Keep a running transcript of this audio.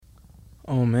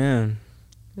Oh man.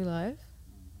 We live?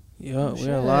 Yeah, we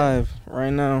are live right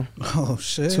now. Oh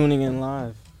shit. Tuning in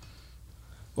live.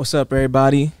 What's up,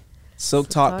 everybody? Silk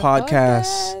Talk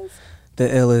Podcast. The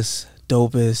illest,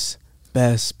 dopest,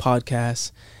 best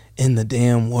podcast in the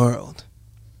damn world.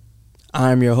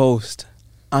 I'm your host,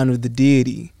 Honor the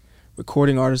Deity,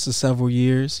 recording artist of several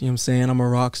years. You know what I'm saying? I'm a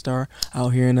rock star out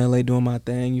here in LA doing my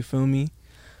thing, you feel me?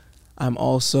 I'm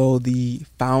also the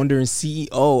founder and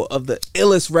CEO of the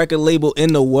illest record label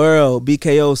in the world,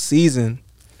 BKO Season.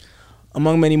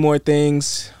 Among many more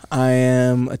things, I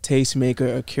am a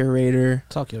tastemaker, a curator.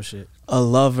 Talk your shit. A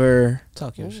lover.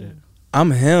 Talk your shit.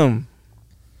 I'm him.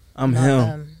 I'm Not him.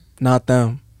 them. Not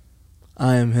them.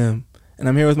 I am him. And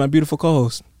I'm here with my beautiful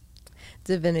co-host.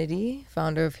 Divinity,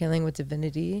 founder of Healing with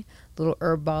Divinity, little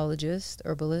herbalist,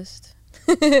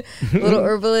 little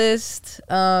herbalist,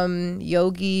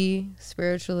 yogi,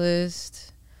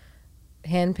 spiritualist,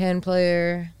 handpan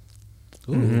player.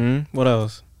 What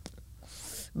else?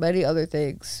 Many other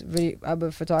things. I'm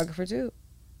a photographer too,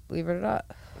 believe it or not.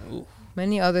 Ooh.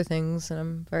 Many other things, and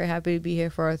I'm very happy to be here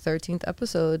for our 13th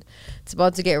episode. It's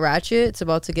about to get ratchet. It's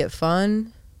about to get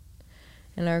fun.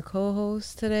 And our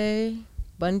co-host today,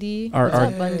 Bundy. What's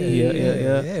up, Bundy?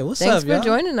 Yeah. What's Thanks up, for y'all?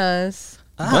 joining us.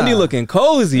 Bundy looking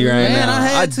cozy right Man, now. I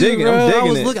had to, dig it. bro. I'm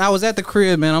digging it. I was at the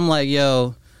crib, man. I'm like,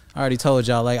 yo, I already told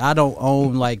y'all, like, I don't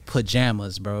own like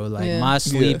pajamas, bro. Like, my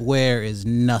sleepwear is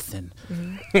nothing.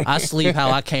 I sleep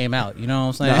how I came out. You know what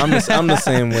I'm saying? No, I'm the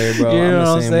same way, bro. You know what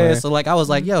I'm saying? Way. So like, I was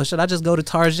like, yo, should I just go to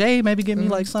Target, maybe get me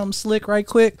like something slick right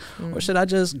quick, or should I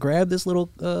just grab this little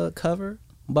cover,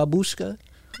 babushka?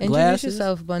 Introduce glasses?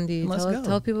 yourself, Bundy. Let's go.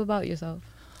 Tell people about yourself.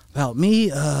 About me,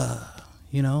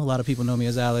 you know, a lot of people know me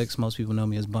as Alex. Most people know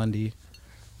me as Bundy.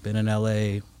 Been in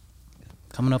LA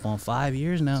coming up on 5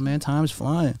 years now, man. Time's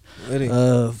flying.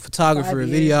 Photographer, 5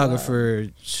 years,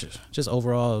 videographer, just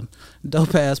overall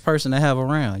dope ass person to have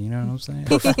around. You know what I'm saying?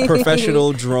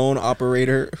 Professional drone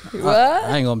operator. What?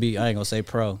 I ain't gonna say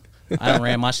pro. I done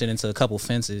ran my shit into a couple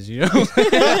fences, you know.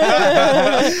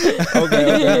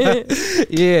 Okay.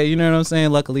 Yeah, you know what I'm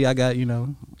saying. Luckily, I got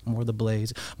more of the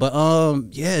blades. But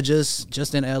yeah,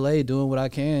 just in LA doing what I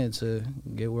can to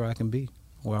get where I can be,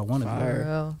 where I want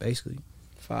to be, basically.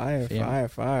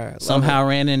 Fire. Somehow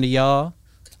ran into y'all.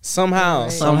 Somehow.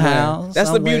 That's the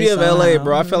some beauty way, of LA, somehow.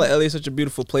 bro. I feel like LA is such a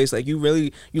beautiful place. Like you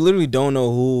literally don't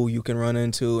know who you can run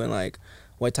into and like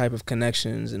what type of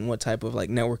connections and what type of like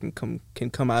networking can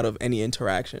come out of any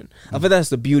interaction. I feel that's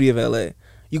the beauty of LA.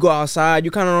 You go outside,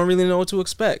 you kind of don't really know what to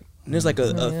expect. And there's like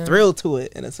a thrill to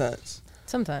it in a sense.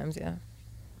 Sometimes, yeah.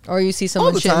 Or you see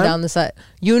someone the shitting time. down the side.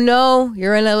 You know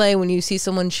you're in LA when you see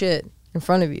someone shit in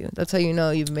front of you. That's how you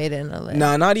know you've made it in LA.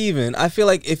 Nah, not even. I feel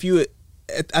like if you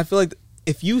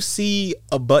see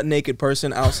a butt naked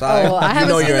person outside, I you haven't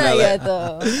know seen you're in that LA. yet,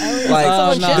 though.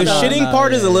 Like the no, shitting no,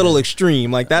 part yeah, is a little extreme.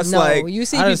 Like that's No, like you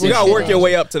see I people you gotta work shitting. your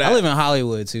way up to that. I live in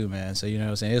Hollywood too, man. So you know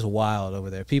what I'm saying. It's wild over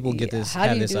there. People get Yeah, this, how do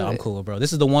have you this. do I'm it? cool, bro.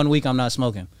 This is the 1 week I'm not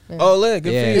smoking. Oh, look,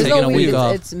 good Yeah, for you. There's taking no a week weed.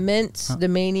 off. It's mint,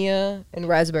 Domania, and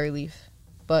raspberry leaf.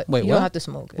 But Wait, you what? don't have to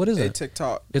smoke it. What is Hey, it?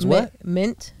 TikTok. It's what?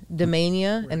 Mint,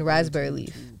 Domania, and raspberry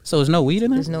leaf. So there's no weed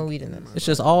in There's there? no weed in this. It's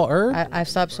just all herb? I've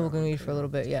stopped smoking weed for a little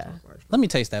bit, yeah. Let me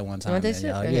taste that one time. wanna Then, taste it?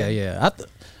 y'all. Okay. Yeah.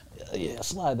 Yeah,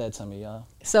 slide that to me, y'all.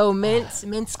 So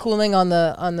mint's cooling on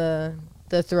the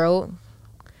throat,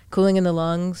 cooling in the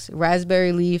lungs.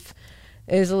 Raspberry leaf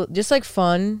is just like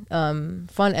fun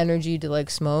energy to like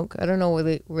smoke. I don't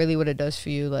know really what it does for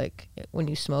you like when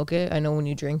you smoke it. I know when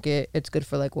you drink it, it's good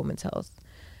for like women's health.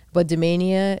 But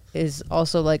Domania is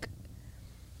also like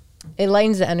it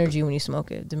lightens the energy when you smoke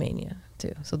it. Domania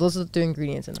too. So those are the 3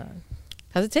 ingredients in that.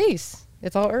 How's it taste?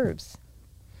 It's all herbs.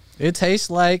 It tastes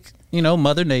like,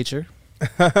 Mother Nature.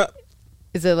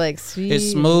 Is it like sweet?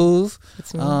 It's smooth. It's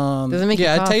smooth. Doesn't make you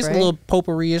yeah, cough, it tastes right? a little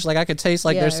potpourri-ish. Like I could taste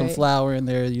like Yeah, there's some right. flour in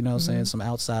there, you know what I'm saying, some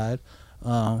outside.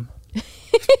 I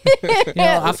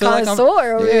Yeah, feel like I'm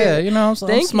connoisseur over here. I'm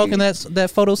Thank smoking you. that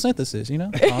photosynthesis, Oh,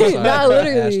 I'm sorry. Not I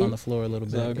literally. ashed on the floor a little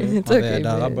bit. It's My okay, bad,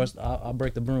 dog. man. I'll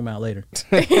break the broom out later.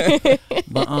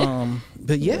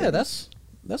 but yeah, that's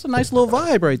a nice little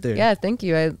vibe right there. Yeah, thank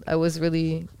you.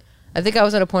 I think I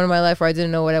was at a point in my life where I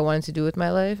didn't know what I wanted to do with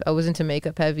my life. I was into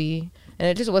makeup heavy, and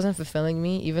it just wasn't fulfilling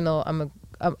me. Even though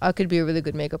I could be a really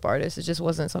good makeup artist, it just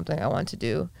wasn't something I wanted to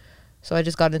do. So I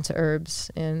just got into herbs,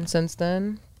 and since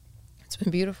then, it's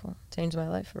been beautiful. Changed my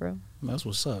life for real. That's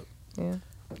what's up. Yeah,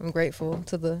 I'm grateful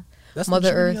to the That's Mother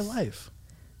the journey Earth. of life.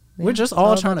 Yeah, We're just it's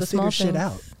all about trying the to figure small shit things.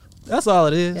 out. That's all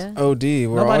it is. Yeah. OD.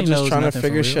 We're all Nobody just knows trying to nothing for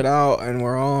figure real. shit out, and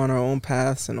we're all on our own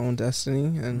paths and own destiny.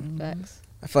 And Facts.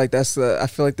 I feel like this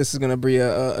is gonna be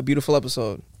a beautiful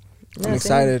episode. Yeah, I'm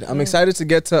excited. same. I'm Yeah. excited to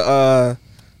get to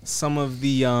some of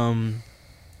the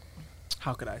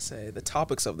how could I say, the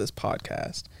topics of this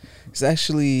podcast. It's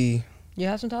actually. You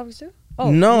have some topics too?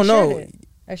 Oh no.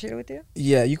 I shared it with you.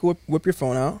 Yeah, you can whip your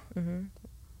phone out.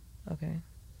 Okay.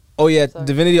 Oh yeah, sorry.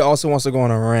 Divinity also wants to go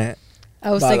on a rant.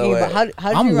 I was thinking about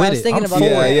how I'm you with I was it. thinking I'm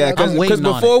about yeah, because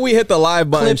before we hit the live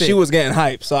button, she was getting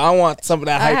hyped. So I want some of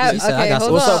that hype. Okay,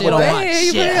 hold on. Shit on my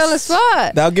You put it on the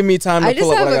spot. That'll give me time to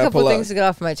pull up what I gotta pull up. I just have a couple things to get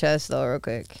off my chest though, real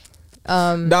quick.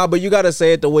 Nah, but you gotta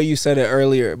say it the way you said it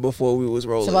earlier before we was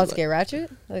rolling. So about to get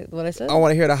ratchet, like what I said. I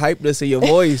want to hear the hypeness of your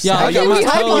voice. Yeah, I got my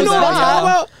toes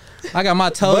out. I got my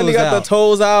toes Bundy got the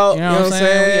toes out. You know what I'm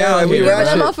saying? Yeah, we giving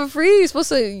them out for free. You can't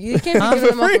be giving them out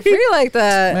for free like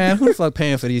that. Man, who the fuck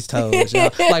paying for these toes? Y'all?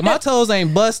 Like my toes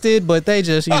ain't busted, but they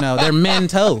just they're men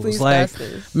toes. Please like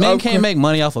men can't make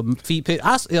money off of feet pic.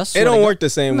 I swear it don't work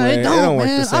the same way. It don't work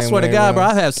the same way. I swear to God, bro,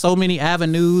 I have so many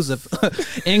avenues of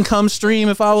income stream.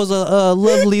 If I was a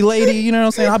lovely lady, you know what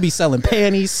I'm saying? I'd be selling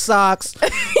panties, socks,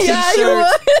 yeah, t-shirts. you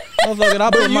would. I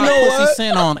put my pussy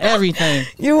scent on everything.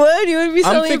 You would be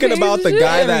selling. I'm thinking about the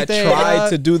guy that tried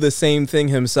to do the same thing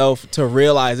himself to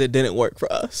realize it didn't work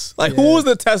for us. Like, who was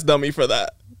the test dummy for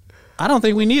that? I don't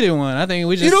think we needed one. I think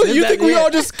we just. You think we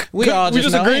all just agreed?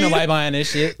 Ain't nobody buying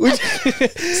this shit.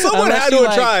 Someone had to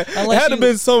have tried. It had to have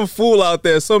been some fool out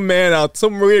there, some man out,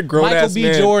 some weird grown ass man.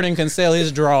 Michael B. Jordan can sell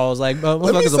his draws. Like,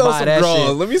 motherfuckers will buy that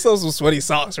shit. Let me sell some sweaty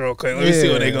socks real quick. Let me see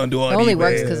what they gonna do on eBay. It only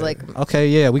works because Okay,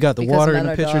 yeah, we got the water in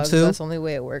the picture dogs, too. That's the only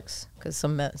way it works. Because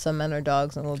some men are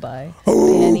dogs and will buy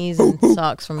panties and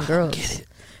socks from girls.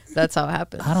 That's how it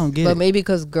happens. I don't get it. But maybe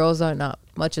because girls are not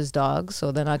much as dogs,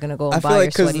 so they're not gonna go and I buy feel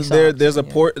like your sweaty socks.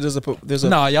 There's a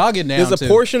no, y'all get down. There's a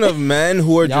portion of men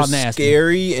who are just nasty.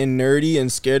 scary and nerdy and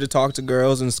scared to talk to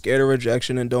girls and scared of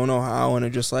rejection and don't know how and are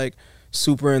just like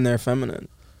super in their feminine.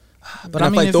 But I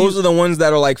feel like those are the ones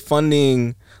that are like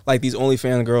funding like these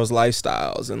OnlyFans girls'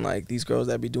 lifestyles and like these girls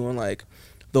that be doing like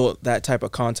that type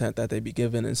of content that they be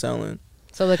giving and selling.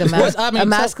 So like a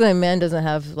masculine man doesn't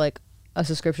have like a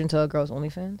subscription to a girl's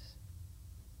OnlyFans?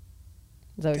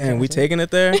 And we taking it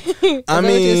there? I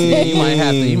mean,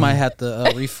 you might have to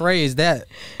rephrase that.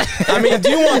 I mean, do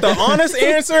you want the honest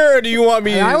answer or do you want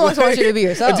me? I want you to be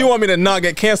yourself. Or do you want me to not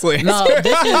get canceled? No,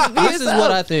 this is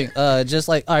what I think. Just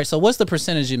like, all right, so what's the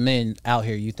percentage of men out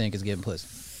here you think is getting pussy?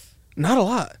 Not a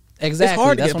lot. Exactly. It's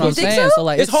hard That's to what I'm saying. So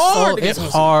like, it's hard. It's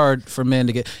hard for men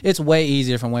to get. It's way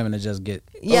easier for women to just get.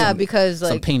 Because like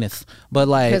some penis, but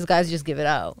like because guys just give it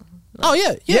out. Oh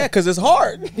yeah, because it's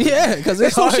hard. Yeah, because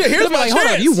it's hard. Shit, here's my hold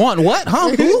on, you want what?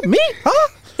 Huh? Who? Me? Huh?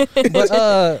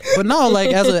 But no, like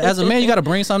as a man, you got to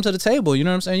bring something to the table. You know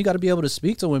what I'm saying? You got to be able to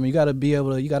speak to women. You got to be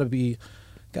able to. You got to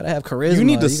have charisma. You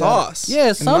need the sauce.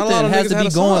 Something has to be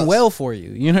going well for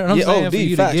you. You know what I'm saying? For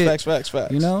you to get,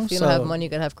 facts. You know, if you don't have money, you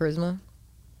gotta have charisma.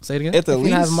 Say it again. If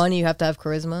you have money, you have to have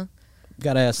charisma. You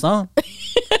gotta have some.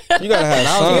 You gotta have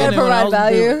some. You gotta provide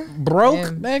value.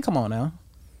 Broke, man. Come on now.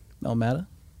 Don't matter.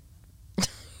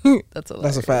 That's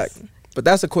a fact. But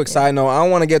that's a quick side note. I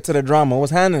don't want to get to the drama.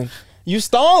 What's happening? You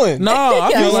stalling? No,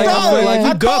 I feel like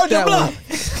you got that one.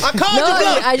 I called you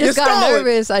bluff. I just got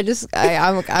nervous. I'm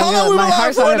my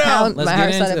heart's on a pound. My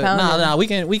heart's on a pound. No,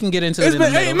 we can get into it. It's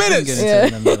been 8 minutes.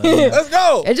 Let's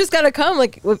go. It just gotta come.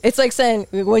 Like it's like saying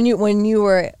when you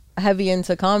were heavy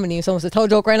into comedy, someone said, "Tell a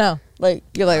joke right now." Like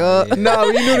you're like, oh. No,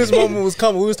 you knew this moment was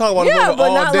coming. We was talking about it all day. Yeah,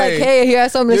 but not like, hey, he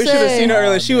has something to say. You should have seen her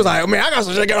earlier. She was like, man, I got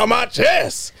something to get on my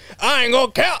chest. I ain't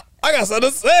gonna count. I got something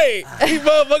to say. These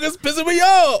motherfuckers pissing me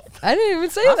off. I didn't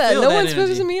even say that. No one's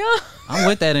pissing me off. I'm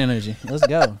with that energy. Let's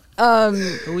go. One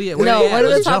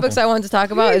of the topics I wanted to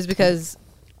talk about is because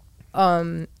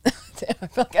I feel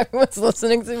like everyone's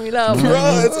listening to me now.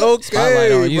 Bro, it's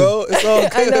okay, bro. It's all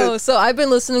good. I know. So I've been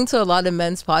listening to a lot of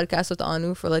men's podcasts with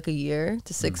Anu for like a year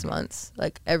to 6 months.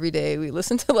 Like every day we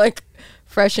listen to like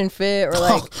Fresh and Fit or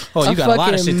like you got a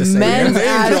lot of shit to say. Men's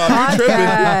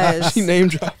podcast. She name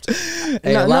dropped.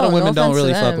 Hey, a lot of women don't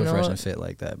really fuck with Fresh and Fit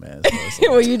like that, man.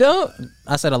 So well, you don't?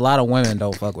 I said a lot of women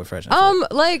don't fuck with Fresh and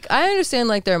Fit. Like I understand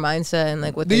like their mindset and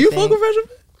like what do they you think. fuck with Fresh and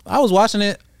Fit? I was watching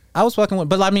it. I was fucking with,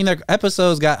 but I mean, their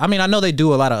episodes got. I mean, I know they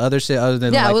do a lot of other shit other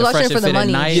than I was like the watching Fresh for and the Fit at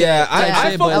money. night. Yeah,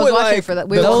 I fuck with like for that.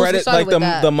 the credit, like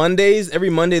the Mondays. Every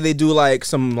Monday they do like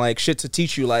some like shit to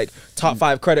teach you like top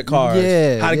 5 credit cards,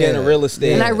 how to get into real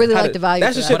estate. And I really like the value.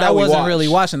 That's the shit but I wasn't really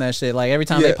watching that shit. Like every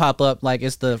time they pop up, like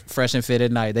it's the Fresh and Fit at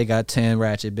night. They got 10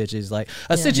 ratchet bitches. Like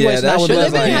a situation that would be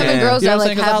like having girls that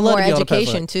like have more education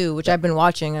education too, which I've been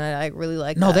watching and I really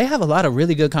like. No, they have a lot of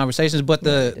really good conversations, but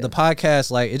the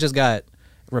podcast like it just got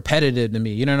repetitive to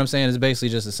me. You know what I'm saying? It's basically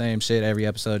just the same shit every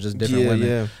episode, just different women.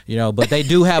 Yeah. You know, but they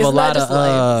do have a lot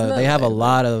of they have a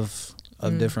lot of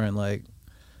different like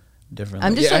different.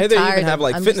 I'm just I like hear they tired. even have,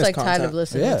 like, I'm fitness just like tired of content.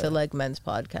 listening to like men's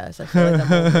podcasts. I feel like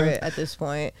I'm over it at this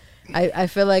point. I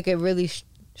feel like it really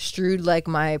strewed like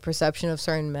my perception of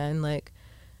certain men. Like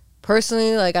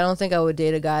personally, like I don't think I would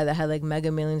date a guy that had like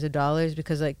mega millions of dollars,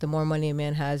 because like the more money a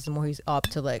man has, the more he's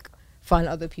apt to like find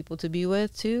other people to be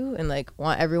with too, and like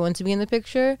want everyone to be in the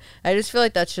picture. I just feel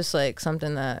like that's just like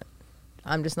something that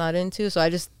I'm just not into. So I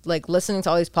just like listening to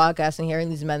all these podcasts and hearing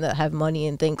these men that have money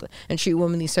and think and treat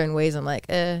women these certain ways. I'm like,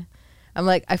 I'm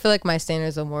like, I feel like my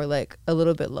standards are more like a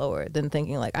little bit lower than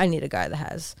thinking like I need a guy that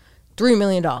has $3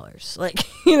 million. Like,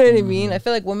 you know what I mean? I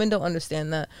feel like women don't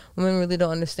understand that. Women really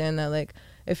don't understand that. Like,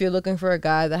 if you're looking for a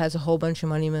guy that has a whole bunch of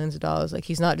money, millions of dollars, like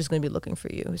he's not just going to be looking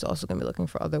for you. He's also going to be looking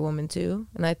for other women too.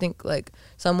 And I think like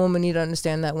some women need to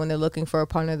understand that when they're looking for a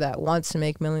partner that wants to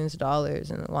make millions of dollars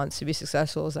and wants to be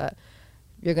successful, is that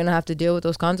you're going to have to deal with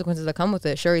those consequences that come with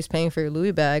it. Sure, he's paying for your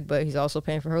Louis bag, but he's also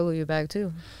paying for her Louis bag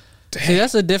too. See,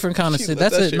 that's a different kind of shit.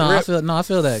 That's it. No, I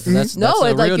feel that. That's no,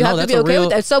 that's it's like real, you have to be okay with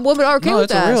that. Some women are okay with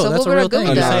that. Some women are good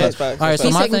with that. All right, so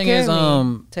He's my taking thing care is of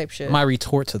me type shit. my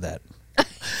retort to that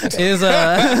is all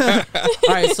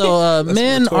right, so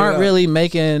men aren't really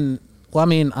making. Well, I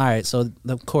mean, all right, so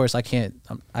of course I can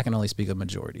only speak of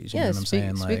majorities. You know what I'm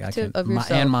saying? Like I can,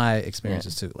 and my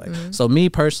experiences too. Like so, me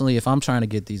personally, if I'm trying to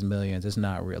get these millions, it's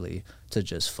not really to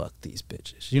just fuck these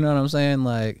bitches. You know what I'm saying?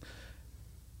 Like,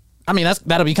 I mean,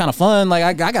 that'll be kind of fun. Like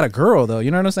I got a girl though, you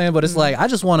know what I'm saying? But it's like I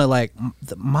just want to like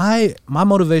my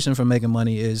motivation for making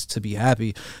money is to be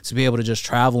happy, to be able to just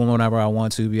travel whenever I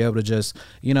want to, be able to just,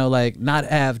 you know, like not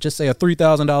have just say a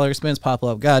 $3,000 expense pop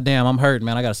up. God damn, I'm hurting,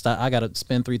 man. I gotta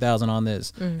spend $3,000 on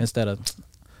this instead of,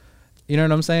 you know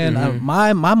what I'm saying?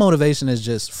 My motivation is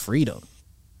just freedom.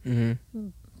 You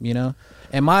know,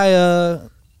 and my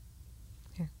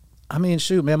I mean,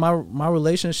 shoot, man, my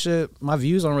relationship, my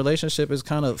views on relationship is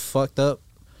kind of fucked up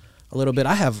a little bit.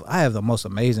 I have the most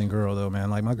amazing girl though, man.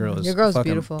 Like my girl is fucking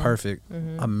beautiful, perfect,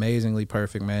 amazingly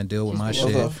perfect, man. Deal with my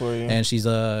shit, and she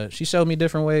showed me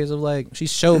different ways of like. She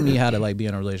showed me how to like be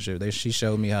in a relationship. She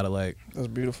showed me how to like. That's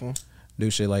beautiful.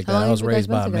 Do shit like that. I was raised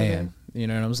by a man. You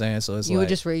know what I'm saying? So it's you like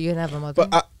you didn't have a mother.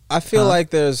 But I feel like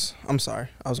there's. I'm sorry.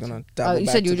 I was gonna. You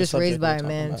said you were just raised by a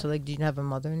man. So like, did you have a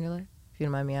mother in your life? You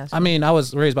don't mind me asking? I mean, I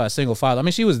was raised by a single father. I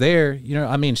mean, she was there, you know.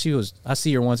 I mean, I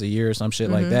see her once a year or some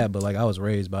shit like that. But like, I was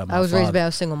raised by my father. I was raised by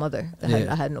a single mother.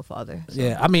 I had no father. So.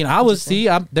 Yeah, I mean, I was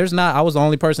I was the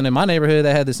only person in my neighborhood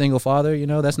that had the single father. You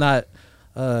know, that's not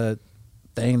a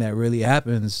thing that really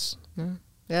happens.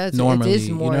 Yeah, normally, it is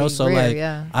more you know. So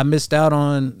rare, like, I missed out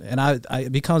on, and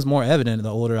it becomes more evident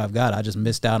the older I've got. I just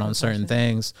missed out on certain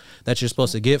things that you're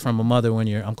supposed to get from a mother when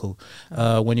you're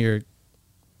when you're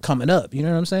coming up, you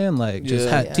know what I'm saying? Like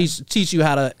teach you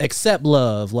how to accept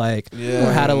love, like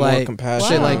or how to like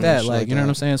shit like that, like you know what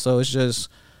I'm saying? So it's just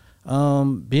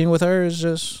being with her is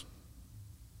just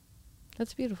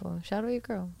that's beautiful. Shout out your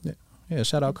girl. Yeah,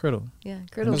 shout out Criddle. Yeah,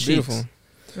 Criddle. That's beautiful.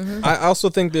 I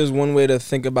also think there's one way to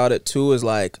think about it too is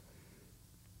like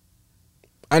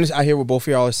I hear what both of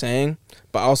y'all are saying,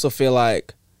 but I also feel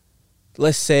like,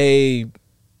 let's say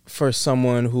for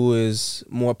someone who is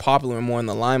more popular and more in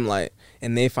the limelight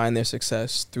and they find their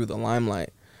success through the limelight,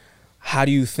 how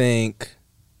do you think,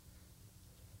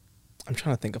 I'm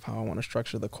trying to think of how I want to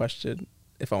structure the question,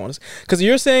 if I want to, because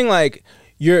you're saying like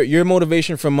your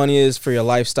motivation for money is for your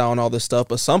lifestyle and all this stuff,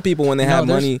 but some people when they have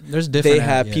money, they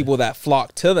have people that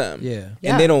flock to them,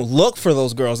 and they don't look for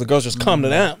those girls. The girls just come to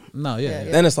them.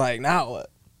 Then it's like, now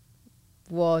what?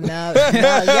 Well, now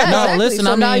exactly. Listen,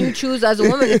 so now you choose as a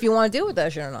woman if you want to deal with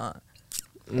that shit or not.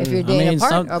 If you're dating a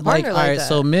partner like all right, that.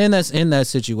 so men that's in that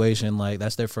situation, like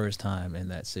that's their first time in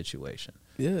that situation.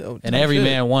 Yeah, and every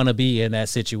man want to be in that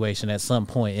situation at some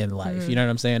point in life. You know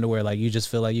what I'm saying? To where like you just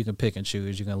feel like you can pick and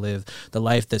choose. You can live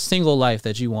the single life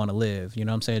that you want to live. You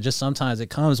know what I'm saying? Just sometimes it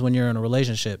comes when you're in a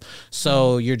relationship.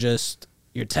 So you're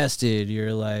tested.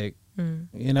 You're like,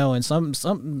 you know, and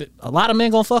a lot of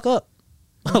men gonna fuck up.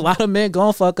 A lot of men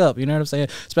gonna fuck up, you know what I'm saying?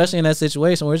 Especially in that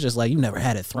situation where it's just like you never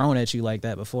had it thrown at you like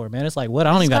that before, man. It's like, what?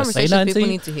 I don't even gotta say nothing to you.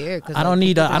 Need to hear, I don't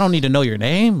need to know your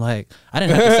name. Like, I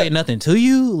didn't have to say nothing to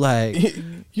you. Like,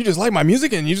 you just like my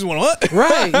music and you just want what?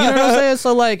 Right? You know what I'm saying?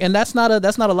 So like, and that's not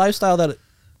a lifestyle that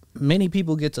many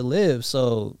people get to live.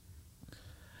 So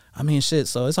I mean, shit.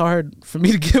 So it's hard for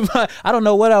me to give I don't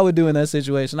know what I would do in that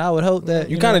situation. I would hope that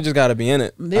you kind of just got to be in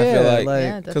it. Yeah, I feel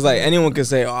like because like anyone could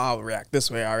say, "Oh, I'll react this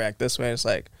way. I'll react this way." It's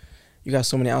like you got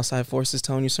so many outside forces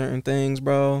telling you certain things,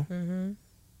 bro.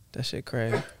 That shit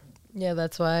crazy. Yeah,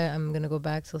 that's why I'm gonna go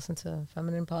back to listen to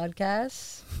feminine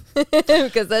podcasts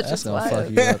because that's just gonna wild.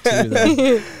 fuck you up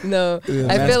too. No,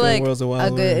 I feel like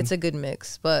it's a good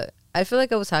mix, but I feel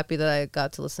like I was happy that I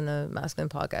got to listen to masculine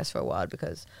podcasts for a while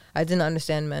because I didn't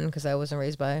understand men because I wasn't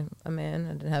raised by a man.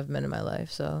 I didn't have men in my life.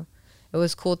 So it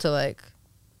was cool to like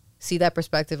see that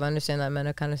perspective, understand that men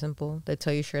are kind of simple. They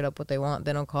tell you straight up what they want.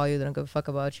 They don't call you. They don't give a fuck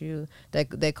about you.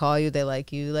 They call you. They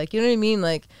like you. Like, you know what I mean?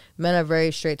 Like, men are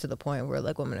very straight to the point where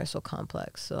like women are so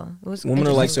complex. So it was women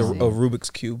are like a Rubik's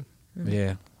Cube.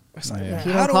 Yeah. Like,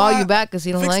 he don't call you back because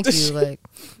he don't like you. Like,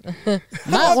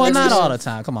 not all the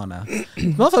time. Come on now,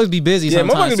 motherfuckers be busy. Yeah,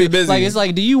 sometimes. Motherfuckers be busy. Like, it's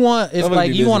like, do you want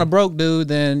want a broke dude?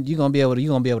 Then you gonna be able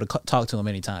to talk to him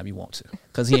anytime you want to,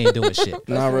 because he ain't doing shit.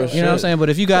 Not real shit. You know what I'm saying? But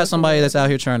if you got somebody that's out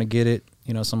here trying to get it,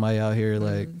 you know, somebody out here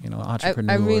like, you know,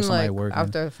 entrepreneur, I mean, somebody like, working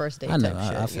after the first date. I know.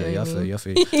 Type I shit, feel you. I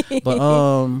feel you. But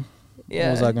what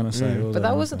was I gonna say? But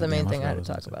that wasn't the main thing I had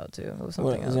to talk about too. It was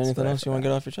something else. Is there anything else you want to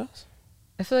get off your chest?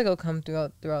 I feel like it'll come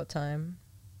throughout time.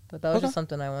 But that was just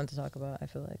something I wanted to talk about. I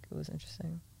feel like it was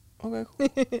interesting. Okay,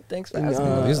 cool. Thanks for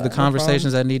asking. These are the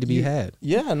conversations that need to be had.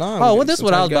 Yeah, no. Oh, well, this is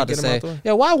what I was about to say.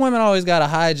 Yeah, why women always gotta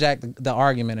hijack the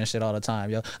argument and shit all the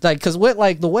time, yo? Like, cause with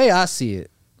like the way I see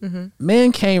it,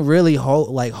 men can't really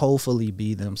hopefully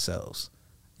be themselves.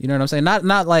 You know what I'm saying?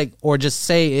 Not like, or just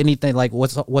say anything like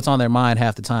what's on their mind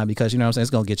half the time, because you know what I'm saying,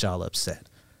 it's gonna get y'all upset.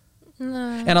 No.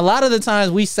 And a lot of the times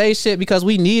we say shit because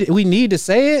we need to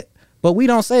say it. But we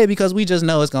don't say it because we just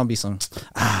know it's gonna be some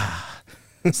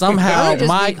somehow.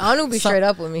 Anu be straight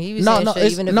up with me. He be saying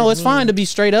shit even if it's fine to be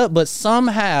straight up, but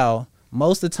somehow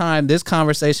most of the time this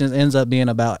conversation ends up being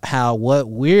about how what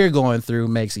we're going through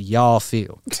makes y'all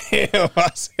feel. Damn, I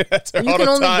say that to her you all can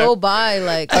the only time. go by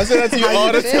like I say that to you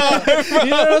all the time.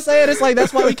 You know what I'm saying? It's like,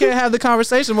 that's why we can't have the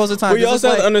conversation most of the time. But you also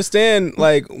have to understand,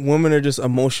 like, women are just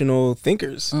emotional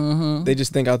thinkers. They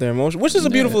just think out their emotions, which is a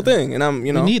beautiful thing. And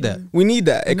we need that. We need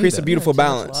that. It creates a beautiful Too much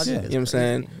balance. logic You know is what I'm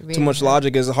saying? crazy. Too much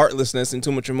logic is heartlessness, and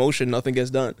too much emotion, nothing gets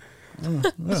done. So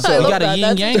you gotta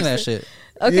yin yang that shit.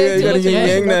 Okay, Yeah, you gotta yin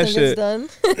yang that nothing shit.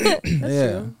 gets done.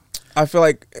 Yeah. I feel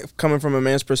like coming from a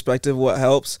man's perspective, what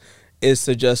helps is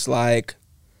to just like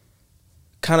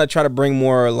kind of try to bring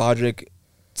more logic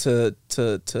to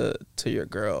your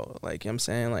girl. Like, you know what I'm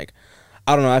saying? Like,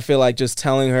 I don't know. I feel like just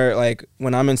telling her, like,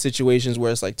 when I'm in situations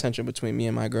where it's like tension between me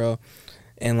and my girl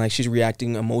and like she's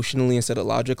reacting emotionally instead of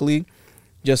logically,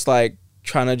 just like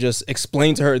trying to just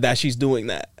explain to her that she's doing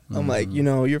that. I'm like, you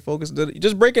know, you're focused.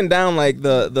 Just breaking down like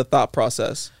the thought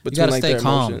process between like their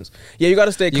emotions. Yeah, you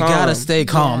gotta stay calm. You gotta stay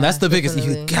calm. Yeah, that's the biggest.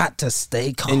 definitely. You got to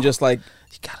stay calm. And just like,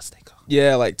 you gotta stay calm.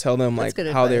 yeah, like tell them like That's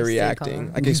good how they're advice, stay reacting.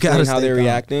 calm. Like You explain gotta how stay they're calm.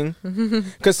 reacting.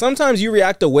 Because sometimes you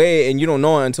react away and you don't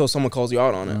know it until someone calls you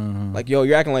out on it. Like, yo,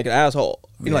 you're acting like an asshole.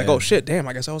 You're like, oh shit, damn,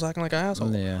 I guess I was acting like an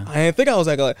asshole. Yeah. I didn't think I was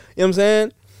acting like, you know what I'm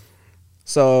saying?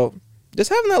 So just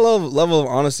having that level of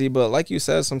honesty, but like you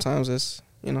said, sometimes it's,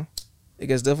 you know, it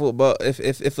gets difficult. But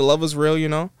if the love is real, you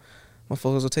know,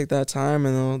 motherfuckers will take that time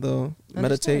and they'll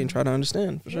meditate and try to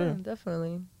understand, for sure. Yeah,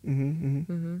 definitely.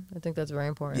 I think that's very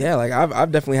important. Yeah, like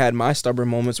I've definitely had my stubborn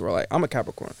moments where like I'm a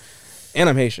Capricorn and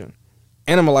I'm Haitian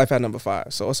and I'm a life path number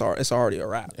 5, so it's already a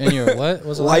wrap. And you're what?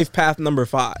 What's life path number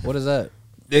 5? What is that?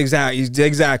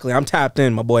 Exactly. I'm tapped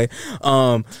in, my boy.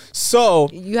 So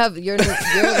You have your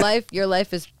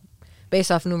life is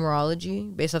based off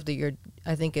numerology, based off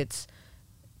I think it's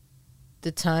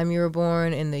the time you were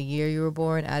born and the year you were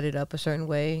born added up a certain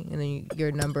way, and then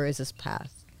your number is this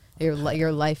path. Your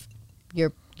life,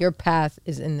 your path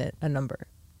is in a number.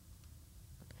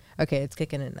 Okay, it's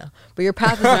kicking in now. But your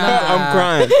path is a number. I'm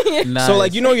crying. Nice. So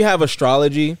like, you know, you have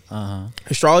astrology. Uh-huh.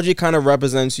 Astrology kind of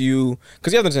represents you,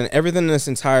 because you have to understand everything in this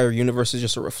entire universe is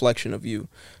just a reflection of you.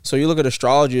 So you look at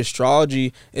astrology is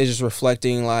just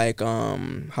reflecting like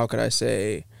how could I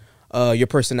say your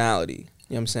personality.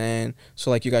 You know what I'm saying? So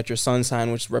like, you got your sun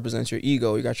sign, which represents your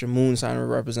ego. You got your moon sign, which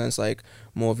represents like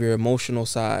more of your emotional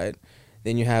side.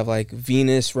 Then you have like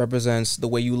Venus represents the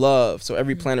way you love. So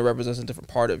every planet represents a different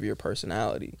part of your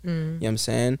personality. You know what I'm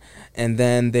saying? And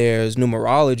then there's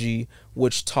numerology,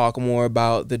 which talk more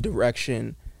about the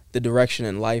direction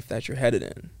in life that you're headed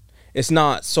in. It's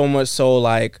not so much so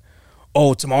like,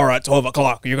 oh, tomorrow at 12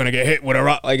 o'clock, you're going to get hit with a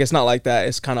rock. Like, it's not like that.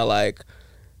 It's kind of like,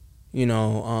 you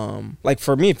know, like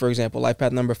for me, for example, life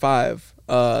path number 5,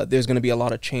 there's going to be a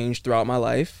lot of change throughout my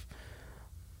life.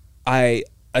 I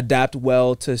adapt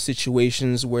well to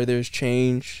situations where there's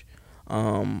change.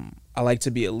 I like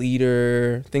to be a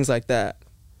leader, things like that.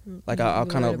 Like I'll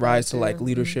kind of rise to like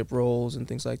leadership roles and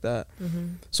things like that.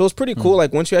 So it's pretty cool.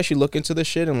 Like once you actually look into this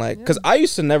shit and like, because I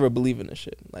used to never believe in this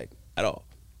shit like at all.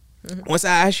 Once I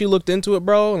actually looked into it,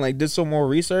 bro, and like did some more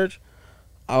research,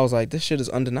 I was like, this shit is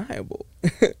undeniable.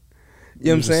 You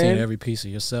know what I'm saying? Every piece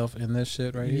of yourself in this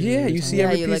shit right here. Yeah, you see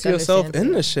every piece of yourself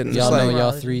in this shit. Y'all know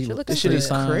y'all three. This shit is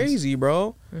crazy,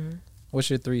 bro. What's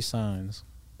your 3 signs?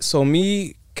 So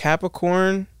me,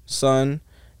 Capricorn, Sun,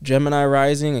 Gemini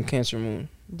rising, and Cancer moon.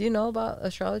 Do you know about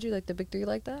astrology, like the big 3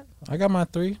 like that? I got my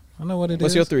 3. I know what it is.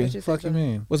 What's your 3? What's your fuck you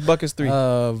mean? What's Bucket's 3?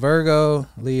 Virgo,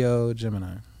 Leo,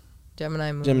 Gemini.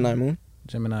 Gemini moon. Gemini moon.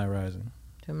 Gemini rising.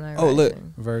 Gemini rising. Lit.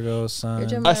 Virgo,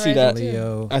 Sun. I see that.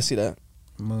 Leo. I see that.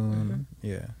 Moon.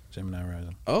 Yeah. Gemini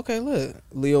rising. Okay, lit.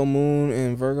 Leo moon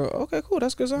and Virgo. Okay, cool.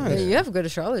 That's good signs. Yeah, you have good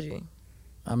astrology.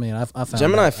 I mean, I found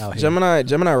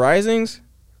Gemini risings.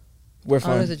 We're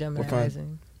fine. What is a Gemini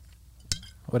rising?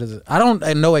 What is it? I don't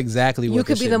know exactly what. You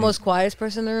could be the most quietest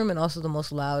person in the room and also the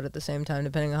most loud at the same time,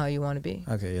 depending on how you want to be.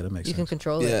 Okay, yeah, that makes sense. You can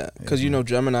control it. Yeah, because you know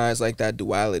Gemini is like that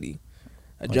duality.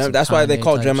 That's why they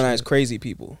call Geminis crazy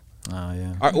people. Oh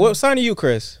yeah. What sign are you,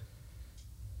 Chris?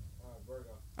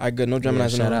 All right, good. No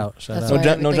Geminis in the room. Shout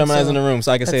out. No Geminis in the room,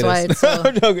 so I can say this.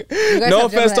 I'm joking. No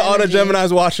offense to all the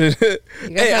Geminis watching.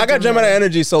 Hey, I got Gemini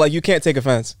energy, so like you can't take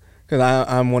offense because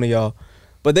I'm one of y'all.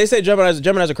 But they say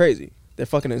Geminis are crazy. They're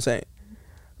fucking insane.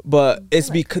 But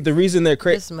it's because the reason they're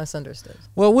crazy. It's misunderstood.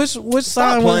 Well, which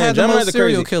sign will have the most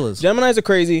serial killers? Geminis are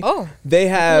crazy. Oh, they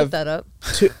have. Look that up.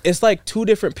 It's like 2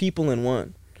 different people in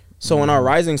one. So in our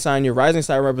rising sign, your rising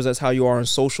sign represents how you are in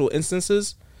social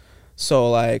instances.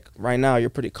 So like right now, you're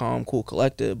pretty calm, cool,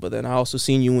 collected. But then I also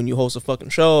seen you when you host a fucking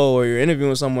show or you're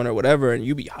interviewing someone or whatever, and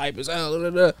you be hype as hell.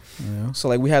 Yeah. So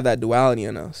like we have that duality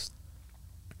in us,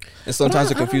 and sometimes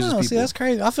it confuses people. See, that's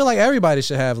crazy. I feel like everybody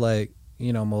should have like,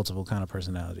 you know, multiple kind of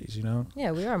personalities, you know? Yeah,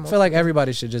 we are multiple. I feel like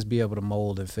everybody should just be able to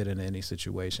mold and fit into any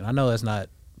situation. I know that's not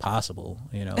possible,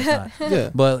 you know, it's not. Yeah.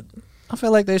 But I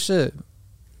feel like they should.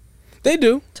 They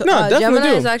do. Definitely Gemini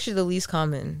do. is actually the least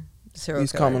common serial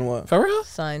least killer. Common what? For real?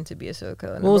 Sign to be a serial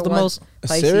killer. What was the most? A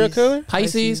serial killer?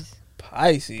 Pisces?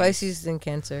 Pisces and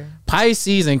Cancer.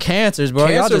 Pisces and Cancers, bro.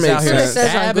 Cancer Y'all just out here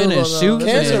sense. stabbing and shooting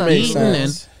and eating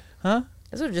and... Huh?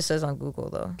 That's what it just says on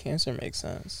Google, though. Cancer makes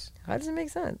sense. How does it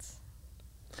make sense?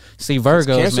 See,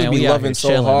 Virgos, man, we loving so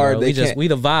chilling, hard. We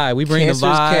the vibe. We bring the vibes.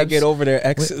 Cancers can't get over their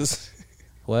exes.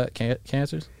 What?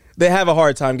 Cancers? They have a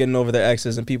hard time getting over their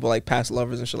exes and people like past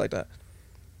lovers and shit like that.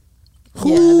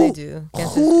 Yeah, they do.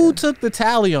 Who took the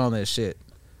tally on this shit?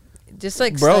 Just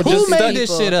like bro, who made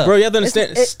this shit up? Bro, you have to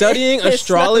understand. Studying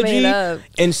astrology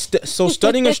and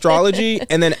studying astrology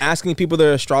and then asking people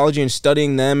their astrology and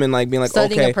studying them and like being like,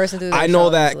 okay, I know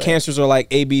that cancers are like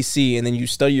ABC, and then you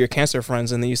study your Cancer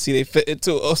friends and then you see they fit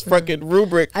into a fucking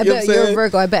rubric. I bet you're a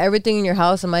Virgo. I bet everything in your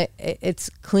house it's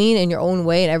clean in your own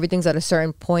way, and everything's at a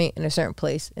certain point in a certain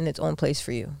place in its own place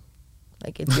for you.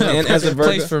 Like it's and as a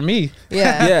Virgo, place for me.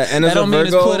 Yeah, yeah. And as that a don't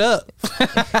Virgo, mean it's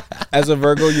put up. As a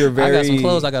Virgo, you're very. I got some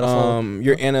clothes I gotta fold.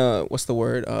 You're what's the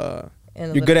word?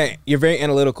 You're good at. You're very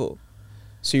analytical.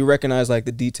 So you recognize like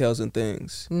the details and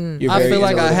things. I feel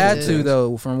like I had to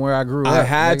though, from where I grew up. I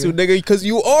had to, nigga, because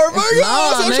you are Virgo.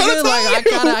 Nah, nigga, like I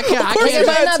can't. It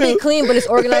might not be clean, but it's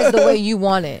organized the way you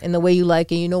want it and the way you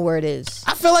like it. You know where it is.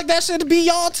 I feel like that should be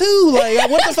y'all too. Like,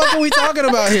 what the fuck are we talking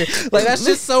about here? Like, that's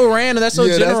just so random. That's so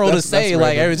general to say.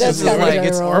 Like, everything's just like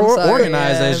it's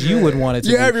organized as you would want it to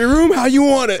be. You have your room how you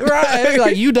want it, right?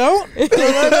 Like you don't.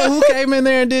 Who came in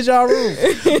there and did y'all room?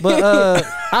 But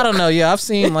I don't know. Yeah, I've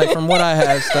seen like from what I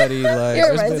have studied. Like,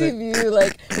 it reminds me of you.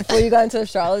 Like before you got into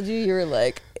astrology, you were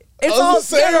like, "It's all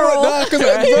general."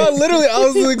 Bro, literally, I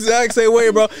was the exact same way,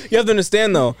 bro. You have to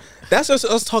understand though. That's just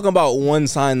us talking about one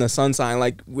sign, the sun sign.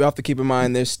 Like we have to keep in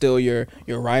mind, there's still your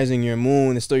rising, your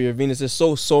moon, there's still your Venus. There's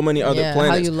so many other planets.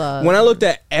 How you love. When I looked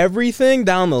at everything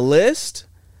down the list,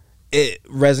 it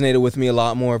resonated with me a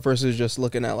lot more versus just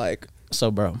looking at like. So,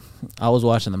 bro, I was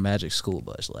watching the Magic School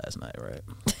Bus last night, right?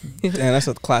 Damn, that's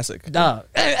a classic. Dog.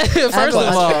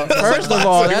 First of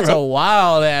all, that's a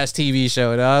wild ass TV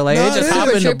show, dog. Like, it just hop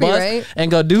in the bus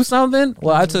and go do something.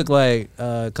 Well, I took like,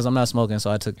 cause I'm not smoking, so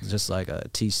I took just like a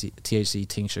THC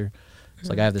tincture. It's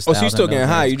like I have this. Oh, so you still getting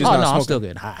high? You just not smoking? I'm still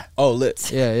getting high. Oh, lit.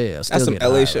 Yeah. That's some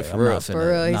LA shit for real. For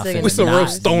real, we some real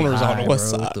stoners on the west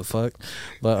side. What the fuck?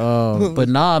 But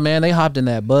nah, man, they hopped in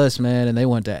that bus, man, and they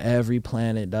went to every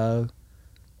planet, dog.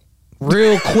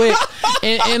 Real quick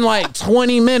in like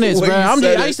 20 minutes, bro.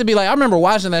 I used to be like, I remember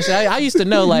watching that shit. I used to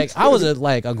know, like, I was a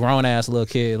grown ass little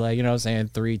kid, like, you know what I'm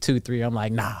saying, 2, 3. I'm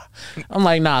like,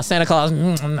 nah, Santa Claus,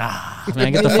 nah,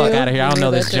 man, get the fuck out of here. I don't know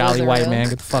this jolly white man.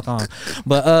 Get the fuck on.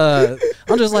 But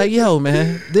I'm just like, yo,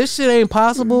 man, this shit ain't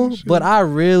possible. But I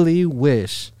really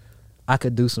wish I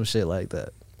could do some shit like that,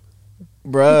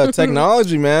 bruh.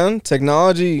 Technology, man,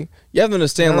 technology. You have to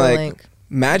understand, like,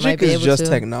 magic is just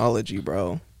technology,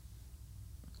 bro.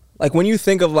 Like when you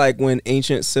think of like when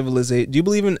ancient civilization, do you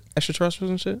believe in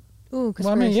extraterrestrials and shit? Ooh, well,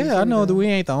 I mean, yeah, I know that we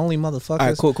ain't the only motherfuckers. All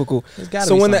right, cool.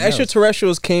 So when the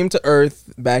extraterrestrials came to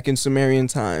Earth back in Sumerian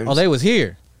times, oh, they was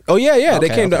here. Oh yeah, they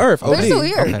came to Earth. They're still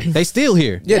here. Okay. They still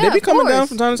here. Yeah, they be coming down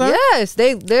from time to time. Yes,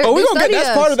 they're. Oh, we gonna get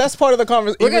that's part of the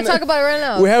conversation. We're gonna talk about it right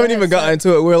now. We haven't even gotten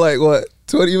to it. We're like what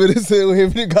 20 minutes in. We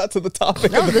haven't even got to the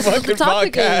topic of the fucking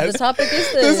podcast. The topic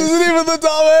is this. This isn't even the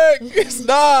topic. It's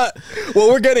not. Well,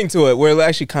 we're getting to it. We're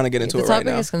actually kind of getting to it right now. The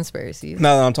topic is conspiracies.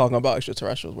 Now that I'm talking about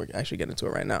extraterrestrials, we're actually getting to it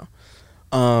right now.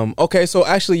 Okay, so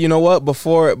actually, you know what?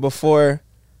 Before,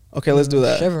 okay, let's do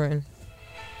that. Shivering.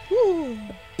 You know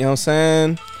what I'm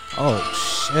saying? Oh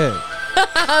shit!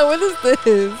 What is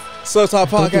this? So Talk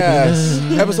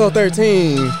Podcast, episode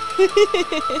 13.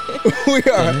 We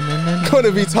are going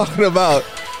to be talking about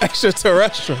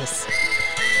extraterrestrials,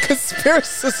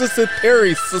 conspiracies and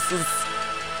theories,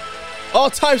 all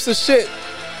types of shit.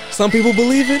 Some people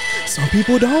believe it, some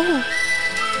people don't.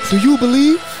 Do you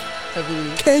believe? I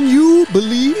believe. Can you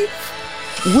believe?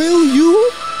 Will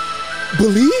you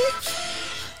believe?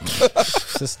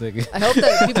 This nigga. I hope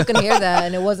that people can hear that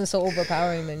and it wasn't so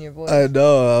overpowering than your voice. I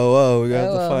know. Well, we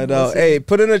got to find out. Hey,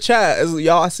 put in the chat.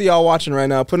 Y'all, I see y'all watching right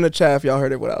now. Put in the chat if y'all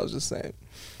heard it. What I was just saying.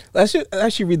 Let's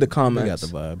actually read the comments.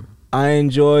 We got the vibe. I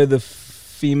enjoy the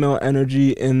female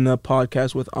energy in the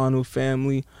podcast with Anu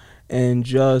family and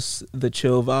just the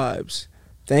chill vibes.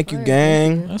 Thank you,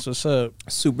 gang. That's what's up.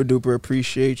 Super duper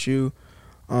appreciate you.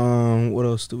 What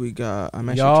else do we got?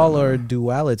 Y'all are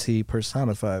duality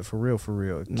personified for real.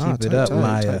 Keep it up,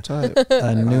 Maya.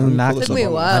 Anunnaki. It took me a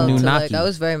while.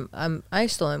 I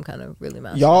still am kind of really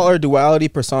mad. Y'all are duality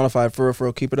personified for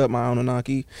real. Keep it up, my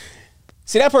Anunnaki.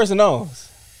 See, that person knows.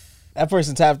 That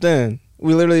person tapped in.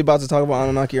 We literally about to talk about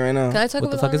Anunnaki right now. Can I talk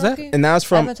about the fuck Anunnaki? is that? And that's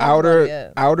from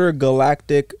Outer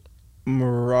Galactic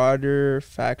Marauder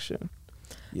Faction.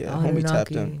 Yeah, homie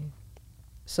tapped in.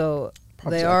 So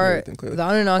Probably they are the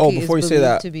Anunnaki. Oh, before you say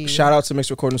that, to be, shout out to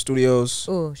Mixed Recording Studios.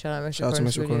 Oh, shout out to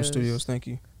Mixed Recording Studios. Thank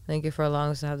you. Thank you for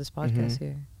allowing us to have this podcast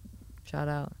here. Shout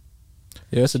out.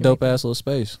 Yeah, it's a dope ass little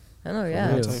space. I know,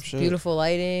 yeah. Beautiful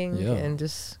lighting and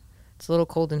just it's a little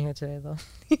cold in here today though.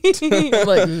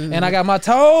 And I got my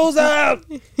toes out.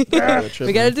 We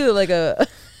gotta do like a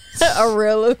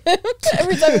reel of him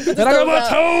every time he puts his and I got my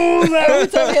toes out. Every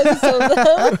time he has his toes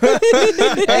out.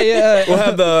 Hey, we'll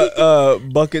have the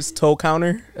bucket's toe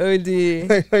counter. Oh, D.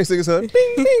 Bing,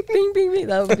 bing, bing, bing.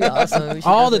 That would be awesome.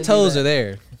 All the toes are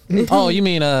there. Oh, you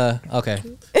mean okay?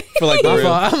 For like the real.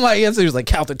 I'm like, yes, he was like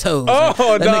count the toes.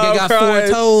 Oh, that nigga got 4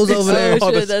 toes over there.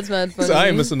 Oh, shit, that's mad funny. So I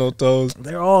ain't missing no toes.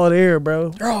 They're all there, bro.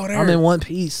 They're all there. I'm in one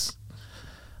piece.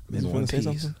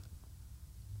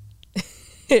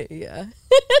 Yeah.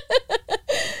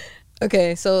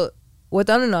 Okay, so what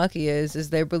the Anunnaki is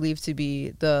they're believed to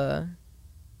be the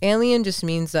alien. Just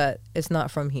means that it's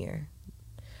not from here.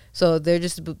 So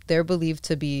they're believed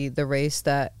to be the race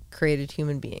that created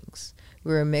human beings.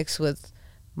 We were mixed with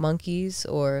monkeys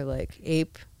or like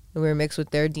ape, and we were mixed with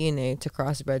their DNA to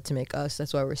crossbred to make us.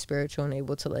 That's why we're spiritual and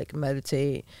able to like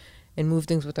meditate and move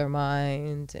things with our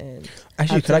mind. And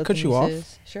actually, could I cut you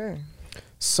off? Sure.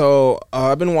 So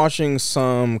I've been watching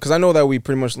some, because I know that we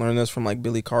pretty much learned this from like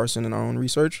Billy Carson in our own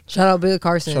research. Shout out Billy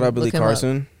Carson.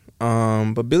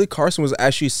 But Billy Carson was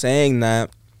actually saying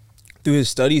that through his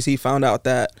studies, he found out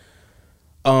that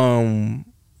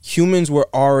humans were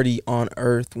already on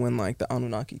Earth when like the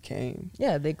Anunnaki came.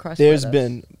 Yeah, they crossed. There's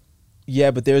been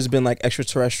like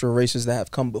extraterrestrial races that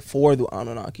have come before the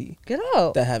Anunnaki. Get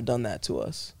out. That have done that to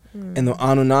us. And the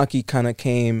Anunnaki kind of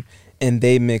came and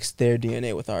they mixed their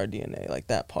DNA with our DNA, like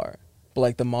that part. But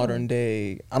like the modern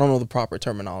day, I don't know the proper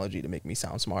terminology to make me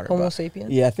sound smarter. Homo sapien?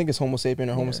 Yeah, I think it's Homo sapien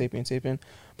or Homo sapien.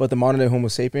 But the modern day Homo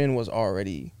sapien was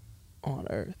already on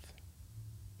Earth.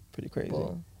 Pretty crazy.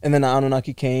 Whoa. And then the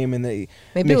Anunnaki came and they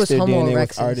mixed their DNA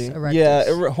with our DNA.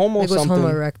 Yeah, Homo something.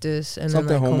 Homo erectus and then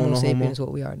like Homo sapien is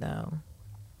what we are now.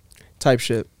 Type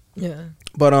shit. Yeah.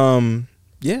 But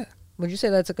yeah. Would you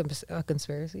say that's a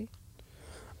conspiracy?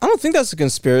 I don't think that's a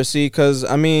conspiracy because,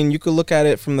 I mean, you could look at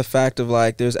it from the fact of,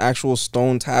 like, there's actual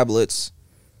stone tablets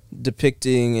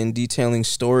depicting and detailing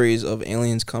stories of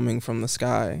aliens coming from the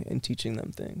sky and teaching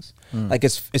them things. Like,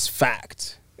 it's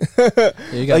fact. Yeah,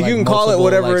 you got, like, you can call it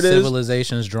whatever it is.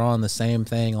 Civilizations drawing the same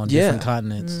thing on different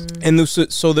continents. And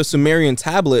so the Sumerian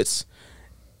tablets,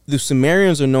 the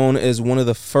Sumerians are known as one of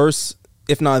the first,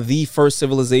 if not the first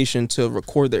civilization to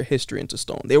record their history into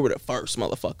stone. They were the first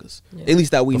motherfuckers. Yeah. At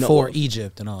least that we know. Before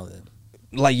Egypt and all that.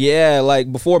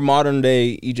 Like before modern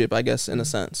day Egypt, I guess, in a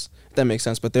sense. If that makes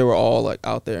sense. But they were all like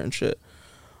out there and shit.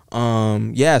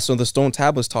 So the stone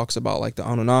tablets talks about like the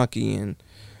Anunnaki and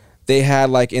they had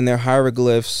like in their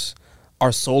hieroglyphs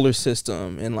our solar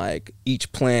system and like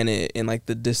each planet and like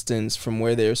the distance from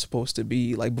where they're supposed to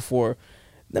be. Like before,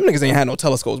 them niggas ain't had no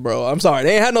telescopes, bro. I'm sorry,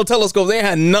 they ain't had no telescopes. They ain't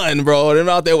had nothing, bro. Them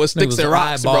out there with sticks and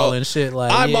rocks, bro. And shit,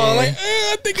 like eyeballing, like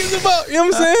I think it's about. You know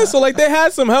what I'm saying? So like they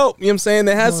had some help. You know what I'm saying?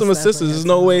 They had some assistance. There's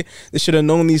no way they should have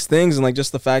known these things. And like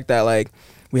just the fact that like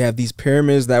we have these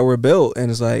pyramids that were built, and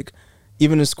it's like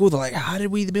even in school they're like, how did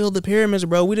we build the pyramids,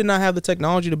 bro? We did not have the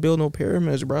technology to build no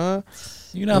pyramids, bro.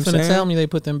 You're not finna tell me they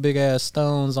put them big ass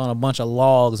stones on a bunch of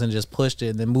logs and just pushed it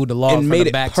and then moved the log from the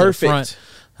back to the front,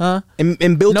 huh? And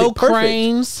built it perfect. No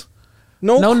cranes,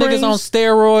 no niggas on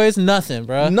steroids, nothing,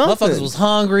 bro. Motherfuckers was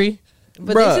hungry.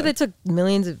 But they said it took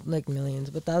millions,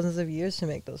 but thousands of years to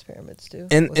make those pyramids too.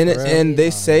 And they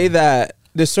say that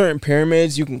there's certain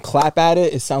pyramids you can clap at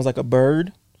it sounds like a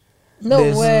bird.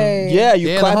 No way. Yeah,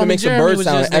 you clap and makes a bird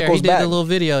sound and echoes back. He did a little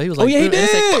video. He was like, oh yeah, he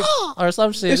did. Or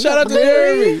some shit. Shout out to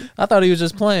Jeremy. I thought he was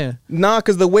just playing. Nah,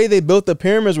 because the way they built the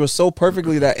pyramids was so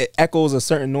perfectly that it echoes a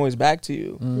certain noise back to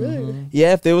you. Really?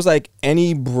 Yeah, if there was like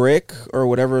any brick or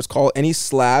whatever it's called, any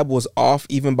slab was off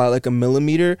even by like a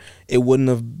millimeter, it wouldn't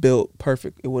have built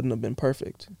perfect. It wouldn't have been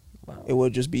perfect. Wow. It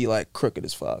would just be like crooked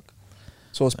as fuck.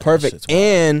 So it's perfect.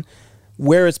 And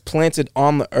where it's planted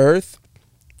on the earth,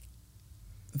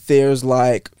 there's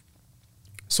like,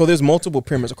 so there's multiple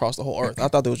pyramids across the whole earth. I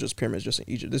thought there was just pyramids just in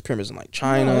Egypt. There's pyramids in like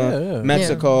China,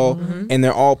 Mexico, and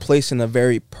they're all placed in a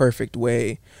very perfect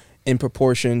way in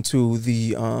proportion to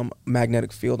the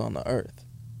magnetic field on the earth.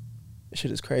 This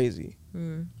shit is crazy.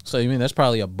 So you mean there's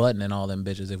probably a button in all them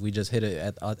bitches if we just hit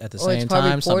it at the same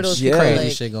time? Some crazy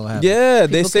like, shit gonna happen. Yeah,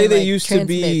 they say they used to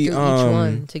be each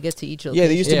one to get to each location. Yeah,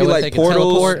 they used to be like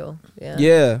portals.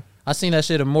 Yeah. I seen that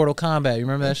shit in Mortal Kombat. You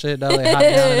remember that shit? That like hot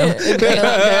down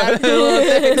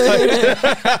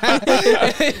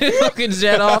fucking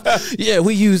jet off. Yeah,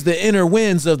 we use the inner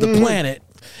winds of the planet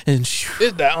and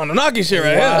it's that on the knocking shit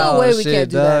right here. There's no way we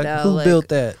can't do that now. Who built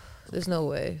that? There's no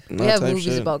way. We have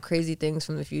movies about crazy things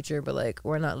from the future, but like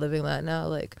we're not living that now.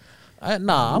 Like. I'm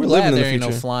glad there ain't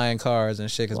no flying cars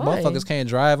and shit, because motherfuckers can't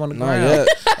drive on the ground.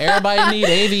 Everybody need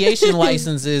aviation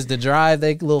licenses to drive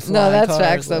they little flying cars. No, that's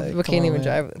facts. Like, people can't even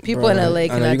drive. People in LA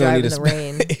cannot drive in the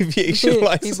rain. Aviation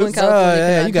license. People in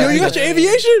California you got your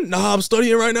aviation? Nah, I'm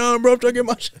studying right now, bro. I'm trying to get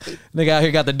my shit. Nigga out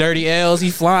here got the dirty L's.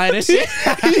 He flying and shit.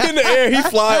 He in the air. He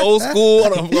fly old school on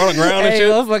the ground and shit.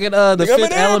 Motherfucking the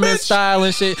Fifth Element style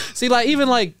and shit. See, like even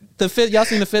like the fifth, y'all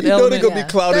seen the Fifth Element? They gonna be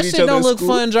clouding each other. That shit don't look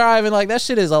fun driving. Like that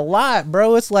shit is a lot,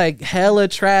 bro. It's like hella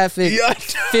traffic.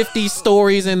 50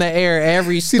 stories in the air.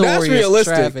 Every story that's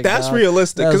realistic. Is traffic. That's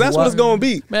realistic because that's what it's gonna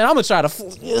be. Man, I'm gonna try to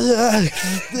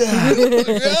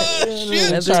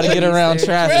try to get around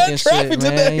traffic and shit,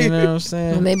 man. You know what I'm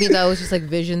saying? Well, maybe that was just like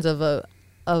visions of a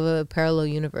parallel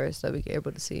universe that we were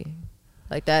able to see.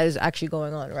 Like that is actually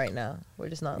going on right now. We're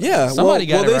just not. Yeah, somebody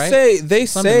got it right. They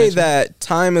say that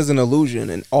time is an illusion,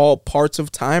 and all parts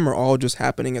of time are all just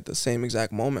happening at the same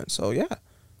exact moment. So yeah,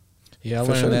 I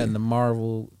learned that in the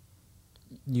Marvel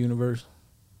universe.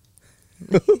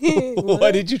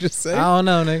 What did you just say? I don't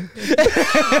know, nigga.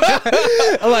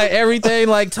 Like everything,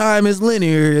 like time is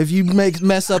linear. If you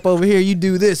mess up over here, you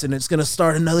do this, and it's gonna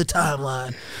start another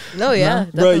timeline. No, yeah,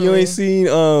 bro, you ain't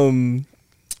seen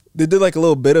They did like a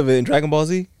little bit of it in Dragon Ball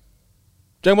Z.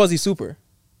 Dragon Ball Z Super.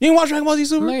 You didn't watch Dragon Ball Z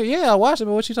Super? Yeah, I watched it,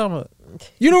 but what you talking about?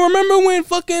 You don't remember when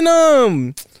fucking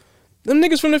them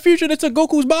niggas from the future that took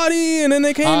Goku's body and then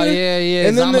they came in? Yeah.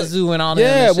 And Zamazu and all that.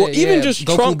 Yeah, well, even just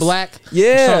Goku Trunks. Black.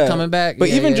 Yeah. Trunks coming back. But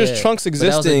even just Trunks existing.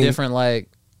 But that was a different, like,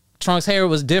 Trunks' hair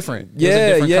was different. It was a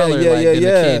different color, than the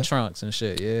kid Trunks and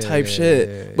shit. Yeah. Type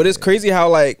shit. But it's crazy how,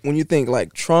 like, when you think,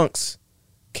 like, Trunks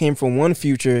came from one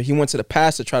future, he went to the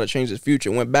past to try to change his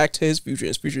future, went back to his future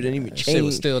didn't even change. Shit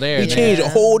was still there. He changed a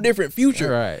whole different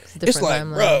future. Right. It's like,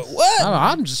 bro, what?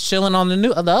 I'm just chilling on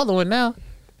the other one now.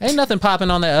 Ain't nothing popping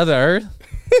on that other Earth.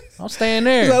 I'm staying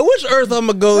there. He's like, which Earth I'm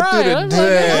gonna go through today? Boma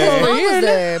was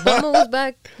there. Boma was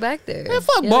back there. Man,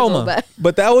 fuck Boma.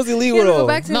 But that was illegal though.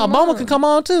 No, Boma can come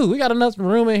on too. We got enough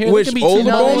room in here. Which could be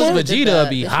older Boma? Vegeta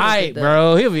be hype,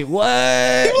 bro. He'll be what?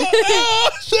 Vegeta,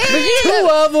 2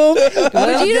 of them.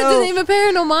 Vegeta didn't even pay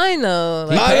her no mind though.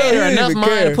 He paid her enough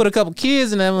mind to put a couple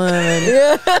kids in that one.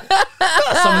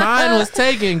 Some mine was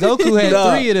taken. Goku had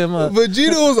 3 of them.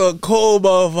 Vegeta was a cold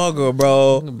motherfucker,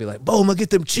 bro. I'm gonna be like, Boma, get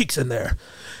them cheeks in there.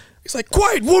 He's like,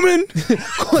 quiet, woman. She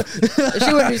would be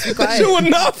quiet. She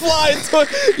would not fly into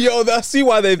it. Yo, I see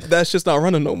why that's just not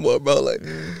running no more, bro. Like,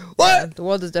 What? Yeah, the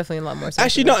world is definitely a lot more sensitive.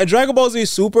 Actually, no. In Dragon Ball Z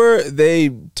Super, they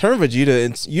turned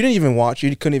Vegeta. You didn't even watch.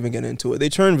 You couldn't even get into it. They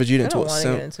turned Vegeta into a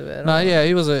simp. Get into it. No, yeah,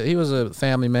 he was a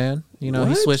family man. You know,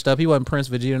 he switched up. He wasn't Prince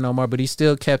Vegeta no more, but he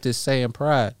still kept his Saiyan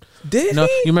pride. Did you know,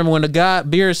 he? You remember when the god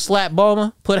Beerus slapped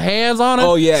Bulma, put hands on him?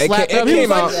 Oh yeah, it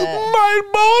came out. My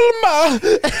Bulma.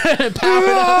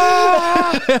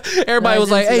 Everybody was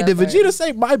like, "Hey, did Vegeta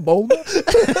say my Bulma?"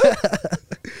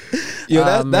 Yo,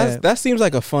 that seems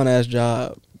like a fun ass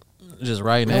job. Just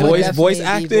writing voice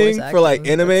acting for like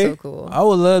anime. So cool. I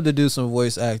would love to do some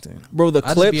voice acting, bro. The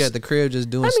I'd clips. just be at the crib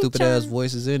just doing stupid ass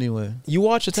voices anyway. You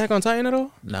watch Attack on Titan at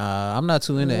all? Nah, I'm not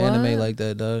too into anime like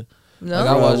that, though. No, like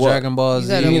I watch Dragon Ball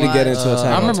Z. You need to get into Attack on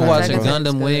Titan. I remember watching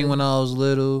Gundam Wing when I was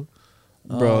little.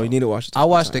 Bro, you need to watch it. I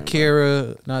watched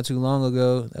Akira not too long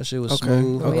ago. That shit was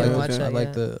smooth. Okay. I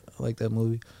like that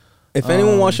movie. If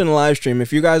anyone watching the live stream,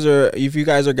 if you guys are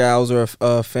gals or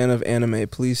a fan of anime,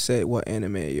 please say what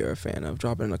anime you're a fan of.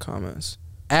 Drop it in the comments.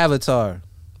 Avatar,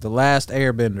 The Last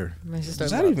Airbender.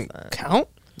 Does that even count?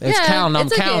 It's counting. I'm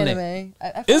counting it.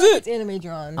 I Is like it? It's anime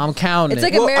drawn. I'm counting. It's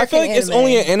like well, American I feel like it's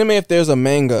only an anime if there's a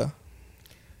manga.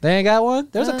 They ain't got one?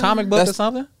 There's a comic book or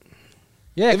something?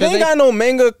 Yeah, if they ain't got no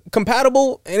manga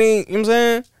compatible, you know what I'm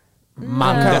saying?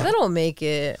 Manga. That don't make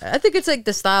it. I think it's like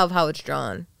the style of how it's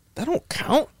drawn. That don't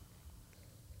count.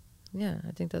 Yeah,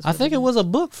 I think that's. I think it was a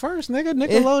book first, nigga.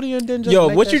 Nickelodeon didn't just. Yo,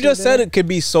 make what that you just shit said, big. it could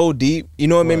be so deep. You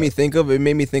know what it made me think of? It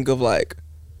made me think of like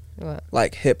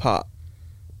hip hop,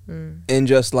 and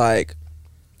just like.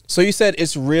 So you said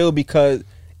it's real because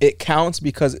it counts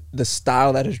because the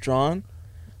style that is drawn,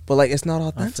 but like it's not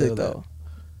authentic though.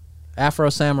 Afro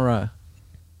Samurai.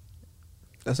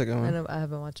 That's a good one. I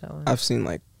haven't watched that one. I've seen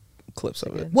like clips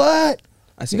of it. What?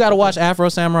 You gotta watch Afro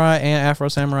Samurai and Afro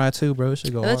Samurai 2, bro. It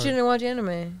should go I hard. thought you didn't watch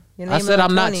anime. I said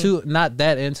I'm not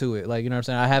that into it. Like, you know what I'm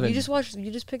saying? I haven't. You just watched.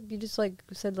 You just like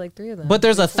said like 3 of them. But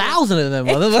there's 1,000 of them,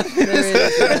 motherfuckers.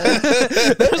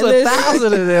 There's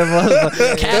 1,000 of them,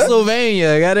 motherfuckers.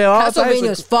 Castlevania, got it all.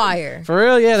 Castlevania's fire. For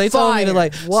real, yeah. They told me to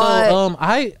like. What? So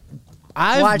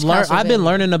I've been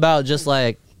learning about just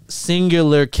like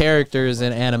singular characters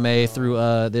in anime through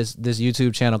this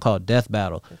YouTube channel called Death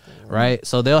Battle, right?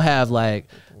 So they'll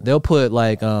put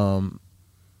like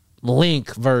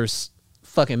Link versus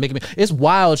fucking Mickey. It's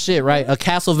wild shit, right? A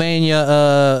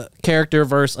Castlevania character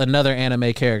versus another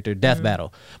anime character, Death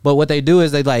Battle. But what they do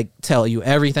is they like tell you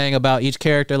everything about each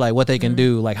character, like what they can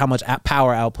do, like how much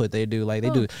power output they do. Like they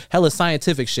do hella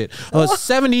scientific shit.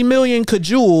 70 million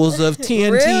kajoules of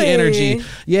TNT energy.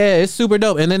 Yeah, it's super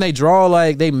dope. And then they draw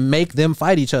they make them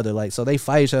fight each other. Like so they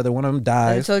fight each other. One of them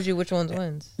dies. They told you which ones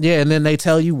wins. Yeah, and then they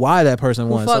tell you why that person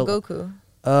won. Who fought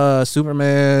Goku?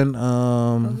 Superman.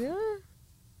 Yeah.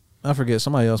 I forget.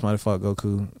 Somebody else might have fought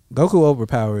Goku. Goku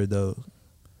overpowered though.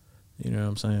 You know what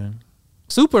I'm saying?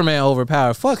 Superman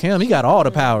overpowered. Fuck him. He got all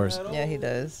the powers. Yeah, he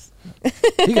does.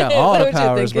 He got all the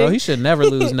powers, bro. He should never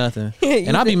lose nothing.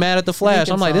 And I'd be mad at the Flash.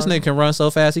 I'm like, this nigga can run so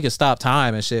fast he can stop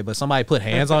time and shit. But somebody put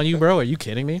hands on you, bro? Are you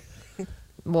kidding me?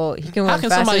 Well, he can run fast. How can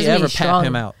fast. somebody ever pat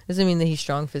him out? Doesn't mean that he's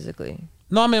strong physically.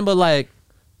 No, I mean, but like,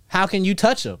 how can you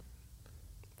touch him?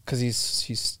 Because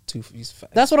he's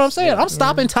fast. That's what I'm saying. I'm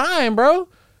stopping time, bro.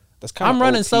 I'm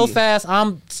running so fast.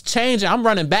 I'm changing. I'm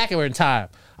running backward in time.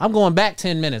 I'm going back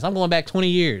 10 minutes. I'm going back 20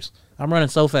 years. I'm running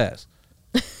so fast.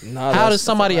 How does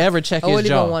somebody ever check his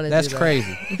jaw? That's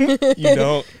crazy. You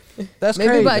don't. That's maybe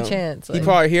crazy. by chance. He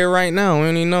probably here right now. We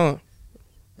don't even know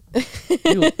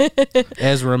it.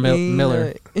 Ezra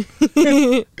Miller.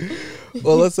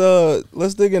 Well, let's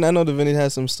dig in. I know Divinity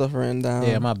has some stuff written down.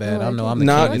 Yeah, my bad. I know I'm the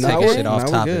king of taking shit off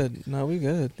topic. We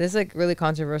good. There's like really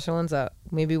controversial ones that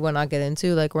maybe we'll not get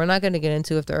into. Like we're not going to get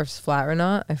into if the Earth's flat or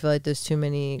not. I feel like there's too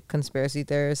many conspiracy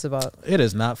theorists about. It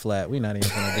is not flat. We're not even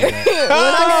going to do that. We're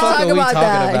not going to talk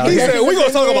about that. He said we're going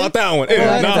to talk about that one. It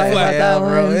is not flat,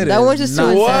 bro. That one's just too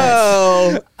intense.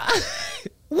 Well.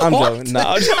 I'm joking. No,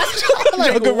 I'm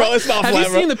joking, bro. It's not flat.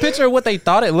 Have you seen the picture of what they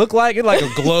thought it looked like? It's like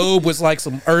a globe with like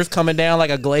some earth coming down like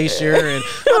a glacier. And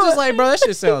I'm just like, bro, that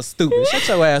shit sounds stupid. Shut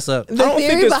your ass up. The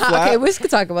theory behind, okay, we could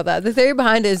talk about that. The theory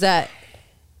behind it is that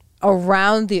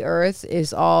around the earth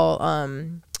is all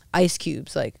ice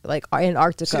cubes, like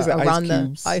Antarctica around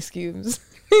the ice cubes.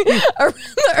 Around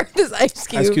the earth is ice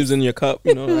cubes. Ice cubes in your cup,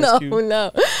 you know?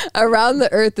 No. Around the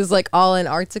earth is like all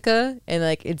Antarctica, and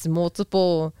like it's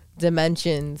multiple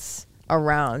dimensions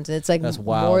around. It's like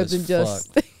more than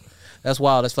just. That's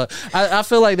wild as fuck. I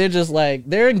feel like they're just like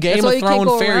they're in Game of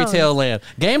Thrones fairy tale land.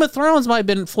 Game of Thrones might have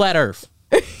been flat Earth.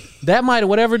 That might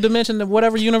whatever dimension,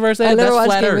 whatever universe that I is, never that's watched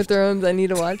flat Game Earth. of Thrones. I need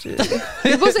to watch it.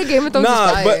 People say Game of Thrones is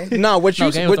fire. What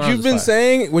you've been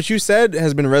saying, what you said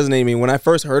has been resonating with me. When I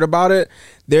first heard about it,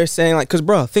 they're saying like, because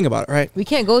bro, think about it, right? We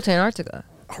can't go to Antarctica.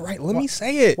 All right, let me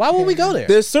say it. Why would we go there?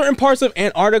 There's certain parts of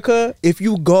Antarctica. If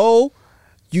you go,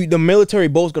 the military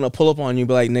boat's gonna pull up on you, and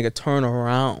be like, "Nigga, turn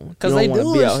around." Because they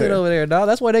do this shit over there, dog.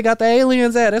 That's where they got the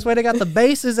aliens at. That's where they got the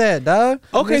bases at, dog.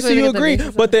 Okay, so you agree,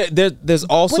 but there's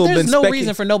also been no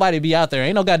reason for nobody to be out there.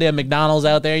 Ain't no goddamn McDonald's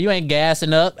out there. You ain't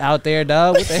gassing up out there,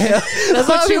 dog. What the hell? That's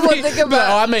what people think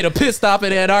about. Oh, I made a pit stop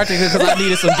in Antarctica because I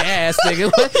needed some gas,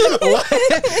 nigga.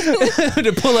 What?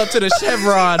 To pull up to the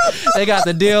Chevron, they got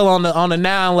the deal on the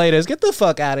now and laters. Get the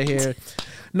fuck out of here.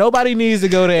 Nobody needs to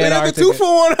go to Antarctica. They got the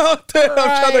 2-for-1 out there.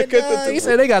 I'm trying to get the 2. You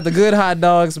said they got the good hot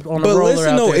dogs on the roller out there. But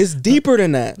listen, no, it's deeper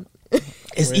than that.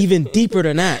 It's even deeper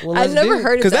than that. Well, I never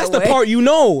heard it because that's the part you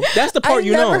know. That's the part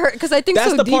you know. Because I think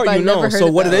that's so the deep. part you know. So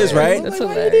what it is, right? That's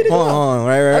okay. Hold on,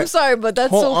 right. I'm sorry, but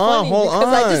that's so funny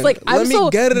because I just like I'm so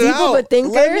deep of a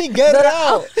thinker. Let me get it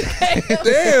out.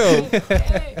 Damn.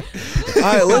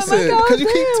 All right, listen, because you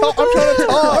keep talking. I'm trying to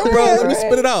talk, bro. Let me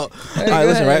spit it out. All right,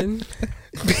 listen, right.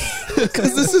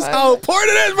 Because this is how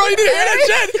important it is, bro. You need to hear that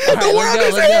shit. The world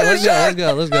needs to hear that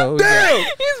shit. Let's go. Damn.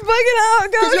 He's bugging out.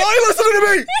 Because y'all ain't listening to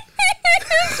me.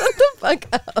 Shut the fuck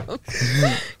up.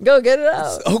 Go get it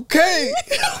out. Okay.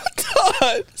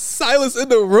 God. Silence in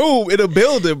the room, in a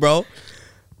building, bro.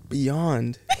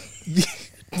 Beyond.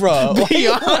 Bro.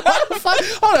 Beyond.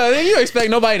 Hold on. You expect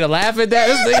nobody to laugh at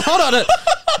that? Hold on.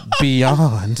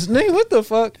 Beyond. Nigga, what the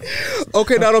fuck?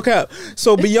 Okay, now no cap.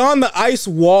 So beyond the ice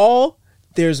wall,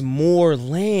 there's more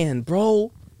land,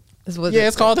 bro. Yeah,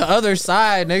 it's called the other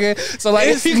side, nigga. So like,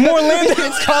 it's more land.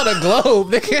 It's called a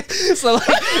globe, nigga. So like,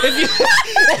 if you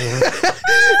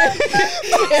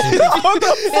what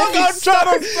the fuck I'm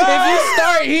trying to say? If you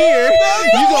start here,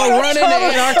 you gonna run into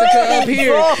Antarctica up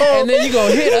here, and then you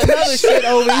gonna hit another shit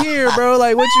over here, bro.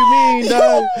 Like, what you mean,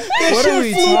 dog? What are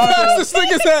we talking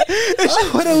about?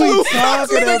 What are we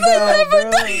talking about,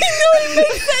 bro? It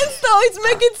makes sense though. It's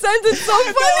making sense. It's so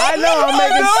funny. I know. I'm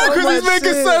making so much it's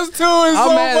making sense. sense too. It's I'm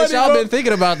so mad funny, that y'all been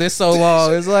thinking about this so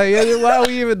long. It's like, why are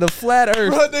we even the flat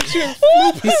Earth? Bro, that shit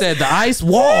He said the ice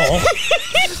wall.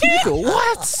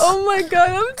 What? Oh my god,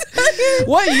 I'm tired.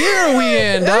 What year are we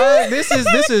in, dog? This is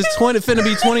finna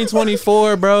be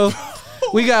 2024, bro.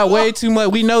 We got way too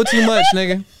much. We know too much,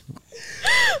 nigga.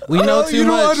 We know too much. You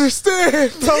don't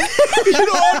understand, bro. You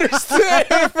don't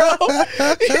understand, bro.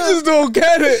 You just don't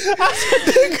get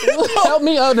it. Help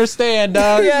me understand,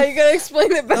 dog. Yeah, you gotta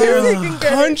explain it better. There are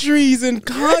countries and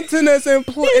continents and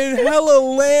hella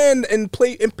land and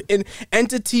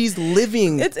entities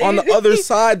living on the other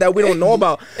side that we don't know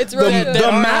about. It's really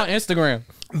the map on Instagram.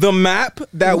 The map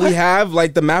that we have,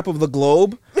 like the map of the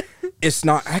globe, it's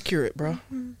not accurate, bro.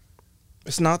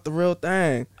 It's not the real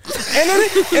thing. And then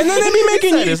they be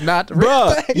making you. It's not the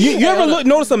real thing. You ever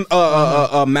notice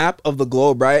a map of the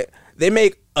globe, right? They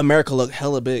make America look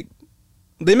hella big.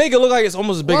 They make it look like it's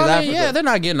almost as big as Africa. Yeah, they're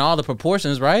not getting all the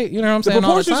proportions right. You know what I'm saying? The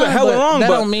proportions are hella wrong. That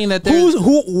but don't mean that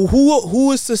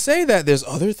who is to say that there's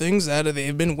other things that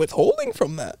they've been withholding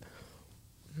from that?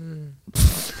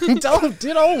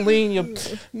 Don't lean to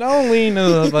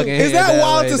the fucking. Is that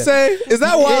wild to say? Is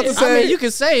that wild to say? I mean, you can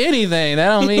say anything. That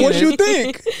don't mean what you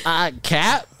think.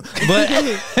 Cap, but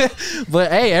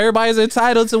hey, everybody's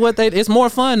entitled to what they. It's more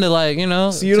fun to like, you know.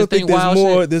 So you don't think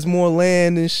there's more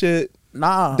land and shit?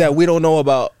 Nah, that we don't know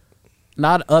about.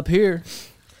 Not up here.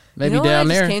 Maybe down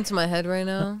there. Just came to my head right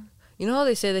now. You know how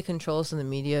they say they control us in the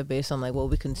media based on like what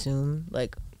we consume,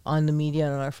 like on the media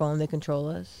and on our phone, they control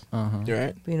us. You're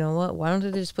right. But you know what? Why don't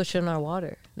they just put shit in our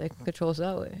water? They can control us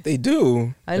that way. They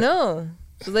do. I know.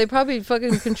 So they probably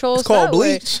fucking control us that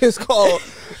way. It's called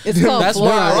bleach. It's called That's why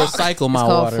I recycle my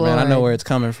water, man. I know where it's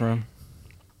coming from.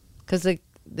 Because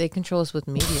they control us with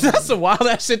media. That's a wild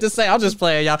ass shit to say. I'll just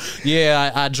play it, y'all.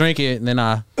 Yeah, I drink it and then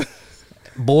I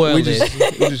boil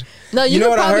it. No, you know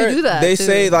what I heard? Do that. They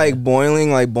say like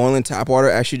boiling tap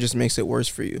water actually just makes it worse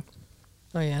for you.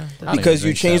 Oh yeah, because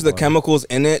you change the chemicals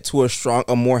in it to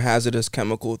a more hazardous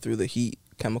chemical through the heat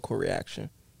chemical reaction.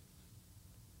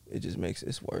 It just makes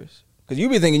it worse. Because you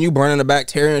be thinking you burning the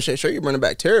bacteria and shit. Sure, you burning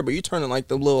bacteria, but you turning like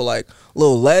the little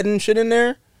lead and shit in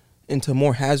there into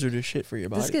more hazardous shit for your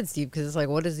body. This gets deep because it's like,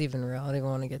 what is even real? I don't even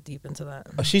want to get deep into that.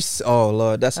 Oh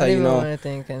Lord, that's how you know.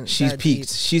 She's peaked.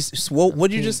 She's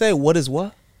what'd you just say? What is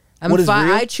what?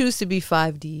 I choose to be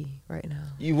 5D right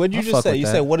now. What'd you just say? You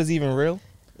said what is even real?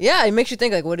 Yeah, it makes you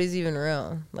think like, what is even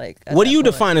real? Like, what do you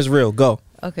define as real? Go.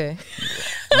 Okay.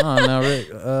 I don't know, Rick.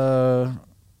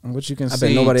 What you can I see,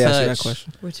 bet nobody touch, asked you that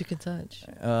question. What you can touch.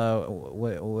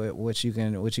 What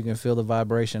you can feel the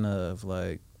vibration of,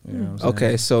 like, you know what I'm saying?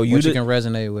 Okay, so what you can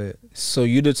resonate with. So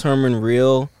you determine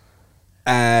real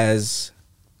as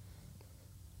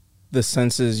the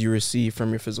senses you receive from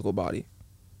your physical body.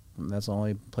 That's the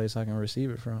only place I can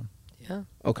receive it from. Yeah.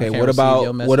 Okay, what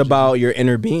about your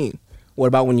inner being? What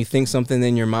about when you think something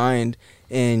in your mind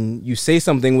and you say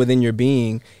something within your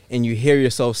being and you hear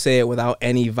yourself say it without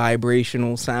any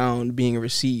vibrational sound being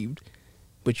received,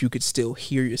 but you could still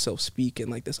hear yourself speak in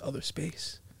like this other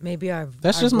space? Maybe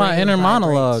that's just my inner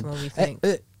monologue.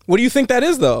 What do you think that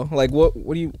is though? Like what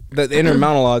do you, the inner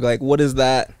monologue, like what is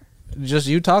that? Just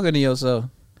you talking to yourself.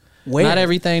 Where? Not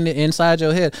everything inside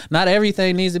your head. Not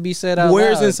everything needs to be said out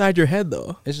Where's loud. inside your head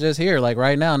though? It's just here. Like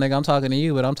right now, nigga, I'm talking to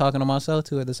you, but I'm talking to myself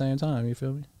too at the same time. You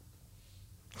feel me?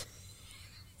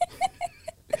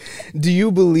 Do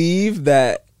you believe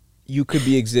that you could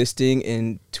be existing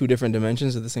in two different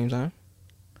dimensions at the same time?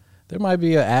 There might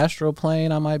be an astral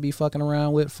plane I might be fucking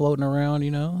around with, floating around,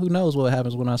 you know? Who knows what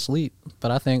happens when I sleep?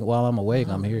 But I think while I'm awake,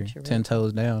 I'm here, 10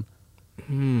 toes down.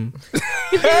 That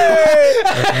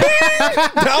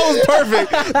was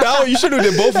perfect. You should have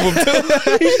did both of them too.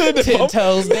 You should have 10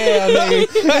 toes down, nigga.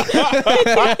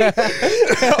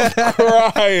 I'm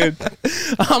crying.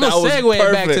 I'm gonna segue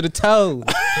it back to the toes.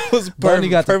 That was Bernie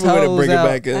got the perfect way to toes bring out. it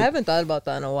back in. I haven't thought about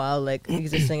that in a while, like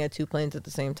existing at two planes at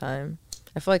the same time.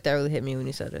 I feel like that really hit me when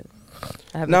you said it.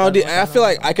 I feel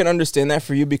like I can understand that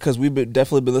for you because we've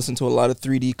definitely been listening to a lot of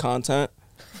 3D content.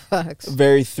 Facts.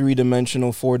 Very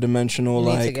 3-dimensional, 4-dimensional,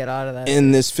 like to get out of that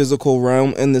in this physical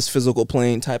realm, in this physical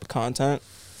plane type of content.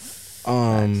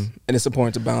 And it's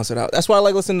important to balance it out. That's why I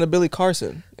like listening to Billy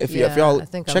Carson. If y'all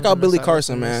check out Billy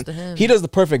Carson, man, he does the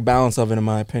perfect balance of it, in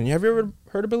my opinion. Have you ever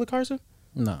heard of Billy Carson?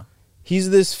 No. He's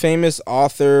this famous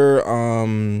author.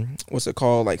 What's it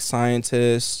called? Like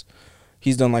scientist.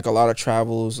 He's done like a lot of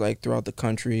travels like throughout the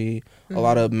country. A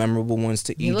lot of memorable ones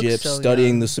to Egypt,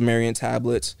 studying the Sumerian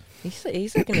tablets. He's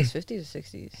like in his 50s or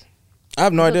 60s. I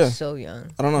have no idea. So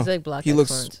young. I don't know. He's like black. He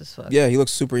looks. As fuck. Yeah, he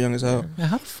looks super young as hell. Man,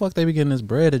 how the fuck they be getting this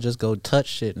bread to just go touch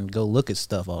shit and go look at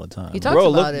stuff all the time? He talks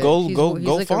about it. Go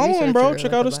like follow him, bro.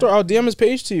 Check out his story. I'll DM his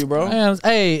page to you, bro. Man,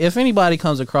 hey, if anybody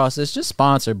comes across this, just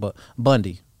sponsor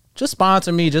Bundy. Just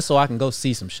sponsor me just so I can go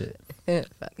see some shit.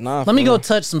 Nah, let me go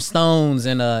touch some stones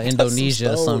in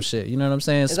Indonesia or some shit. You know what I'm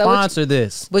saying? Sponsor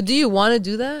this. But do you want to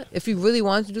do that? If you really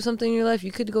want to do something in your life,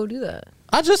 you could go do that.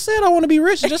 I just said I want to be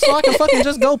rich just so I can fucking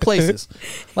just go places.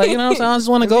 Like, you know what I'm saying? I just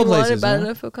want to go places. If you want it bad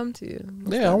enough, it'll come to you.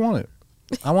 Yeah, I want it.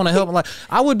 I want to help. Like,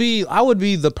 I would be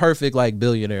the perfect like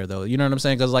billionaire though. You know what I'm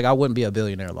saying? Because like I wouldn't be a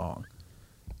billionaire long.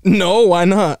 No, why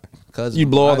not? Because you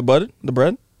blow all the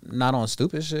bread. Not on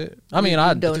stupid shit. I mean, you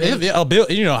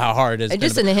know how hard it is. It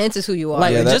just enhances who you are.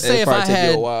 Like, just say if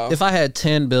I had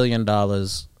 $10 billion,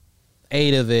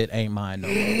 8 of it ain't mine no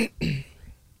more.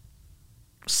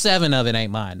 7 of it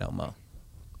ain't mine no more.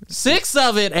 6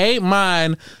 of it ain't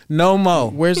mine no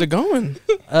more. Where's it going?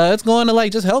 It's going to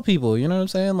like just help people. You know what I'm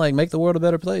saying? Like make the world a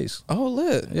better place. Oh,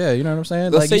 lit. Yeah, you know what I'm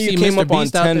saying? Let's like, say you came up on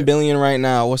 10 billion right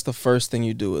now. What's the first thing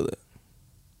you do with it?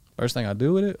 First thing I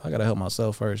do with it, I gotta help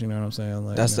myself first. You know what I'm saying?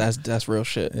 Like, that's real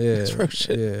shit. Yeah, that's real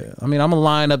shit. Yeah, I mean, I'm gonna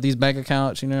line up these bank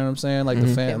accounts. You know what I'm saying? Like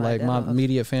like my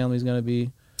immediate family's gonna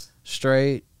be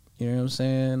straight. You know what I'm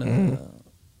saying?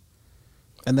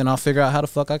 And then I'll figure out how the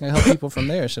fuck I can help people from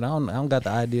there. Shit, I don't got the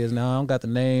ideas now. I don't got the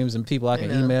names and people I can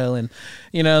email and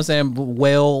you know what I'm saying?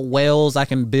 Wells I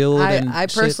can build. I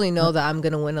personally know that I'm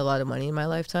gonna win a lot of money in my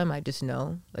lifetime. I just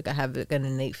know, like I have an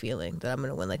innate feeling that I'm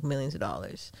gonna win like millions of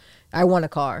dollars. I want a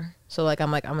car, so like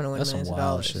I'm gonna win millions of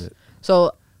dollars. Shit.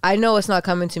 So I know it's not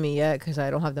coming to me yet because I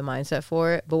don't have the mindset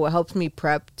for it. But what helps me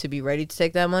prep to be ready to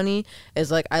take that money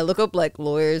is like I look up like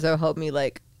lawyers that help me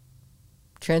like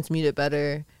transmute it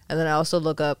better, and then I also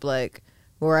look up like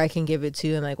where I can give it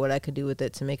to and like what I could do with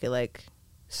it to make it like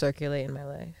circulate in my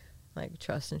life, like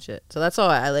trust and shit. So that's all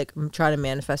I like try to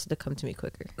manifest it to come to me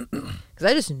quicker because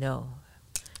I just know.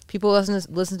 People listen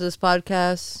to this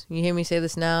podcast. You hear me say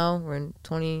this now. We're in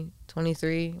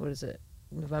 2023. What is it?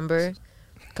 November.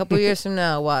 A couple years from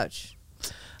now, watch.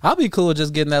 I'll be cool with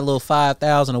just getting that little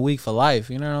 $5,000 a week for life.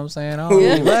 You know what I'm saying? You know what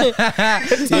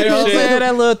I'm saying?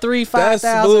 That little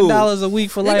 $5,000 a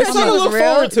week for life. I'm not look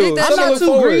forward to. I'm not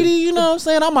too greedy. You know what I'm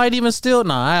saying? I might even still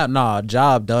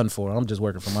job done for. I'm just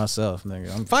working for myself, nigga.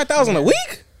 $5,000 a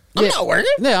week? I'm not working.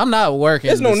 Yeah, I'm not working.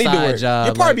 There's no need to work. Job,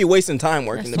 You'll probably be wasting time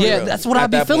working. That's what I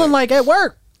be feeling like at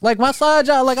work. Like my side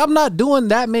job, like I'm not doing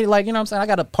that many, like, you know what I'm saying? I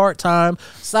got a part-time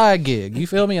side gig. You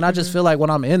feel me? And I just feel like when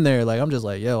I'm in there, like I'm just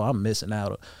like, yo, I'm missing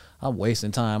out I'm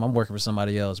wasting time. I'm working for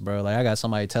somebody else, bro. Like I got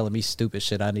somebody telling me stupid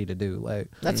shit I need to do. Like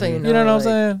that's how you know. You know what I'm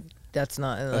saying? That's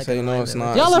not. Like, that's how you know it's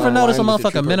not. Y'all ever notice a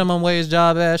motherfucking motherfucking minimum wage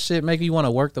job ass shit make you want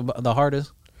to work the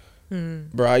hardest?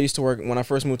 Bro, I used to work when I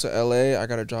first moved to LA. I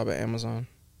got a job at Amazon.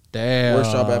 Damn.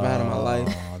 Worst job I ever had in my life.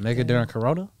 Nigga, during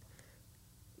Corona?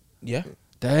 Yeah.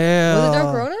 Damn. Was it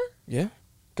during Corona? Yeah.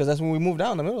 Because that's when we moved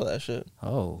out in the middle of that shit.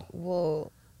 Oh.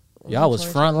 Whoa. Y'all was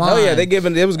front line. Oh yeah,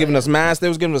 they was giving us masks. They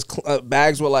was giving us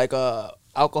bags with like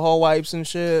alcohol wipes and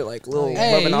shit, like little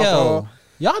rubbing alcohol.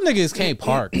 Y'all niggas can't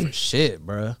park for shit,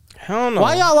 bro. Hell no.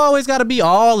 Why y'all always got to be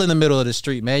all in the middle of the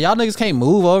street, man? Y'all niggas can't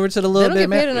move over to the little bit,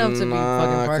 man. They don't get paid enough to be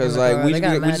fucking parking because the like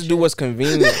car. we just do what's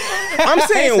convenient. I'm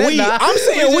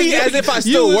saying we as if I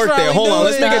still work there. Hold on,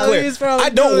 let's make it clear. I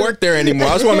don't work there anymore.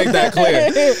 I just want to make that clear.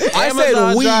 I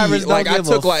said we. Like I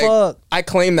took like I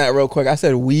claimed that real quick. I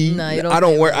said we. Nah, I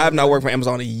don't work. I have not worked for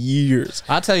Amazon in years.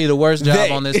 I'll tell you the worst job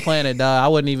on this planet, dog. I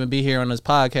wouldn't even be here on this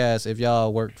podcast if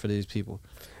y'all worked for these people.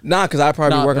 Nah, because I'd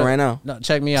probably be working right now. No,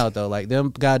 check me out, though. Like,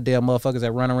 them goddamn motherfuckers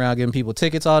that run around giving people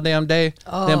tickets all damn day.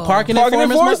 Them parking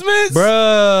enforcements?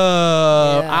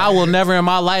 Bruh. Yeah. I will never in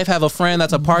my life have a friend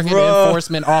that's a parking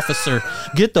enforcement officer.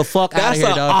 Get the fuck out of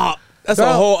here, dog. That's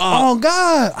a whole Oh,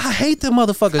 God. I hate them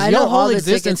motherfuckers. Your whole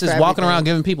existence is walking around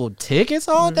giving people tickets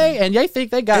all day, and they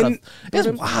think they got It's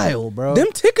wild, bro.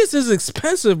 Them tickets is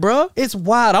expensive, bro. It's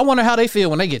wild. I wonder how they feel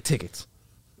when they get tickets.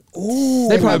 Ooh,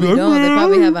 they probably don't. They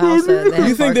probably have a house that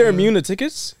you think they're immune to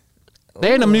tickets?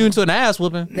 They ain't immune to an ass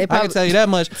whooping. I can tell you that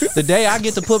much. The day I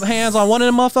get to put hands on one of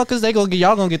them motherfuckers,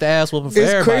 y'all gonna get the ass whooping for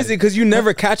everybody. It's crazy because you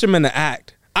never catch them in the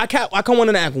act. I caught one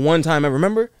in the act one time. I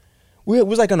remember we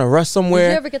was like on a rush somewhere.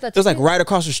 Did you ever get that ticket? It was like right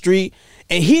across the street,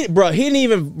 and he didn't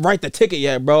even write the ticket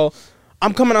yet, bro.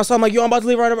 I'm coming outside. I'm like, yo, I'm about to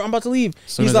leave. I'm about to leave.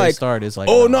 He's like,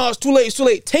 oh no, it's too late. It's too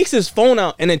late. Takes his phone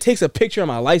out and then takes a picture of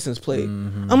my license plate.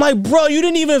 I'm like, bro, you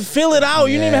didn't even fill it out.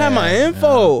 You didn't even have my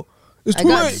info. It's too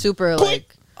late. Super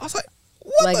like, I was like,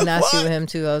 what nasty with him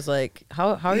too. I was like,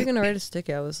 how are you gonna write a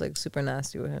ticket? I was like super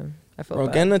nasty with him. I felt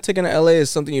bad. Getting a ticket in LA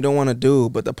is something you don't want to do,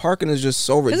 but the parking is just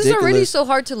so ridiculous. It's already so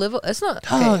hard to live. It's not.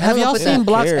 Okay, have y'all seen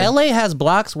blocks? LA has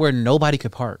blocks where nobody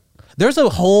could park. There's a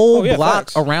whole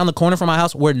block around the corner from my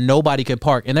house where nobody could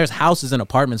park, and there's houses and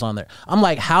apartments on there. I'm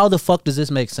like, how the fuck does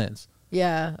this make sense?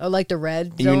 Yeah, or like the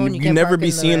red zone. You never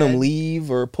be seeing them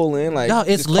leave or pull in. Like, no,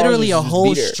 it's literally a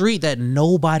whole street that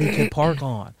nobody can park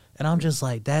on, and I'm just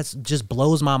like, that's just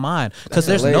blows my mind because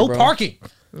there's no parking.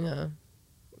 Yeah,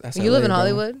 you live in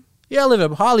Hollywood? Yeah, I live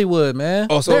in Hollywood, man.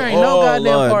 There ain't no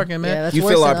goddamn parking, man. Yeah, that's you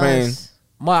feel our pain.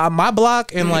 My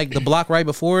block and like the block right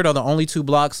before it are the only two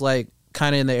blocks like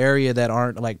kind of in the area that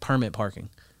aren't like permit parking.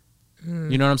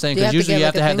 You know what I'm saying? Because usually you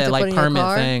have to have that like permit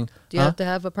thing. Do you have to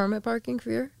have a permit parking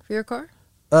for your car?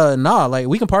 Nah, like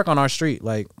we can park on our street.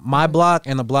 Like my block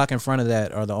and the block in front of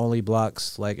that are the only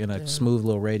blocks like in a smooth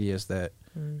little radius that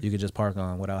you could just park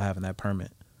on without having that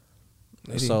permit.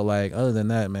 So like other than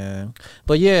that, man.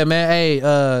 But yeah, man,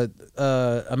 hey,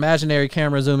 imaginary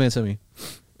camera, zoom into me.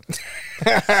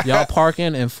 Y'all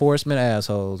parking enforcement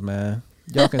assholes, man.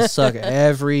 Y'all can suck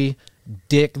every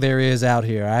dick there is out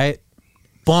here, all right?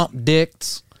 Bump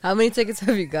dicks. How many tickets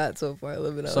have you got so far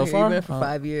living out here? So far? You've been for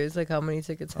 5 years. Like, how many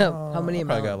tickets have, how many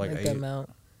amount? I got like 8. Amount?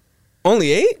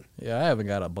 Only 8? Yeah, I haven't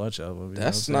got a bunch of them.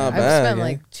 That's not I've bad. spent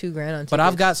like $2,000 on tickets. But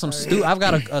I've got some I've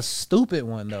got a stupid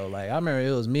one, though. Like, I remember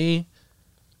it was me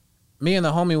and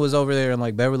the homie was over there in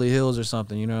like Beverly Hills or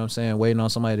something, you know what I'm saying? Waiting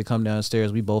on somebody to come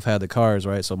downstairs. We both had the cars,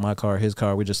 right? So my car, his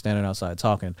car, we just standing outside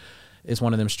talking. It's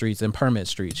one of them streets, them permit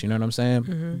streets, you know what I'm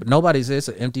saying? But it's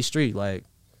an empty street, like,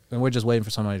 and we're just waiting for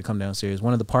somebody to come downstairs.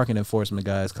 One of the parking enforcement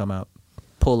guys come out,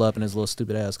 pull up in his little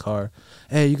stupid ass car.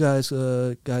 Hey, you guys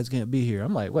can't be here.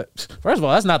 I'm like, what? First of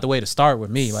all, that's not the way to start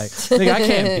with me. Like, nigga, I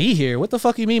can't be here. What the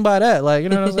fuck you mean by that? Like, you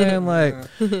know what I'm saying? Like,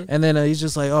 and then he's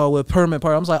just like, oh, with permit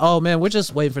part. I was like, oh man, we're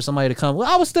just waiting for somebody to come. Well,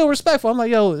 I was still respectful. I'm like,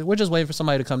 yo, we're just waiting for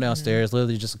somebody to come downstairs.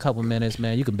 Literally just a couple minutes,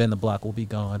 man. You can bend the block, we'll be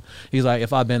gone. He's like,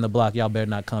 if I bend the block, y'all better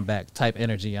not come back. Type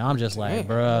energy. I'm just like,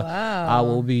 bruh, I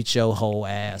will beat your whole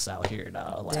ass out here,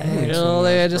 dog. Like, you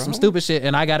know, just some stupid shit.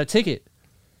 And I got a ticket.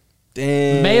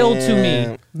 Damn. Mailed to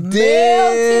me.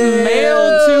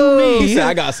 Mailed to me. He said,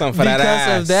 I got something for that ass.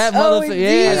 Because of that motherfucker.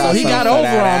 Yeah, so he got over on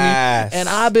me. And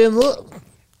I've been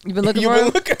You've been looking for him?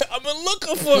 I've been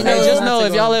looking for him. Hey, just know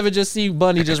if y'all ever just see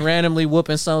Bunny just randomly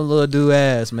whooping some little dude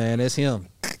ass, man, it's him.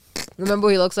 Remember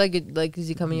what he looks like? Like, does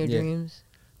he come in your dreams?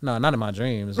 No, not in my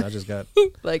dreams. I just got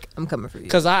like, I'm coming for you.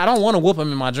 Because I don't want to whoop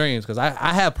him in my dreams. Because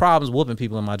I have problems whooping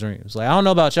people in my dreams. Like, I don't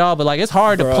know about y'all, but like, it's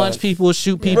hard to punch people,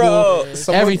 shoot people,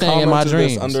 everything in my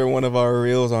dreams. Under one of our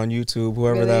reels on YouTube,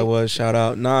 whoever that was, shout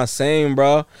out. Nah, same,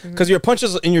 bro. Because your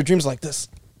punches in your dreams like this.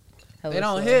 They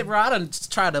don't hit, bro. I done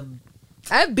try to.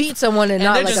 I beat someone and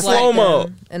not like slow mo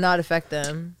and not affect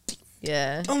them.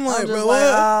 Yeah. I'm like, bro,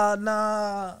 what?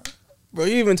 Nah. Bro,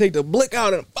 you even take the blick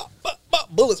out and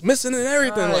bullets missing and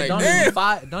everything. Like, don't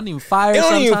damn. Don't even fire. It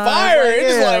don't even fire. Like,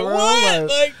 it's like, bro, what?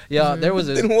 Like, yo, there was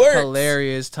a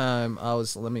hilarious time. I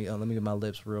was let me get my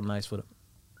lips real nice for them.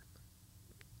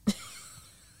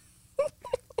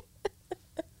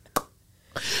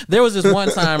 There was this one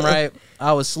time, right?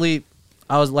 I was asleep.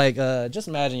 I was like, just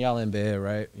imagine y'all in bed,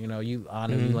 right? You know, you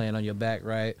laying on your back,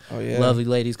 right? Oh, yeah. Lovely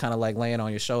lady's kind of like laying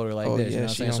on your shoulder like this. Yeah, you know what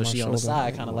I'm saying? So she on the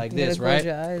side, kind of like this, close right?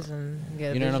 Your eyes and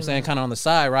you know what I'm saying? Kind of on the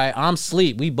side, right? I'm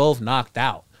asleep. We both knocked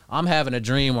out. I'm having a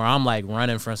dream where I'm like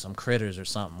running from some critters or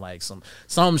something. Like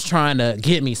something's trying to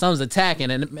get me. Something's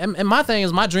attacking. And my thing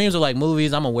is, my dreams are like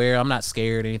movies. I'm aware. I'm not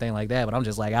scared or anything like that. But I'm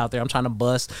just like out there. I'm trying to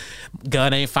bust.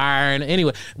 Gun ain't firing.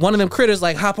 Anyway, one of them critters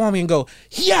like hop on me and go,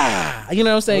 yeah. You know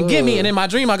what I'm saying? Get me. And in my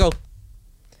dream, I go,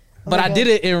 but I did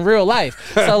it in real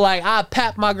life. So like I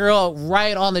papped my girl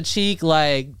right on the cheek,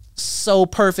 like so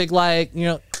perfect. Like, you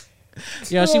know,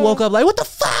 she woke up like, what the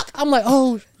fuck? I'm like,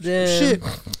 oh, shit.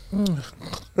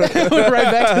 Right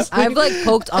back to sleep. I've like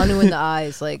poked Anu in the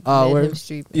eyes, like made him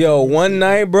street. Yo, one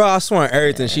night, bro, I swear on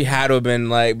everything, she had to have been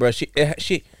like, bro, she.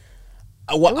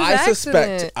 What I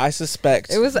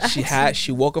suspect, it was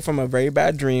she woke up from a very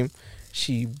bad dream.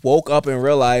 She woke up in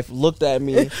real life, looked at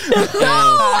me. And,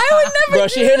 I would never. Bro,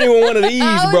 she hit me with one of these,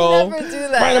 bro. Never do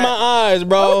that. Right in my eyes,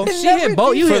 bro. She hit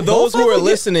both. You For hit those both who are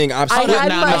listening, I'm split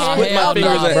my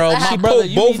fingers. bro. She My brother,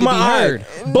 poked both my eyes.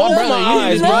 Both my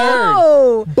eyes, bro.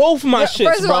 No. Both my shits,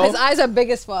 First of all, bro. his eyes are big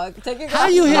as fuck. Take your How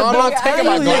you hit I'm both? not taking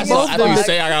my glasses off. I thought you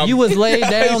say I got. You was laid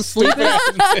down sleeping. And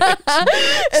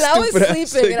I was Stupid ass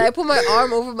sleeping, nigga. and I put my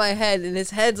arm over my head, and his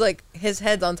head's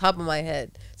on top of my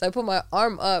head. So I put my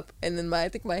arm up, and then I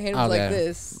think my hand was like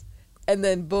this, and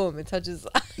then boom, it touches.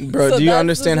 Bro, So do you that's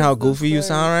understand how the goofy you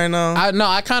story. sound right now?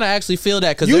 I kind of actually feel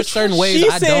that because there's certain ways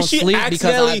I don't sleep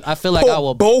because I feel like I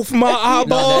will. Both my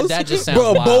eyeballs. that just sounds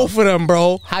bro, wild. both of them,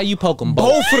 bro. How you poke them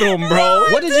both? Both of them, bro.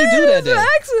 What did you do that day?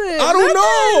 Accident. I don't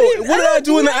know. What did I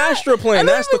do in the astral plane?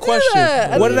 That's the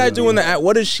question. What did I do in the?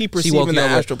 What did she perceive in the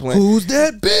astral plane? Who's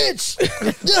that bitch?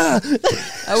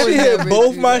 She hit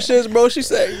both my shits, bro. She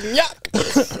said,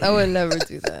 "Yuck." I would never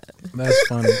do that. That's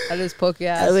funny. I just poke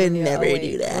your ass. I would when you're never awake,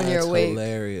 do that. when you're That's awake.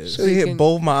 hilarious. She hit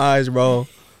both my eyes, bro.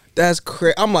 That's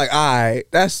crazy. I'm like, all right,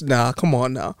 that's come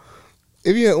on now.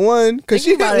 If you hit one, because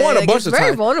she hit one a bunch of times. It's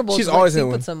very vulnerable. She's to always hit sleep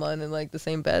one. with someone in like the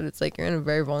same bed. It's like you're in a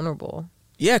very vulnerable.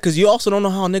 Yeah, because you also don't know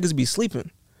how niggas be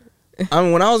sleeping. I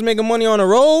mean, when I was making money on the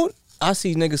road, I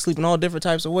see niggas sleeping all different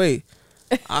types of ways.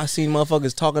 I seen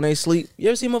motherfuckers talking they sleep. You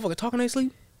ever seen motherfuckers talking they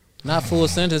sleep? Not full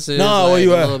sentences. No, like where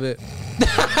you a at? little bit.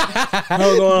 What's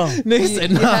going on? Niggas said,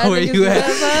 you "No, had where niggas you do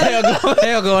at?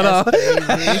 Hell going on."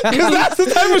 Because that's the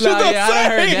type of shit Nah, they'll yeah, I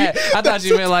heard say. that. I thought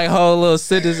you meant like whole little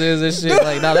sentences and shit.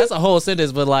 Like, no, that's a whole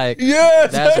sentence, but like, Yeah,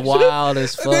 that's wild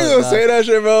as fuck. Niggas gonna dog. say that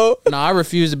shit, bro. No, I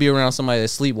refuse to be around somebody that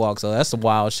sleepwalks. So that's some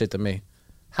wild shit to me.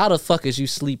 How the fuck is you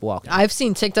sleepwalking? I've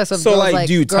seen TikToks of So, girls like,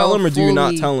 do you tell them or do you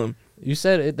not tell them? You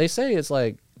said it, they say it's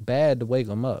like bad to wake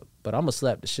them up, but I'm gonna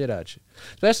slap the shit out you.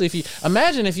 Especially if you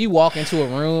imagine if you walk into a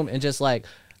room and just like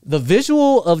the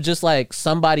visual of just like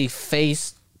somebody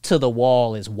face to the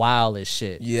wall is wild as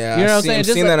shit. Yeah, you know what I'm saying? I'm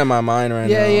Just seeing like, that in my mind right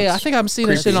now. yeah. I think I'm seeing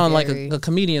this shit on like Scary. a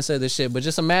comedian said this shit, but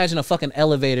just imagine a fucking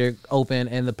elevator open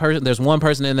and there's one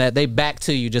person in that they back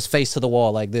to you, just face to the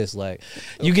wall like this. Like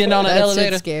you getting on the That elevator?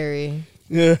 shit's scary.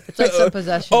 Yeah. It's like some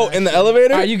possession. Oh, in the actually.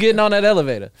 elevator? Are you getting on that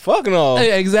elevator? Fuck no.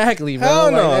 Hey, exactly, bro. Hell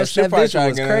Like, no. that She'll that probably visual try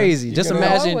was to get in. crazy. You Just get in? I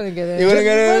imagine. want to get in. You wanna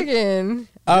get in? Fucking-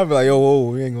 I'll be like, yo,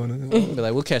 we ain't going to. Be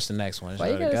like, we'll catch the next one. Why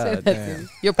you Shorty. gotta say God that? damn.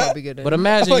 You'll probably get in. But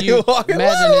imagine Like, you, you walking,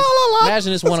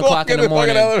 imagine it's 1 Let's o'clock walk in the fucking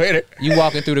morning. elevator. You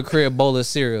walking through the crib, bowl of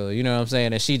cereal. You know what I'm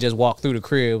saying? And she just walked through the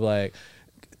crib like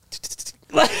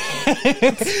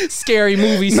scary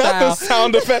movie Not style. the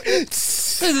sound effect.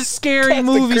 This is scary That's the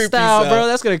movie creepy style, bro. sound.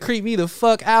 That's gonna creep me the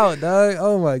fuck out, dog.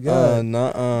 Oh my god.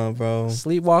 Nuh-uh, bro.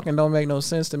 Sleepwalking don't make no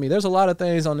sense to me. There's a lot of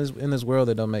things in this world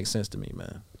that don't make sense to me,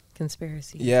 man.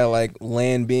 Conspiracy. Yeah, like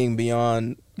land being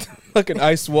beyond fucking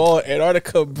ice wall in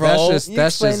Antarctica, bro. That's You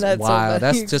just explain that so wild. much.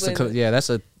 That's You just explain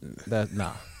it.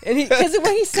 nah. And because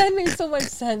what he said made so much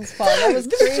sense, Paul. That was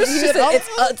crazy. He said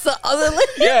it's the other land.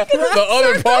 Yeah, the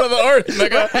other part of the earth,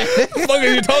 nigga. What the fuck are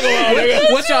you talking about,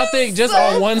 nigga? What y'all think? Just so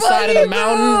on one side of the funny,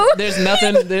 mountain, bro. there's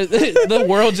nothing. The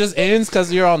world just ends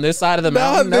because you're on this side of the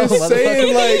mountain. they're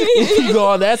saying, like you go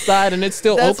on that side and it's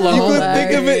still That's what You Oklahoma. could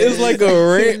think of it as like a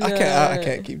ring. Hilarious. I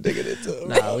can't keep digging into it.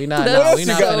 Nah, Nah, we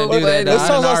not gonna do that. Let's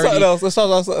talk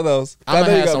about something else. I'm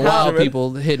gonna have some wild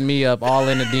people hitting me up all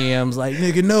in the DMs like,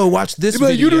 nigga, no, watch this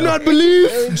video. You do not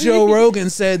believe Joe Rogan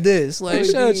said this. Like,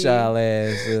 shut y'all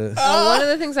ass. One of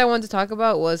the things I wanted to talk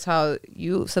about was how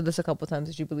you said this a couple times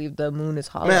that you believe the moon is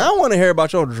hollow. Man, I want to hear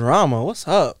about your drama. What's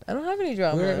up? I don't have any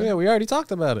drama. Yeah, we already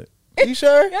talked about it. You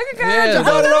sure? Yeah,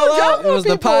 it was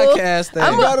the podcast thing.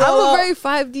 I'm a very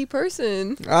 5D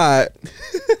person. All right.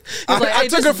 I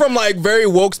took it from like very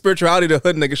woke spirituality to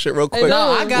hood nigga shit real quick.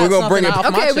 No, I got We're gonna bring it. off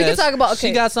my chest. We can talk about. Okay.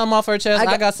 She got something off her chest.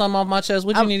 I got something off my chest.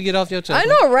 What you need to get off your chest? I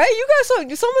know, right? You got someone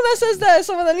that says that.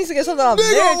 Someone that needs to get something off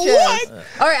their chest. What?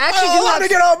 All right, actually, I want to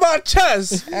get off my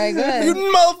chest. All right, go ahead. You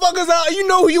motherfuckers out. You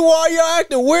know who you are. Y'all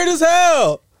acting weird as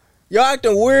hell. Y'all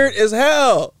acting weird as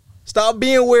hell. Stop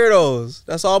being weirdos.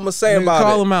 That's all I'm gonna say about it.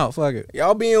 Call them out. Fuck it.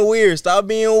 Y'all being weird. Stop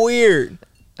being weird.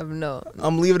 No.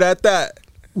 I'm leaving it at that.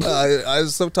 I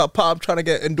was some top pop trying to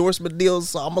get endorsement deals,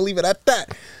 so I'm gonna leave it at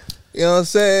that. You know what I'm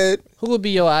saying? Who would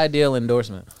be your ideal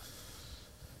endorsement?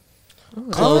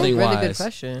 Clothing really wise. good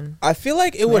question. I feel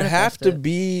like it would have to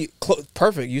be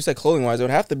perfect. You said clothing wise. It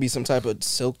would have to be some type of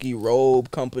silky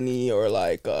robe company or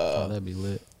like. That'd be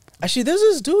lit. Actually, there's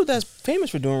this dude that's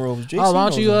famous for doing robes. JC why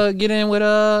don't you get in with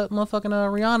motherfucking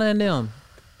Rihanna and them?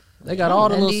 They got all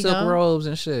the little silk robes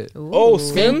and shit. Ooh. Oh,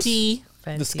 Skims? Fenty.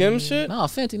 The Skim shit? No,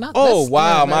 Fenty. Not. Oh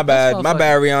wow, my bad,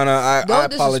 Rihanna. I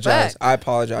disrespect.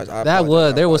 apologize.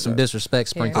 There was some disrespect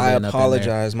sprinkled in. I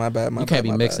apologize. My bad. You can't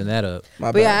be mixing that up.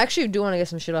 But yeah, I actually do want to get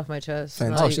some shit off my chest.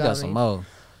 Oh, she got some more.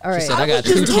 All right. She said, I got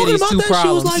 2 titties, 2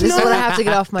 problems. This is what I have to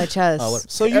get off my chest.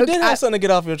 So you did have something to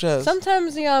get off your chest.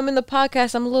 Sometimes, I'm in the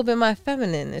podcast, I'm a little bit more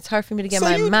feminine. It's hard for me to get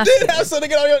my masculine. So you did have something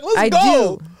to get off your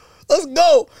chest. Let's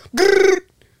go.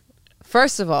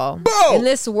 First of all, in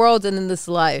this world and in this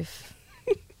life,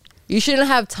 you shouldn't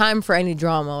have time for any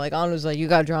drama. Like, I was like, you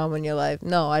got drama in your life.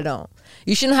 No, I don't.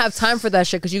 You shouldn't have time for that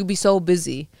shit because you could be so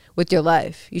busy with your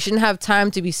life. You shouldn't have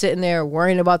time to be sitting there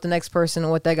worrying about the next person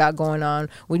and what they got going on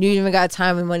when you even got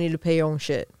time and money to pay your own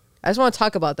shit. I just want to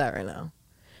talk about that right now.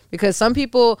 Because some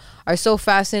people are so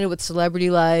fascinated with celebrity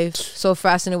life, so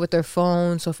fascinated with their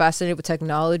phone, so fascinated with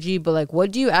technology, but like,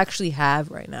 what do you actually have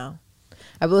right now?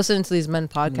 I've been listening to these men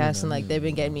podcasts and like they've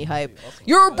been getting me hype.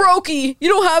 You're a brokey. You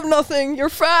don't have nothing. You're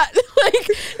fat.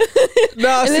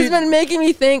 It's been making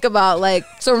me think about like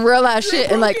some real ass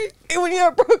shit. And like when you're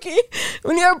a brokey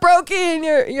and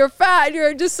you're fat,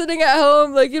 you're just sitting at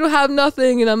home like you don't have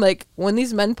nothing. And I'm like, when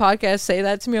these men podcasts say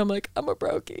that to me, I'm like, I'm a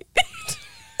brokey.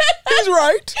 He's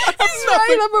right. I'm a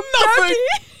brokey.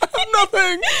 I'm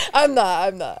nothing. I'm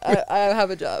not. I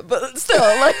have a job, but still,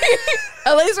 like,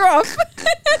 LA's rough.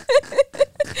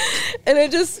 And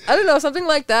it just, I don't know, something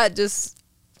like that just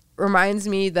reminds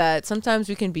me that sometimes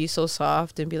we can be so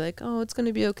soft and be like, oh, it's going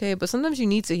to be okay. But sometimes you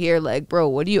need to hear, like, bro,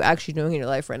 what are you actually doing in your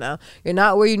life right now? You're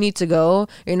not where you need to go.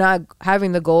 You're not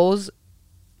having the goals.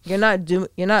 You're not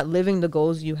living the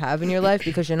goals you have in your life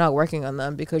because you're not working on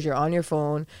them, because you're on your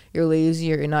phone, you're lazy,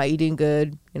 you're not eating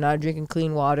good, you're not drinking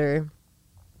clean water.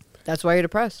 That's why you're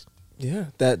depressed. Yeah,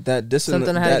 that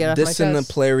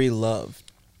disciplinary love.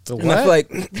 The what? And I feel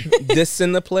like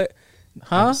disciplinary.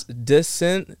 Huh?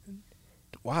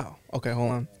 Wow. Okay,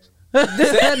 hold on. Don't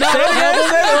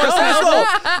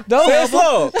Say it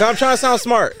slow. I'm trying to sound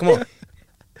smart. Come on.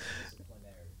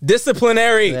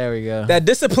 Disciplinary. There we go. That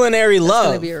disciplinary love. That's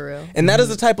gonna be real. And that is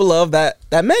the type of love that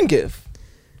men give.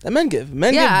 Men give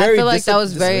very I feel like that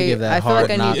was very. I feel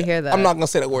like I need to hear that. I'm not gonna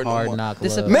say that word no more. Hard knock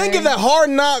love. Men give that hard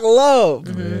knock love.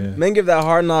 Mm-hmm. Men give that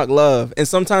hard knock love, and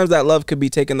sometimes that love could be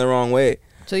taken the wrong way.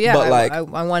 So yeah, but like, I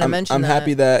want to mention. I'm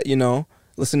happy that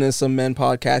listening to some men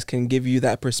podcasts can give you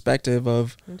that perspective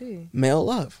of male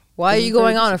love. Why are you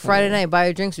going on a Friday night, buy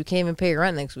your drinks, you can't even pay your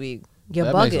rent next week? You're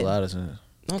that bugging. Makes a lot of sense.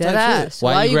 Dead ass.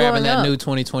 Why are you grabbing going that up? new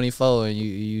 2024 and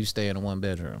you stay in a 1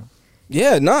 bedroom?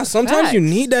 Yeah, sometimes Facts. you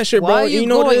need that shit, bro. Why are you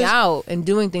know going out and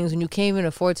doing things when you can't even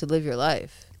afford to live your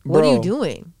life? What are you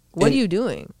doing? What are you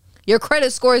doing? Your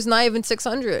credit score is not even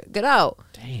 600. Get out.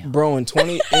 Damn. Bro, in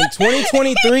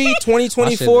 2023,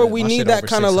 2024, we need that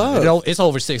kind of love. It's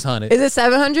over 600. Is it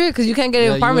 700? Because you can't get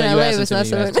an apartment in LA if it's not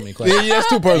 700. Yeah, that's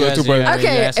 2 persons.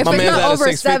 Okay, if it's not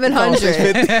over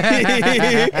 700.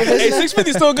 Hey,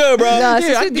 650 still good, bro. No,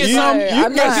 650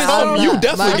 you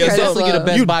definitely get some. Get a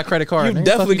Best Buy credit card. You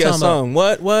definitely get some.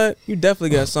 What? You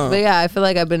definitely get some. But yeah, I feel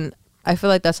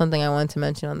like that's something I wanted to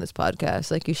mention on this podcast.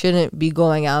 Like, you shouldn't be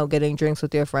going out getting drinks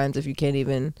with your friends if you can't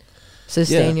even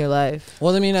sustain your life.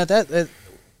 Well, I mean, what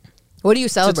are you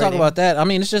celebrating? To talk about that, I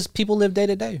mean, it's just people live day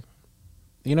to day.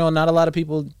 Not a lot of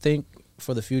people think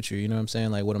for the future. You know what I'm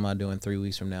saying? Like, what am I doing 3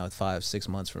 weeks from now, 5, 6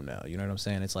 months from now? You know what I'm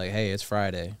saying? It's like, hey, it's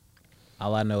Friday.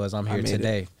 All I know is I'm here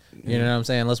today. You know what I'm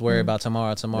saying? Let's worry about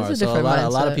tomorrow. So a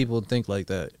lot of people think like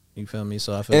that. You feel me?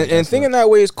 So I feel and thinking that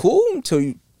way is cool until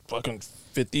you fucking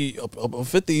 50 up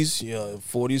 50s, 40s,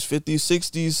 50s,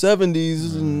 60s,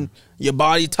 70s, and your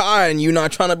body tired, and you're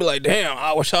not trying to be like, damn,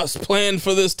 I wish I was planned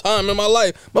for this time in my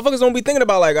life. Motherfuckers don't be thinking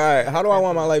about like, all right, how do I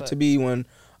want my life to be when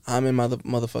I'm in my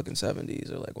motherfucking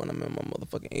 70s or like when I'm in my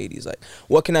motherfucking 80s? Like,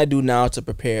 what can I do now to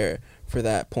prepare for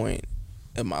that point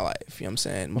in my life? You know what I'm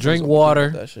saying? Drink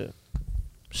water. That shit.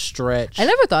 Stretch. I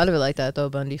never thought of it like that though,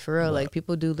 Bundy. For real, like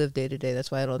people do live day to day.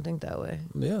 That's why I don't think that way.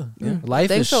 Yeah. Life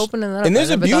Thanks is for opening that up. And there's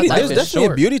a beauty. There's definitely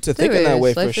a beauty to thinking that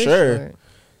way for sure.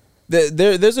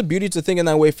 There's a beauty to thinking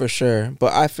that way for sure.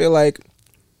 But I feel like,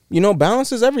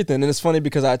 balance is everything. And it's funny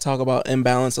because I talk about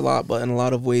imbalance a lot, but in a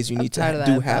lot of ways you need to have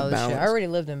balance. Shit. I already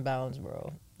lived in balance,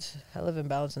 bro. I live in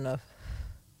balance enough.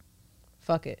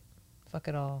 Fuck it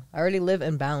all. I already live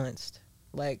imbalanced.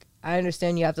 Like, I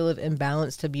understand you have to live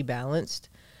imbalanced to be balanced.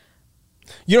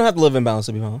 You don't have to live in balance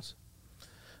to be balanced.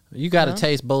 You got to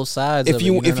taste both sides. If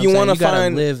you want to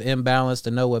live in balance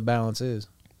to know what balance is.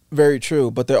 Very true,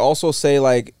 but they also say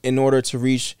like in order to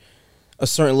reach a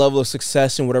certain level of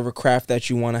success in whatever craft that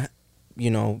you want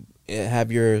to,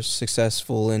 have your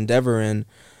successful endeavor in,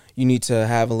 you need to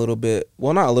have a little bit.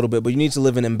 Well, not a little bit, but you need to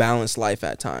live an imbalanced life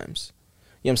at times.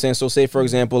 You know what I'm saying? So say for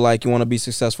example, like you want to be a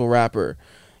successful rapper.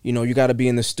 You got to be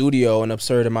in the studio an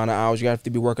absurd amount of hours. You have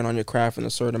to be working on your craft an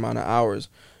absurd amount of hours.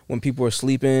 When people are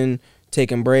sleeping,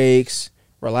 taking breaks,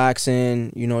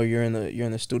 relaxing, you're in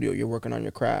the studio. You're working on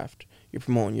your craft. You're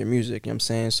promoting your music. You know what I'm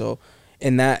saying? So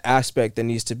in that aspect, there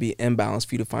needs to be imbalance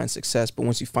for you to find success. But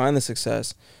once you find the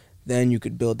success, then you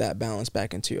could build that balance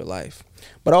back into your life.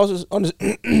 But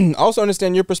I also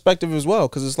understand your perspective as well,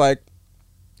 because it's like,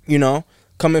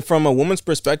 coming from a woman's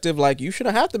perspective, like you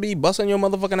shouldn't have to be busting your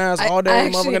motherfucking ass all day,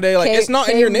 motherfucking day. Like it's not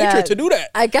in your nature to do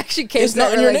that. I actually came to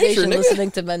that realization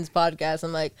listening to men's podcasts.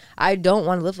 I'm like, I don't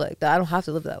want to live like that. I don't have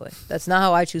to live that way. That's not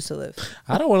how I choose to live.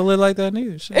 I don't want to live like that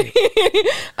neither. Shit.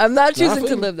 I'm not choosing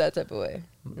to live that type of way.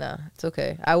 Nah, it's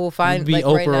okay. I will find be like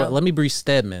Oprah. Right now. Let me be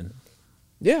Stedman.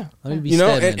 Yeah, let me be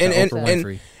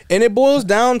Stedman. And it boils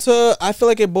down to, I feel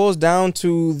like it boils down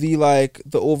to the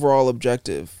overall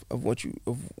objective of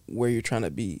where you're trying to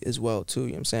be as well too. You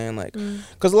know what I'm saying? Like,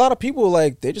 because a lot of people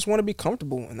they just want to be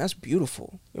comfortable, and that's beautiful.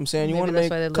 You know what I'm saying? You want to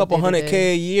make a couple $100K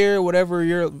a year, whatever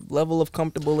your level of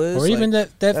comfortable is, or even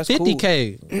that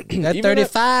 50K, cool. That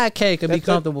 35K could be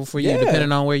comfortable for you,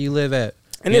 depending on where you live at.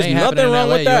 And there's nothing wrong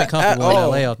with that at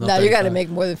all. Now you got to make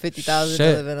more than 50,000 to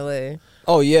live in LA.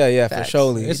 Oh yeah, for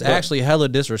sure. It's actually hella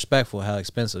disrespectful how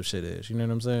expensive shit is. You know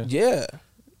what I'm saying? Yeah,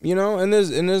 and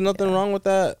there's nothing wrong with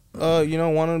that.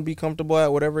 Wanting to be comfortable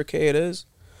at whatever K it is,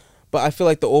 but I feel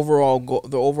like the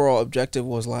overall objective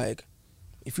was like,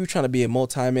 if you're trying to be a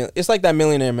multi-million, it's like that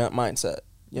millionaire mindset.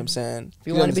 You know what I'm saying? If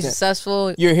you want to be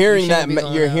successful, you're hearing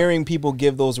you're hearing people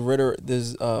give those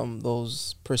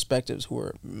perspectives who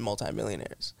are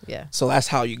multi-millionaires. Yeah. So that's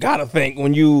how you gotta think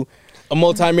when you a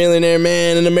multi-millionaire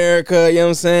man in America. You know what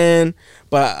I'm saying?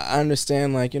 But I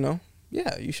understand,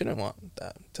 you shouldn't want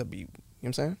that to be. You know what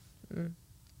I'm saying?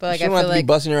 But you shouldn't have to be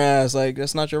busting your ass. Like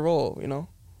that's not your role.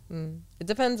 It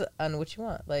depends on what you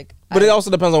want. But it also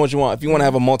depends on what you want. If you want to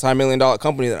have a multi-million-dollar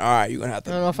company, then all right, you're gonna have to.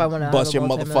 I don't know if I want to bust your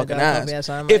motherfucking ass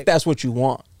if that's what you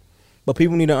want. But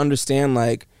people need to understand,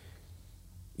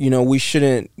 we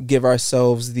shouldn't give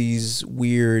ourselves these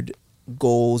weird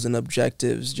goals and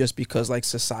objectives just because,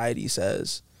 society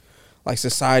says.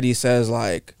 Society says,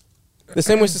 the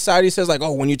same way society says,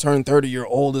 oh, when you turn 30, you're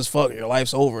old as fuck. Your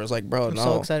life's over. It's like, bro, I'm no.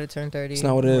 so excited to turn 30. It's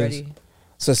not what it is.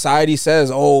 Society says,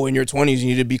 oh, in your 20s, you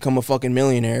need to become a fucking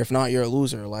millionaire. If not, you're a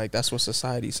loser. That's what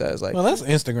society says. Well, that's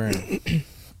Instagram.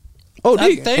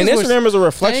 And Instagram is a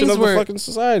reflection of the fucking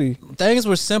society. Things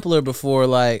were simpler before,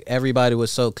 everybody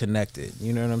was so connected.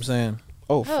 You know what I'm saying?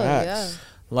 Oh, facts.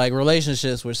 Yeah.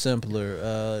 Relationships were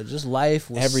simpler. Just life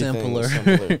was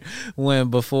simpler when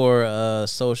before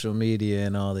social media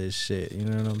and all this shit. You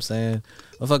know what I'm saying?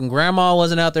 My fucking grandma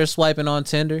wasn't out there swiping on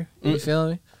Tinder. You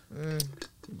feel me?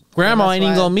 Grandma ain't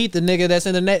even gonna meet the nigga that's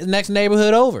in the next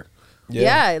neighborhood over.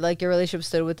 Yeah, your relationship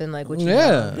stood within what you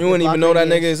know. You wouldn't even know that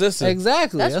nigga existed.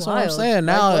 Exactly. That's what I'm saying.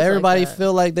 Now everybody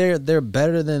feel like they're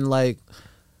better than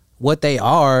what they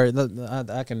are.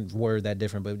 I can word that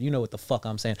different, but you know what the fuck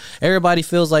I'm saying. Everybody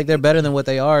feels like they're better than what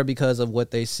they are because of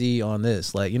what they see on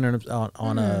this,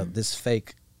 on this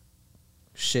fake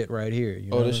shit right here.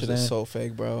 You know this shit is so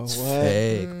fake, bro. It's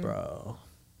fake, bro.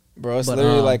 Bro, it's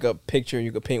literally like a picture.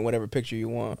 You could paint whatever picture you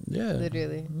want. Yeah.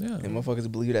 Literally. Yeah. And motherfuckers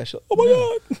believe that shit. Oh my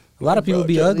God. A lot of people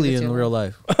be ugly in real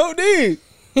life. Oh, dude.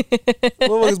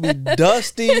 Motherfuckers be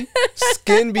dusty,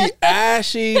 skin be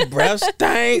ashy, breath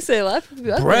stank. Say a lot of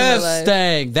people do Breath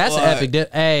stank. That's What? epic.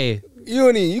 Hey,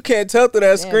 You can't tell through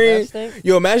that screen. breath stink.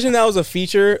 Yo, imagine that was a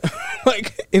feature,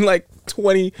 like in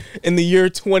the year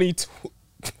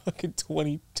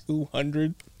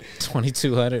 2200.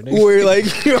 2200. Where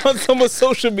like you're on someone's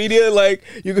social media, like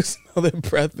you can smell their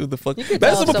breath through the fucking. That's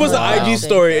tell someone puts an someone IG else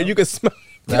story think, and you can smell.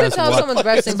 You can tell someone's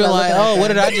breath It's stinks been by like, looking at oh, what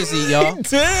did them. I just eat, y'all? Damn,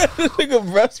 this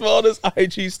nigga breath smell on this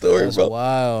IG story, That's bro.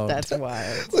 wild. That's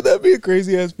wild. Would that be a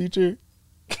crazy ass feature?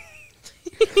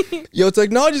 Yo,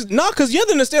 technology's because you have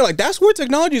to understand, like that's where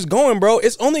technology is going, bro.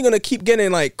 It's only gonna keep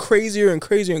getting like crazier and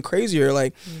crazier and crazier.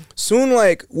 Like soon,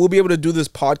 like we'll be able to do this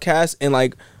podcast and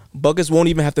like Buckets won't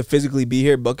even have to physically be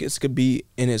here. Buckets could be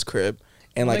in his crib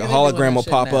and like a hologram will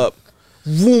pop up.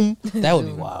 Vroom, That would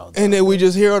be wild. and then we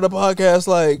just hear on the podcast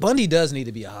like Bundy does need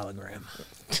to be a hologram.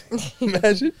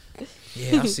 imagine.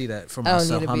 Yeah, I see that for I don't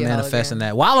myself. need to I'm be a manifesting hologram.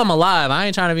 that. While I'm alive, I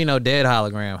ain't trying to be no dead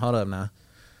hologram. Hold up now.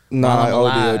 Nah, I'm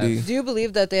alive. OD. Do you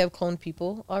believe that they have cloned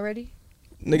people already?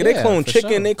 Nigga, they Yeah, clone for chicken.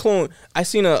 sure. They clone. I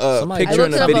seen a Somebody picture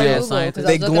in looked a it up on video. Google, 'cause I was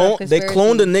They looking up cloned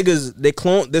the conspiracies. niggas. They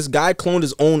cloned this guy. Cloned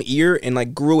his own ear and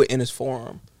like grew it in his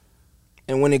forearm.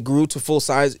 And when it grew to full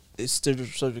size, it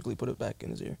surgically put it back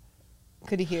in his ear.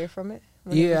 Could he hear from it?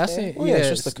 when he Yeah, I was there? seen. Well, yeah, Yeah, it's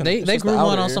just the they it's they just the grew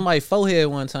one outer on ear. somebody's forehead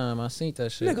one time. I seen that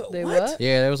shit. Nigga, They what? what?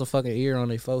 Yeah, there was a fucking ear on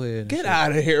their forehead. and Get shit.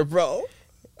 out of here, bro.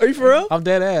 Are you for real? I'm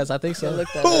dead ass. I think I so.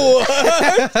 looked that up. What?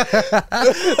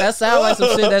 That sounds like some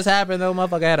shit that's happened though.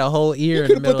 Motherfucker had a whole ear in the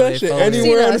could've middle put of that their shit forehead.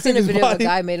 anywhere. I've seen a his video of a body.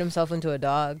 guy made himself into a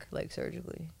dog, like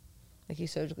surgically. Like he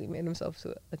surgically made himself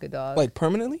to like a dog. Like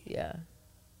permanently? Yeah.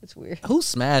 It's weird. Who's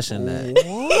smashing that?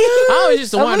 I always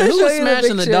used to I'm wonder gonna who show was you the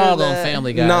smashing the picture of dog on that.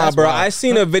 Family Guy. Nah, That's bro. wild. I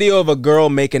seen a video of a girl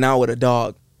making out with a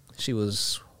dog. She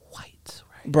was white.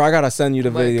 Right? Bro, I gotta send you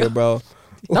the my video, God. bro.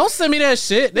 Don't send me that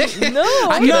shit. No,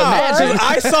 I can Nah, imagine.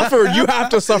 I suffered. You have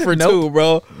to suffer too,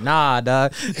 bro. Nah,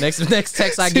 dog. Next text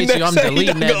I See, get you, I'm next time you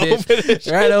deleting that gotta open bitch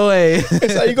it. right away.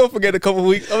 It's like you gonna forget a couple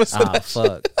weeks. I'm gonna send Oh that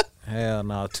shit. fuck. Hell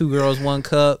no. 2 girls, 1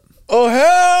 cup. Oh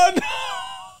hell no.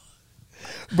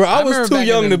 Bro, I was remember too back in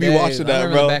young them to be days- watching I that,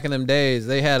 remember bro. Back in them days,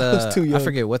 they had was too I young.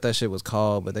 forget what that shit was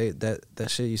called, but that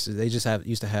shit used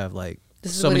to have like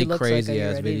This is so what many he looks crazy like. Are you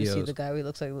ass ready to see videos. the guy he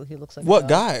looks like? He looks like What a dog.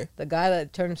 guy? The guy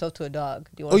that turned himself to a dog.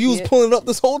 Do you want Oh, to you see was it? pulling it up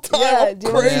this whole time? Yeah, I'm do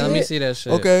you wanna crazy. Yeah, let me it? see that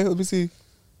shit. Okay, let me see.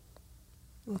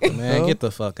 Man, get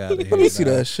the fuck out of here. Let me see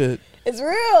dog. that shit. It's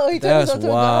real. He turned That's himself to a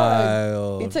dog.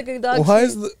 wild. He took a dog. Why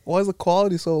shit. is the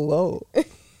quality so low?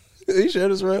 You sure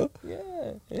this real? Yeah.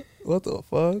 What the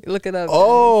fuck? Look it up.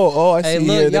 Oh, I see. Hey,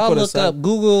 Yeah, look, they y'all put a look sign. up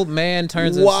Google man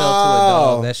turns himself to a Wow.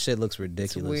 dog. That shit looks It's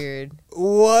ridiculous. weird.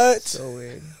 What, So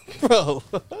weird. bro?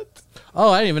 Oh,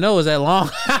 I didn't even know it was that long.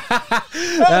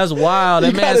 That's wild.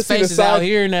 That You gotta man's see the face is out side.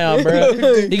 here now, bro.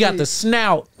 He got the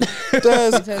snout.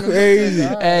 That's crazy.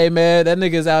 Hey, man, that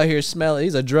nigga's out here smelling.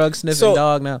 He's a drug sniffing So-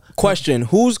 dog now. Question: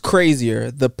 who's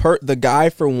crazier, the guy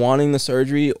for wanting the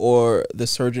surgery or the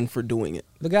surgeon for doing it?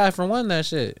 The guy from one that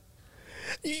shit.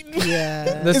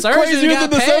 Yeah. The It's surgeon crazier got than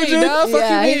the paid, surgeon? dog. Fuck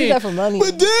Yeah, you he did mean? that for money.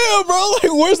 But damn, bro,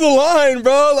 like where's the line,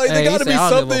 bro? Like Hey, there he gotta be said, "I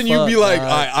don't give a something you'd be fuck, like,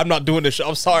 dog." I'm not doing this shit.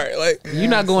 I'm sorry. Like You're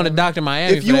not going to Dr.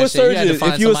 Miami if for you that a shit. You had surgeon, to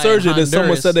find if you a somebody in surgeon and someone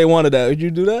Honduras. said they wanted that, would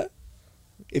you do that?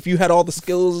 If you had all the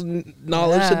skills and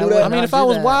knowledge to Nah, do I that? would I mean, not if I do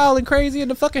was that. wild and crazy in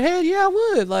the fucking head, yeah, I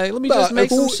would. Like, let me just make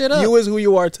some shit up. You is who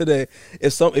you are today.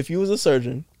 If you was a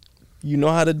surgeon, you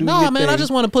know how to do No, your man, I thing.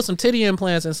 just want to put some titty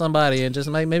implants in somebody and just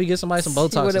maybe get somebody some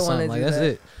Botox or wouldn't something. wanna Like do that's that.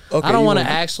 it. Okay, I don't you want to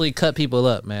wouldn't. actually cut people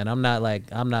up, man. I'm not I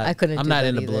couldn't. I'm do not that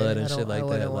into either. blood I and don't- shit like I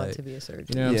wouldn't that. want Like, to be a surgeon.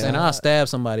 you know what I'm Yeah. saying? I'll stab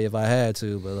somebody if I had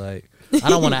to, but like, I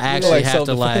don't want to actually Like have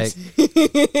to like,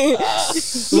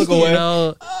 Look you away.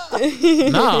 know.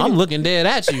 No, I'm looking dead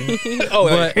at you. Oh,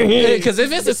 But because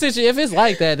if it's a situation, if it's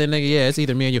like that, then nigga, yeah, it's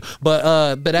either me and you. But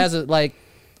as a like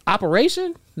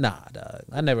operation, nah, dog.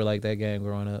 I never liked that game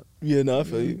growing up. yeah, no, I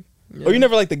feel you. Oh, you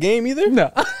never liked the game either?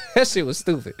 No, that shit was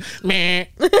stupid. Man,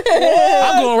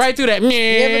 I'm going right through that. ever played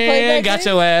Man, that got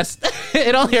game? your ass.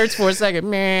 It only hurts for a second.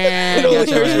 Man, It only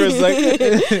got your hurts for ass.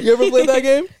 a second. You ever played that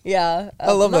game? Yeah,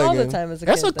 I love not that all game. the time as a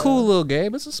That's kid, a cool though. little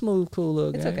game. It's a smooth, cool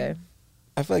little It's game. okay.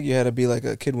 I feel like you had to be like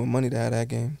a kid with money to have that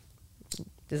game.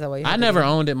 Is that why you? I have the never game?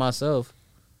 owned it myself.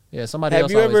 Yeah, somebody Have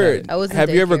else you always ever had it. I was in have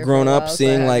you ever daycare grown for a up while, so I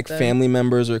seeing had like them. family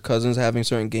members or cousins having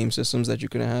certain game systems that you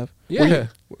couldn't have? Yeah,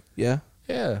 Yeah.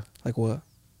 yeah. Like what?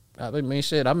 I mean,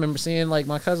 shit. I remember seeing like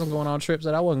my cousin going on trips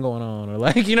that I wasn't going on, or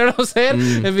like, you know what I'm saying?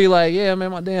 Mm. It'd be like, yeah,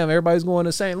 man, everybody's going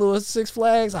to St. Louis Six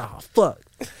Flags. Oh fuck,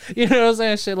 you know what I'm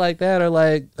saying? Shit like that, or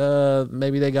like,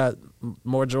 maybe they got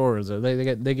more Jordans, or they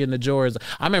getting the Jordans.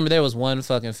 I remember there was one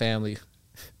fucking family.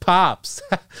 Pops,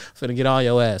 finna get on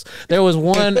your ass. There was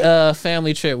one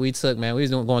family trip we took, man. We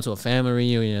was going to a family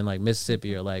reunion in like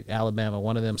Mississippi or like Alabama,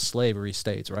 one of them slavery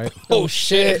states, right? Oh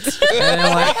shit! And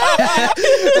like,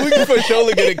 we can for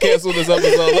sure get it canceled this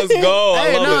episode. Let's go.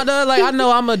 Hey, no, like I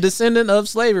know I'm a descendant of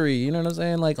slavery. You know what I'm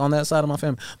saying? Like on that side of my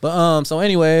family. But so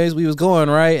anyways, we was going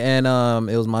right, and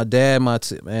it was my dad,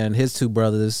 and his two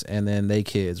brothers, and then they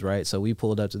kids, right? So we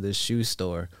pulled up to this shoe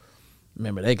store.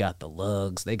 Remember, they got the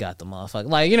lugs. They got the motherfucker.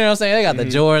 Like, you know what I'm saying? They got the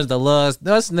Jordans, the lugs.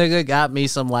 This nigga got me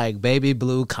some, like, baby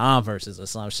blue Converses or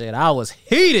some shit. I was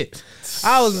heated.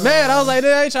 I was mad. I was like,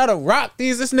 they ain't trying to rock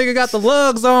these. This nigga got the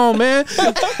lugs on, man. I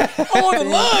want the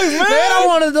lugs, man. I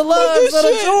wanted the lugs of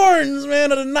the Jordans,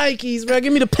 man, of the Nikes, bro.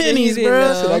 Give me the pennies,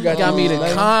 bro. Got me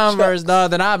the Converse,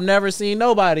 dog, that I've never seen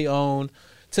nobody own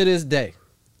to this day.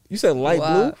 You said light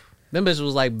blue? Them bitches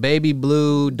was like baby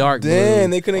blue, dark blue. Damn,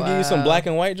 they couldn't give you some black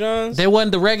and white Johns? They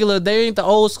wasn't the regular, they ain't the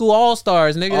old school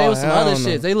all-stars, nigga. They was some other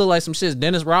shit. They look like some shit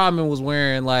Dennis Rodman was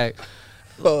wearing, like,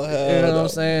 you know what I'm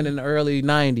saying, in the early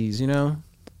 90s, you know?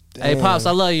 Damn. Hey, Pops,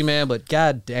 I love you, man, but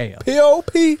goddamn.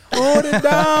 P.O.P., hold it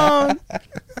down.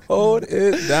 Hold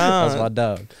it down. That's my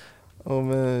dog. Oh,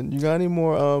 man. You got any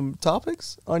more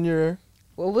topics on your...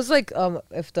 What was like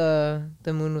if the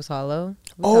moon was hollow?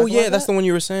 Oh yeah, that's the one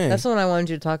you were saying. That's the one I wanted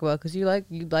you to talk about because you like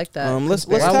that. Let's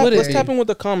tap in with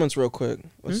the comments real quick.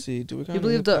 Let's see. Do we? You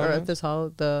believe the Earth is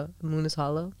hollow? The moon is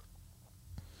hollow?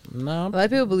 No. A lot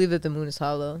of people believe that the moon is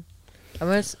hollow.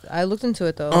 I looked into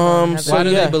it though. Why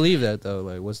do they believe that though?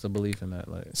 Like, what's the belief in that?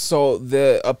 Like, so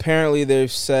apparently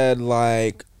they've said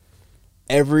like.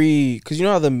 Because you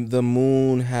know how the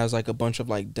moon has like a bunch of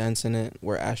like dents in it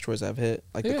where asteroids have hit,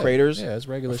 like the craters. Yeah, it's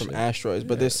regular from shit. asteroids.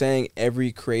 But they're saying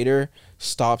every crater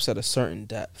stops at a certain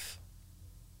depth.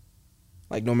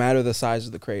 Like no matter the size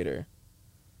of the crater,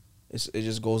 it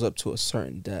just goes up to a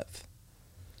certain depth.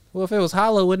 Well, if it was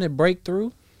hollow, wouldn't it break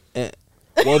through?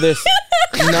 Well, there's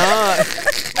not.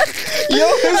 Yo,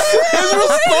 his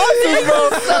responses, bro.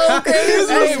 So crazy. His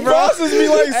responses be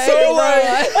like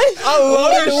like. I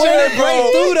love this shit, bro.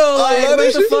 Break through though. Like,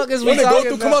 what the fuck is we talking about? When they go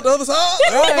through, come out the other side.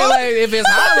 Right, like if it's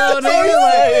hollow, nigga,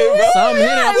 like something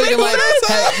hit it. I'm thinking like,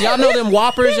 hey, y'all know them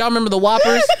Whoppers? Y'all remember the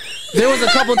Whoppers? There was a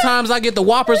couple times I get the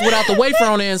Whoppers without the wafer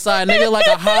on the inside, nigga, like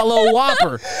a hollow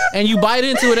Whopper, and you bite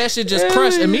into it, that shit just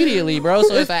crush immediately, bro.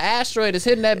 So if an asteroid is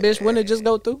hitting that bitch, wouldn't it just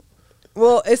go through?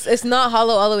 Well, it's not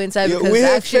hollow all the way inside because we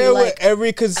have actually failed like with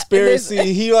every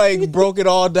conspiracy. He like broke it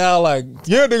all down. Like,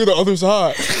 yeah, nigga, the other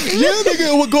side. Yeah,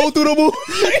 nigga, it would go through the moon.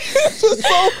 It's just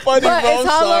so funny, but bro. It's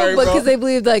hollow, sorry, but because they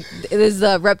believe like there's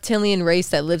a reptilian race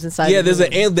that lives inside. Yeah, the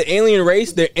there's the alien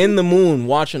race. They're in the moon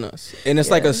watching us, and it's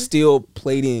like a steel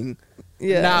plating.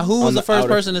 Yeah. Now, who was the first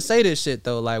person to say this shit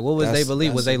though? Like, what was they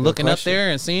believe? Was they looking up there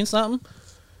and seeing something?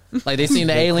 Like they seen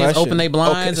the aliens open their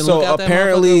blinds and look out that motherfucker? So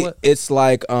apparently, it's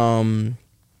like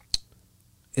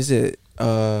is it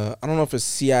I don't know if it's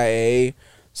CIA,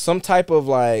 some type of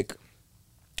like,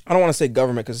 I don't want to say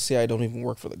government because the CIA don't even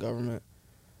work for the government,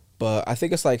 but I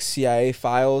think it's like CIA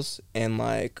files and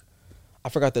like I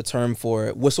forgot the term for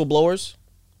it, whistleblowers.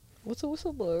 What's a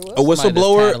whistleblower? A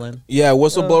whistleblower, yeah,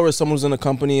 whistleblower is someone who's in a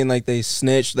company and like they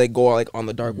snitch, they go like on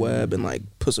the dark web and like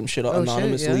put some shit up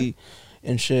anonymously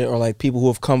and shit, or like people who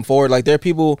have come forward. Like there are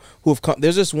people who have come.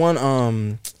 There's this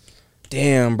one.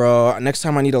 Damn, bro. Next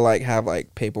time I need to like have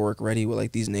like paperwork ready with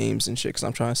like these names and shit because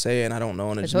I'm trying to say it and I don't know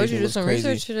and it just makes me look crazy. I told you to do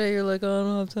some research today. You're like, oh, I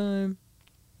don't have time.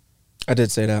 I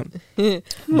did say that.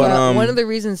 But one of the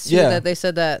reasons too that they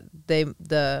said that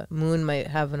the moon might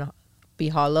be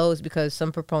hollow is because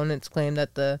some proponents claim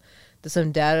that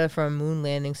some data from moon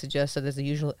landing suggests that there's a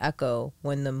usual echo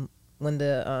when the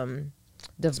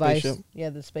device,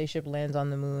 the spaceship lands on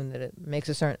the moon, that it makes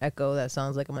a certain echo that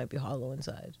sounds like it might be hollow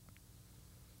inside.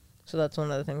 So that's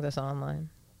one of the things I saw online.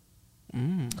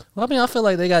 Well, I mean, I feel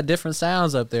like they got different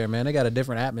sounds up there, man. They got a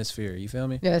different atmosphere. You feel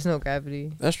me? Yeah, it's no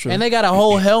gravity. That's true. And they got a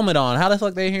whole helmet on. How the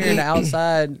fuck they hearing the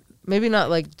outside? Maybe not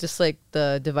like just like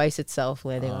the device itself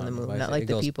landing on the moon, not like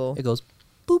the people. It goes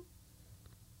boop.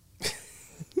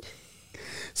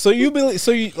 So you believe?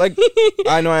 So you like?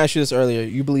 I know I asked you this earlier.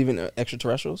 You believe in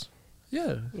extraterrestrials?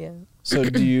 Yeah. Yeah. So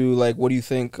do you like? What do you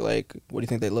think? Like, what do you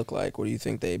think they look like? What do you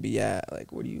think they be at?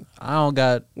 Like, what do you? I don't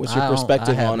got. What's your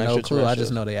perspective on no extraterrestrials? clue. I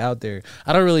just know they out there.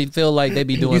 I don't really feel like they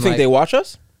be doing. You think they watch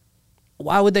us?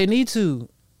 Why would they need to?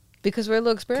 Because we're a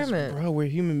little experiment. Bro, we're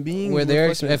human beings.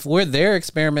 If we're their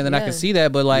experiment, then I can see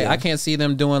that. But like, I can't see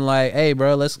them doing like, hey,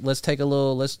 bro, let's take a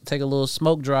little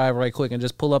smoke drive right quick and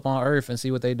just pull up on Earth and see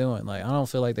what they doing. Like, I don't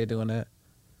feel like they doing that.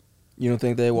 You don't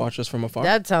think they watch us from afar?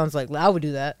 That sounds like I would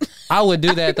do that. I would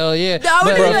do that though. Yeah. I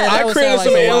would do that. I created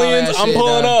some aliens. I'm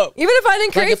pulling up. Even if I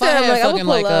didn't create them, like I would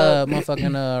pull up.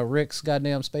 Motherfucking Rick's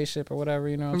goddamn spaceship or whatever.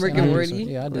 You know what I'm Rick saying? and Morty.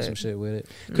 Yeah, I do some shit with it.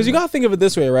 Because you gotta think of it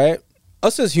this way, right?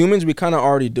 Us as humans, we kind of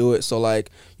already do it. So like,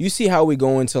 you see how we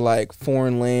go into like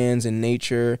foreign lands and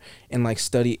nature and like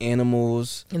study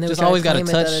animals. And just always gotta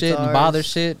touch shit and bother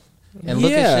shit and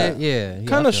look at shit. Yeah,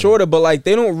 kind of shorter, but like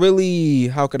they don't really.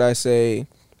 How could I say?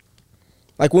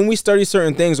 Like when we study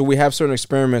certain things or we have certain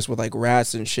experiments with like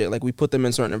rats and shit, like we put them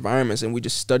in certain environments and we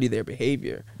just study their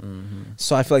behavior.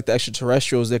 So I feel like the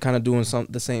extraterrestrials, they're kind of doing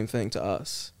the same thing to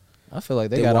us. I feel like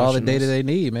they got all the data they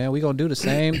need, man. We gonna do the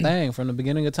same thing from the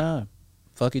beginning of time.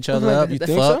 Fuck each other up. You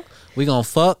think so? We gonna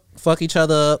fuck each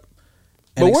other up.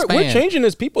 But we're changing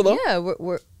as people though. Yeah,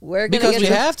 we're gonna because we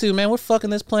have to, man. We're fucking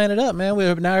this planet up, man.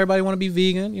 Now everybody want to be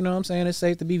vegan. You know what I'm saying? It's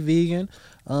safe to be vegan.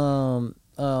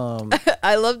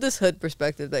 I love this hood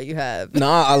perspective that you have.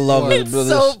 Nah, I love it. It's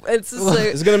just like,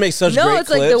 it's gonna make such great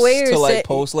it's like the way clips to like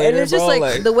post later, and it's just bro.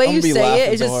 like the way you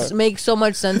say it just makes so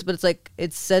much sense. But it's like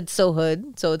it's said so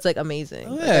hood, so it's like amazing.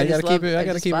 Oh, yeah, I gotta keep it real.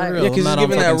 Yeah, because you're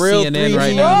giving that real CNN 3D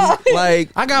right now. Like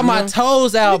I got my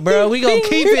toes out, bro. We gonna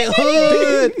keep it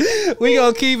hood. We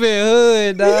gonna keep it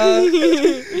hood, dog.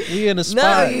 We in the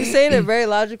spot. No, you saying it very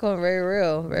logical and very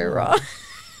real, very raw.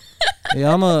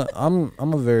 Yeah, I'm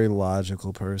a very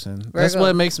logical person. That's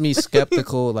what makes me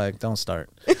skeptical. Like, don't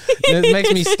start. It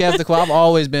makes me skeptical. I've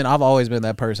always been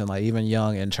that person. Like, even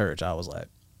young in church, I was like,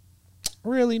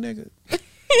 really, nigga?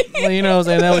 Well, you know what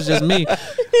I'm saying? That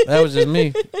was just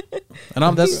me.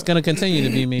 And that's gonna continue to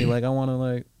be me. Like,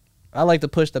 I like to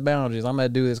push the boundaries. I'm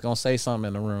that dude that's gonna say something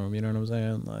in the room. You know what I'm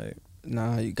saying? Like,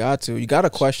 nah, you got to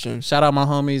question. Shout out my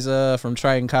homies from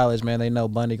Triton College, man. They know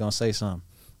Bundy gonna say something.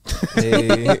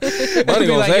 Hey, Bunny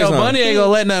gonna say something. Bunny ain't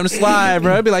gonna let nothing slide,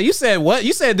 bro. I'd be like, you said what?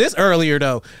 You said this earlier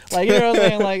though. Like, you know what I'm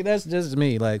saying? Like, that's just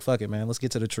me. Like, fuck it, man. Let's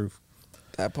get to the truth.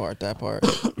 That part.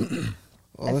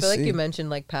 Well, I feel like you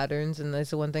mentioned like patterns, and that's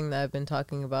the one thing that I've been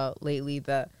talking about lately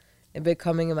that a bit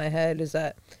coming in my head is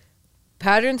that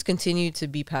patterns continue to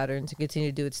be patterns and continue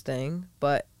to do its thing,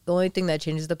 but the only thing that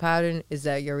changes the pattern is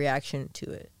that your reaction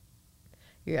to it,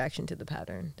 your reaction to the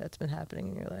pattern that's been happening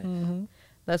in your life.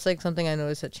 That's like something I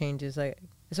noticed that changes, like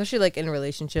especially like in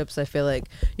relationships. I feel like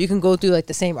you can go through like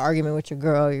the same argument with your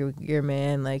girl, your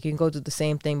man, like you can go through the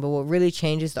same thing, but what really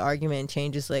changes the argument and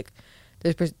changes like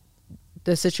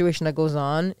the situation that goes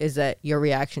on is that your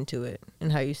reaction to it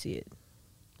and how you see it.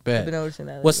 I've been noticing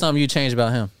that. What's something you changed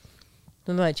about him?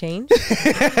 Something I changed?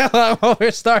 We're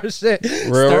starting shit.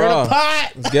 Real raw. The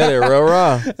pot. Let's get it. Real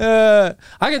raw.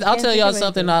 I'll tell y'all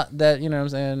something that you know what I'm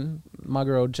saying. My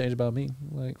girl changed about me.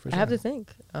 Like, for sure. I have to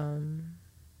think.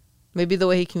 Maybe the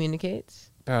way he communicates.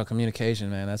 Bro,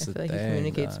 communication, man. That's the thing. He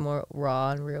communicates more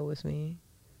raw and real with me,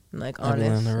 and like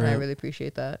honest. And I really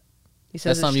appreciate that. He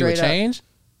says that's something you would change.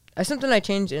 That's something I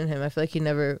changed in him. I feel like he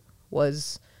never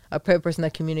was a person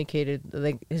that communicated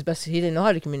like his best. He didn't know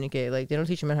how to communicate. Like they don't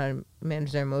teach him how to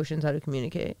manage their emotions, how to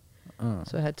communicate.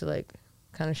 So I had to like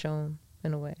kind of show him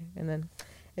in a way, and then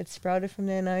it sprouted from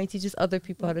there. Now he teaches other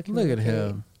people how to communicate. Look at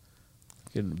him.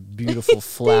 Beautiful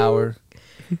flower.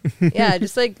 Yeah,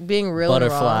 just like being real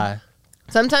butterfly. And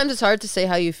raw. Sometimes it's hard to say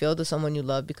how you feel to someone you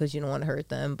love because you don't want to hurt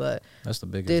them, but that's the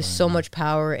biggest there's thing, so much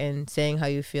power in saying how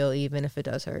you feel even if it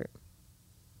does hurt.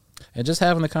 And just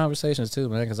having the conversations too,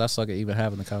 man, because I suck at even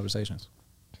having the conversations.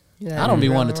 Yeah, I don't be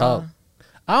wanting to talk.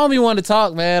 I don't be wanting to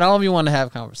talk, man. I don't be wanting to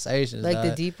have conversations. Like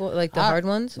the deep, like the hard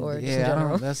ones, or just in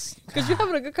general? That's because you're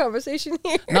having a good conversation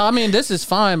here. No, I mean this is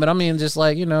fine, but I mean just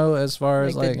like as far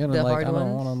as like you know, like I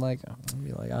don't want to like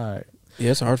be like all right.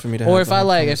 Yeah, it's hard for me to. Or if I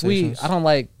like,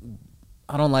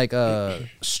 I don't like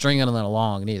stringing them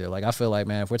along neither. Like I feel like,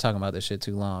 man, if we're talking about this shit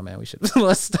too long, man, we should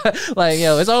let's like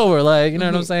it's over. Like you know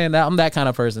what I'm saying? I'm that kind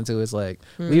of person too. It's like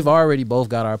we've already both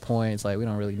got our points. Like we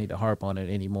don't really need to harp on it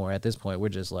anymore. At this point, we're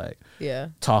just like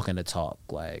talking to talk.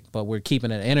 Like, but we're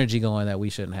keeping an energy going that we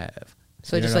shouldn't have.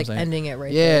 So just like ending it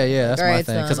right. Yeah, there. That's my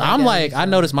thing. Because I'm like I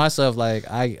notice myself like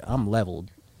I'm leveled.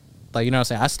 Like you know what I'm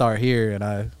saying? I start here and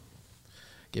I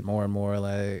get more and more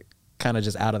like kind of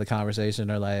just out of the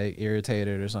conversation or like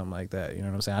irritated or something like that. You know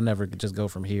what I'm saying? I never just go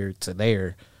from here to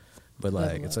there, but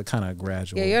like it's a kind of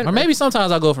gradual. Yeah, or maybe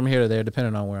sometimes I'll go from here to there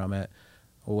depending on where I'm at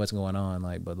or what's going on.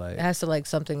 Like, but like it has to like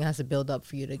something has to build up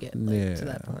for you to get to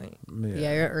that point.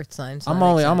 Yeah, you're an earth sign. So I'm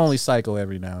only psycho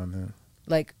every now and then.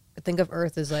 Like think of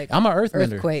Earth as like I'm an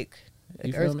earthbender. Earthquake.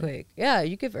 Like earthquake. Yeah,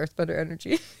 you give earthbender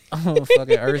energy. Oh,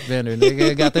 fucking earthbender,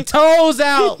 nigga. Got the toes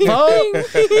out,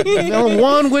 folks.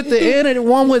 One with the end and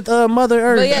one with Mother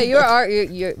Earth. But yeah,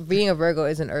 you're being a Virgo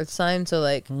is an earth sign, so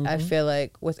like I feel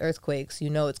like with earthquakes, you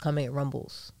know it's coming, it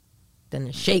rumbles. Then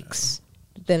it shakes.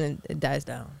 Then it dies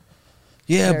down.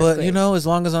 Yeah, but you know, as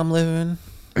long as I'm living,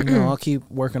 you know, I'll keep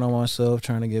working on myself,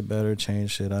 trying to get better,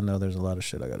 change shit. I know there's a lot of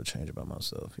shit I got to change about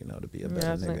myself, you know, to be a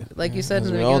better nigga. Like you said in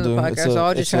the beginning of the podcast, we're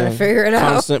all just trying to figure it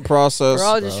out. Constant process. We're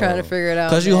all just trying to figure it out.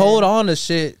 Because you hold on to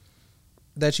shit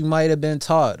that you might have been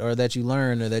taught or that you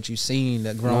learned or that you seen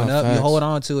that growing up. Facts. You hold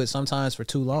on to it sometimes for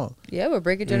too long. Yeah, we're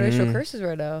breaking generational curses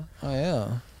right now. Oh,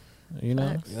 yeah. You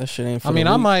know? That shit ain't for I mean,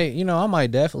 I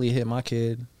might definitely hit my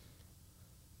kid.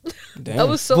 Damn. That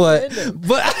was so random.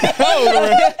 But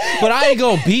I ain't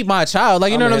gonna beat my child.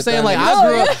 Like, you know what I'm saying? Like,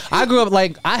 I grew up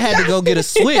like I had to go get a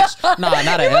switch. Nah,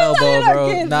 not an elbow,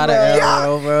 bro. Not an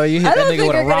elbow, bro. You hit that nigga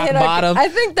with a rock bottom. I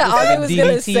think that Ollie was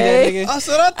gonna say. I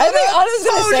think Ollie was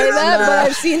gonna say that, but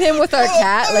I've seen him with our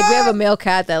cat. Like, we have a male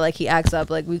cat that like he acts up.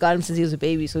 Like, we got him since he was a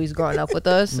baby, so he's growing up with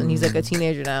us, and he's like a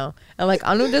teenager now. And like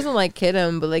Anu doesn't like kid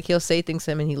him, but like he'll say things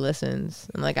to him and he listens.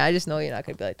 And like I just know you're not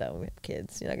gonna be like that when we have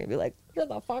kids. You're not gonna be like, shut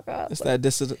the fuck up. It's that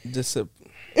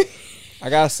I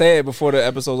gotta say it before the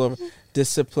episode's over.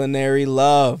 Disciplinary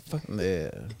love. Yeah.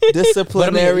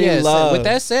 Disciplinary love. With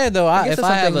that said, though, if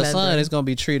I have a son, it's gonna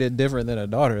be treated different than a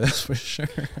daughter. That's for sure.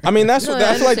 I mean, I feel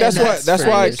like that's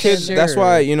why kids. Sure. That's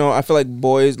why, you know, I feel like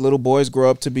little boys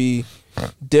grow up to be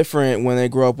different when they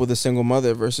grow up with a single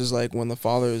mother versus like when the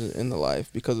father is in the life,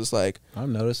 because it's like I've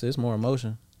noticed it's more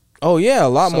emotion. Oh yeah, a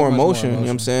lot more emotion. You know what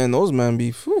I'm saying? Those men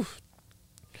be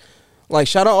like,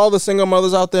 shout out all the single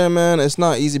mothers out there, man. It's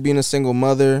not easy being a single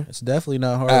mother. It's definitely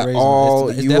not hard at raising all.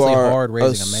 It's you definitely are hard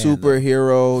raising a man, superhero.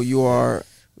 Though. You are,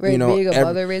 you know, being a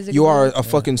mother raising you are a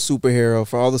fucking superhero.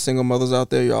 For all the single mothers out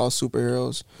there, you're all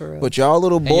superheroes. But y'all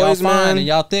little boys, and y'all man, fine, and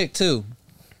y'all thick too.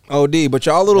 OD, but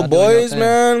y'all little boys,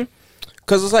 man.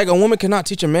 Because it's like a woman cannot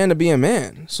teach a man to be a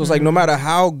man. So it's like no matter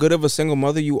how good of a single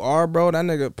mother you are, bro, that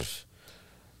nigga,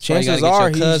 chances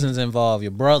are your cousins involved,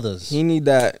 your brothers. He need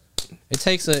that. It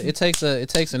takes a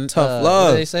tough love.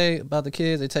 What do they say about the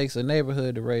kids? It takes a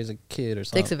neighborhood to raise a kid or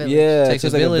something. Takes a village. Yeah, it takes a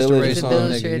village to raise a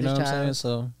nigga. You know what I'm saying?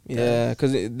 So yeah,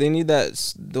 because they need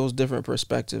those different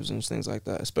perspectives and things like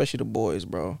that. Especially the boys,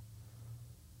 bro.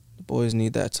 The boys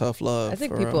need that tough love. I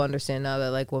think people understand now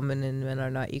that like women and men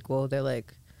are not equal. They're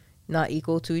like not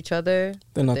equal to each other.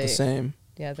 They're not the same.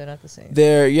 Yeah, they're not the same.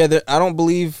 I don't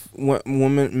believe men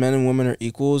and women are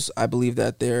equals. I believe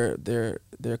that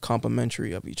they're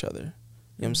complementary of each other.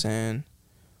 You know what I'm saying?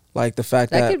 Like the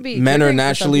fact that men are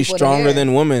naturally stronger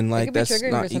than women. Like that's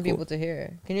triggering not for some equal. people to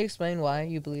hear. Can you explain why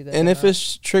you believe that? And if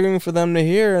it's triggering for them to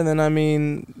hear, then I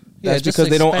mean, that's because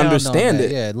they don't understand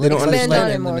it. Yeah, they don't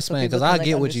understand it more because I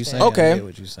get what you're saying. Okay,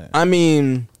 I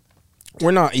mean, we're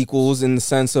not equals in the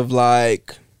sense of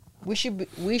like we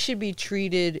should be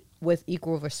treated with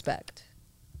equal respect.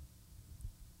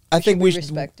 I think we should be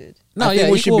respected. No,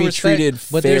 yeah, we should be treated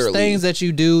fairly. But there's things that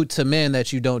you do to men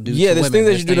that you don't do to women. Yeah, there's things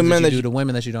that you do to men that you do to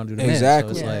women that you don't do to men.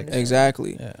 Exactly. So it's like,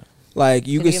 exactly. Yeah. Like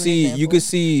you could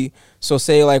see, so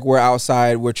say like we're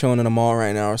outside, we're chilling in a mall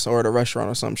right now or at a restaurant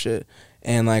or some shit,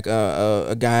 and like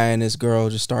a guy and this girl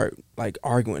just start like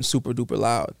arguing super duper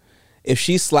loud. If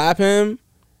she slap him,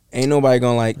 ain't nobody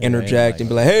gonna like interject and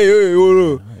be like, hey,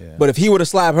 what up? Yeah. But if he would have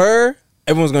slapped her,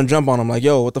 everyone's gonna jump on him like,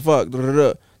 yo, what the fuck?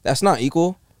 That's not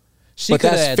equal. But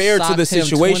that's fair to the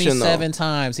situation, though. 27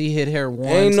 times. He hit her one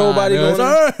time. Ain't nobody going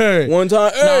to hey. One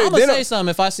time. Hey, no, I'm going to say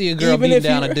something. If I see a girl beating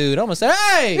down a dude, I'm going to say,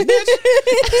 hey, bitch.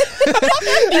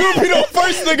 You would be the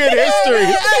first nigga in history.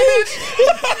 Hey, bitch.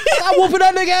 I'm whooping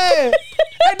that nigga ass.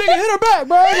 Hey, nigga, hit her back,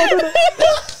 bro.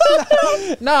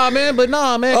 Nah, man,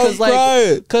 cause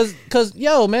like,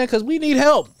 cause we need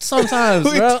help sometimes,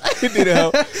 bro. We need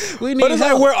help. We need help.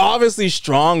 Like we're obviously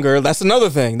stronger. That's another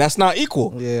thing. That's not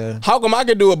equal. Yeah. How come I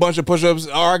could do a bunch of push-ups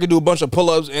or I could do a bunch of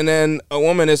pull-ups and then a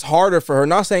woman is harder for her?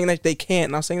 Not saying that they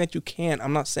can't. Not saying that you can't.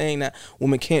 I'm not saying that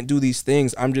women can't do these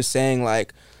things. I'm just saying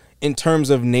like, in terms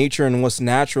of nature and what's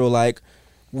natural, like.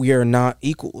 We are not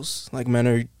equals. Like men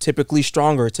are typically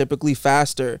stronger, typically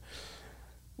faster.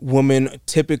 Women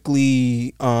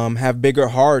typically have bigger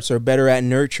hearts, are better at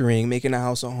nurturing, making a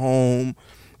house a home,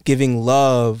 giving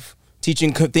love,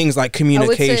 teaching things like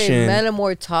communication. I would say men are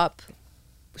more top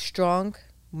strong.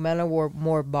 Men are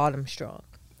more bottom strong.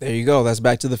 There you go. That's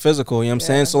back to the physical. You know what I'm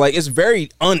saying? So like it's very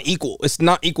unequal. It's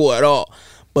not equal at all.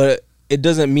 But it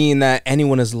doesn't mean that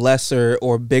anyone is lesser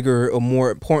or bigger or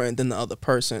more important than the other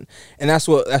person. And that's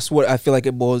what I feel like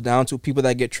it boils down to. People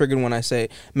that get triggered when I say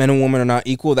men and women are not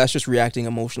equal, that's just reacting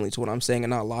emotionally to what I'm saying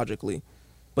and not logically.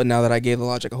 But now that I gave the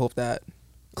logic, I hope that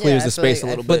clears the space a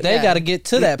little bit. But they got to get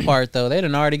to that part though. They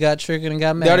done already got triggered and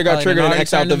got mad. They already got triggered and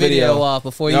X out the video off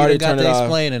before you even got to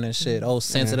explaining and shit. Oh,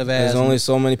 sensitive ass. There's only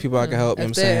so many people I can help. You know what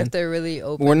I'm saying? If they're really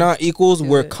open. We're not equals.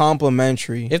 We're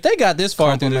complementary. If they got this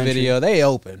far through the video, they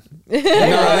open.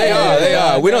 They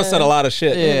are. We don't said a lot of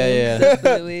shit. Yeah.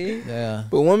 Definitely. Yeah.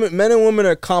 But men and women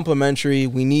are complementary.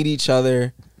 We need each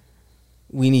other.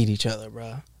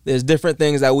 Bro. There's different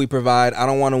things that we provide. I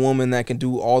don't want a woman that can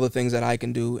do all the things that I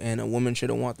can do, and a woman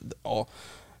shouldn't want all.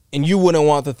 And you wouldn't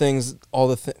want the things,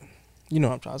 you know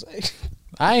what I'm trying to say.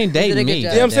 I ain't dating me. You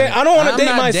know what I'm saying? I don't want to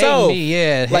date myself.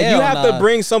 Yeah, like you have to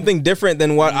bring something different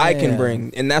than what I can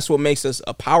bring, and that's what makes us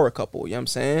a power couple. You know what I'm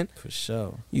saying? For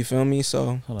sure. You feel me?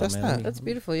 So that's that. That's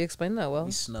beautiful. You explained that well.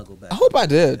 We snuggle back. I hope I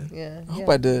did. Yeah. I hope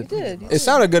I did. You did. It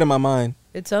sounded good in my mind.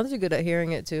 It sounds good at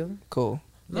hearing it too. Cool.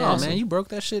 No, man, you broke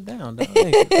that shit down, dog.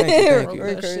 Thank you.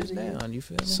 Broke that shit down. You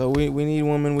feel me? So we need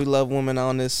women. We love women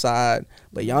on this side,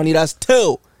 but y'all need us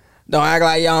too. Don't act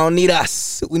like y'all don't need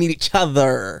us. We need each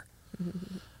other.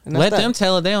 Let them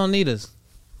tell it they don't need us.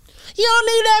 You don't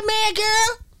need that man,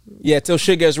 girl. Yeah, till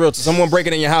shit gets real. To someone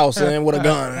breaking in your house and with a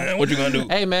gun. What you gonna do?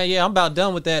 Hey, man, I'm about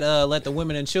done with that. Let the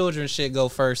women and children shit go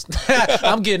first.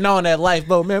 I'm getting on that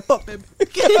lifeboat, man. Fuck that.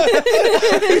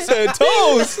 He said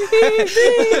toes.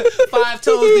 5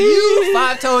 toes to you,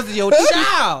 5 toes to your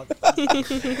child.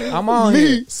 I'm on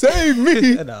here. Save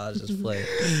me. No, I was just playing.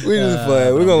 We just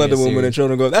play. We're gonna let the women and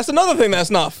children go. That's another thing that's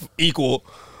not equal.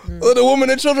 Let the women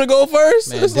and children go first.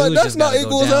 Man, it's like that's not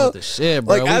equal as hell. Shit,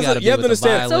 bro. Like you have to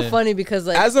understand. It's so funny because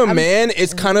like as a man,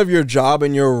 it's kind of your job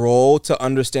and your role to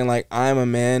understand. Like I'm a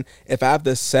man. If I have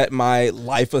to set my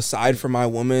life aside for my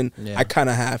woman, I kind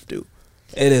of have to.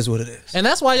 It is what it is. And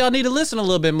that's why y'all need to listen a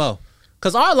little bit more.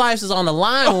 Cause our lives is on the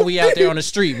line when we out there on the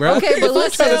street, bro. Okay, but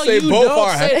let's say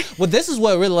well, this is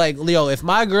what really like, Leo. If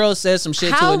my girl says some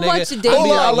shit to a nigga,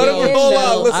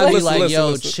 I'll be like,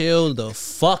 yo, chill the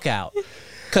fuck out.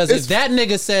 Cause if that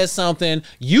nigga says something,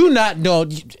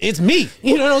 it's me.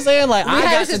 You know what I'm saying? Like I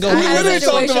got to go. We literally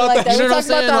talked about that. You know what I'm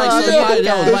saying?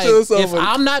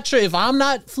 Like if I'm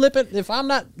not flipping,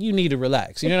 you need to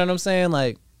relax. You know what I'm saying?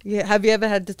 Like, yeah. Have you ever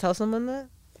had to tell someone that?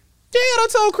 Yeah, I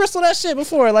told Crystal that shit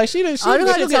before. Like she didn't. I don't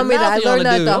have to tell me that.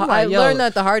 I learned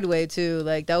that the hard way too.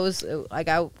 Like that was like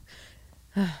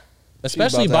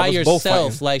especially by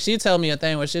yourself. Like she'd tell me a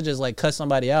thing where she'd just like cuss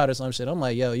somebody out or some shit. I'm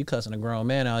like, yo, you cussing a grown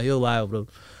man out. He'll liable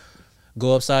to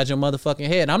go upside your motherfucking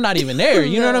head. And I'm not even there.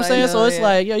 You know what I'm saying? So it's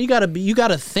like, yo, you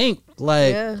gotta think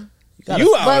like. Yeah.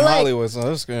 You out in Hollywood, so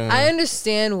that's good. I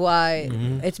understand why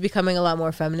it's becoming a lot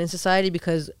more feminine society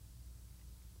because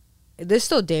there's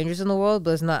still dangers in the world, but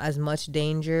there's not as much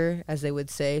danger as they would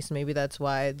say. So maybe that's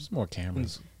why there's more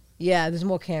cameras. Yeah, there's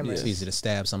more cameras. It's easy to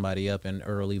stab somebody up in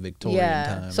early Victorian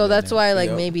time. So that's why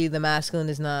like maybe the masculine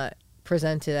is not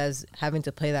presented as having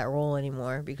to play that role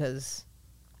anymore because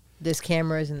there's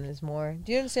cameras and there's more.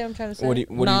 Do you understand what I'm trying to say? What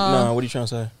are you trying to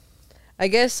say? I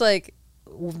guess like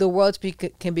the world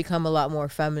can become a lot more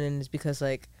feminine is because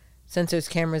like since there's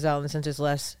cameras out and since there's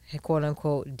less quote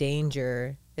unquote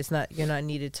danger, you're not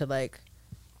needed to like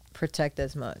protect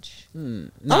as much. No,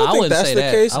 I don't think that's the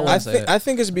case. I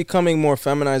think it's becoming more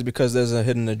feminized because there's a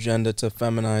hidden agenda to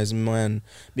feminize men.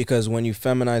 Because when you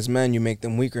feminize men, you make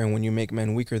them weaker, and when you make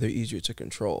men weaker, they're easier to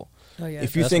control. Oh, yeah.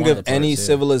 If you think of any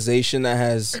civilization that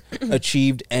has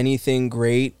achieved anything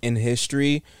great in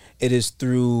history, it is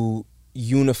through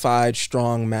unified,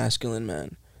 strong, masculine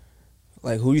men.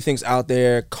 Like, who do you think's out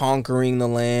there conquering the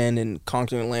land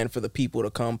for the people to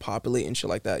come populate and shit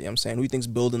like that? You know what I'm saying? Who do you think's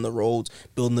building the roads,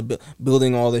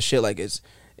 building all this shit? Like, it's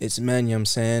men, you know what I'm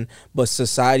saying? But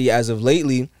society, as of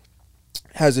lately,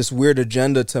 has this weird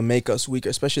agenda to make us weaker,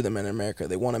 especially the men in America.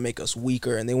 They want to make us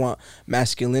weaker, and they want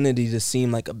masculinity to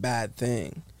seem like a bad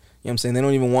thing. You know what I'm saying? They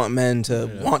don't even want men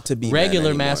to want to be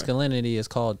regular masculinity is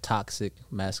called toxic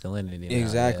masculinity.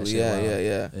 Exactly.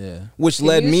 Yeah. Which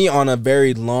led me on a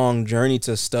very long journey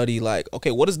to study like, okay,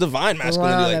 what is divine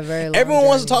masculinity? Like, everyone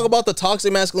wants to talk about the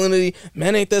toxic masculinity.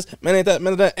 Men ain't this, men ain't that,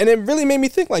 men ain't that. And it really made me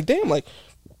think like, damn, like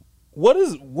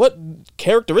what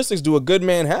characteristics do a good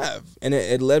man have? And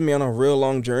it led me on a real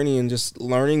long journey, and just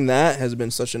learning that has been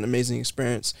such an amazing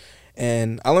experience.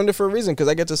 And I learned it for a reason, because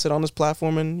I get to sit on this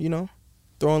platform and,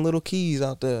 throwing little keys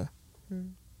out there.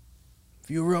 If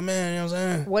you're a real man, you know what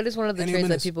I'm saying? What is one of the traits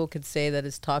that people could say that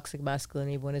is toxic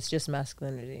masculinity when it's just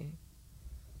masculinity?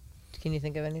 Can you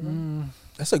think of anything?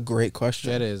 That's a great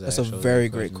question. That is. That's a very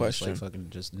great question.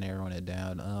 Just narrowing it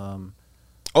down.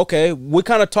 Okay, we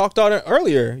kind of talked on it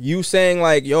earlier. You saying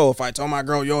like, yo, if I tell my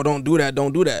girl, yo, don't do that,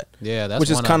 don't do that. Yeah, that's which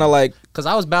is kind of like, because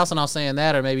I was bouncing off saying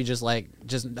that, or maybe just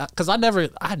because I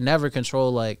never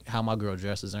control like how my girl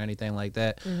dresses or anything like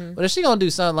that. Mm-hmm. But if she gonna do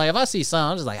something, like if I see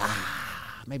something, I'm just like,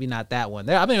 maybe not that one.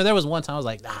 There was one time I was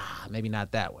like, maybe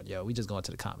not that one. Yo, we just going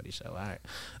to the comedy show. All right,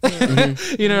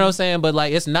 mm-hmm. You know what I'm saying? But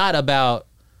like, it's not about,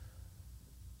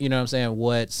 you know what I'm saying,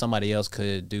 what somebody else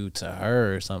could do to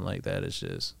her or something like that. It's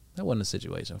just. That wasn't a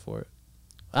situation for it.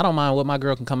 I don't mind what my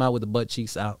girl can come out with the butt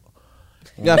cheeks out.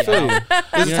 Yeah, I feel you.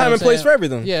 There's a time and place for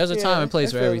everything. Yeah, there's a time and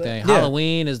place for everything. Yeah.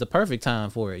 Halloween is the perfect time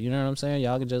for it. You know what I'm saying?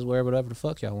 Y'all can just wear whatever the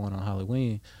fuck y'all want on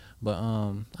Halloween. But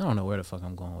I don't know where the fuck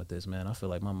I'm going with this, man. I feel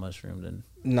like my mushroom didn't.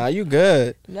 Nah, you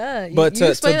good. Nah, but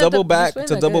to double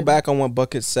back on what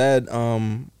Bucket said,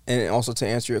 and also to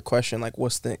answer your question, like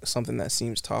what's something that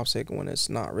seems toxic when it's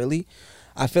not really?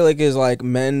 I feel like it's like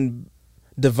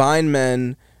divine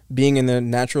men being in their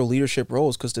natural leadership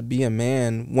roles, because to be a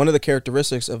man, one of the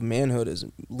characteristics of manhood is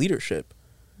leadership.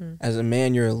 As a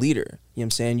man, you're a leader. You know what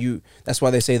I'm saying? That's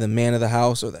why they say the man of the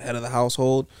house or the head of the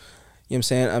household. You know what I'm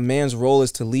saying? A man's role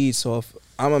is to lead. So if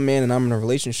I'm a man and I'm in a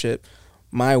relationship,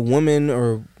 my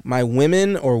woman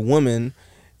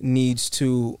needs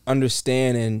to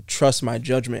understand and trust my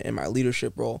judgment and my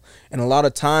leadership role. And a lot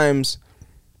of times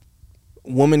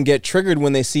women get triggered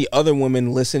when they see other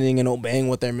women listening and obeying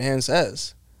what their man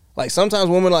says. Like sometimes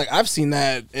women, like I've seen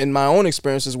that in my own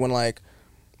experiences when like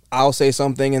I'll say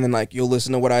something and then like you'll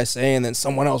listen to what I say and then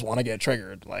someone else want to get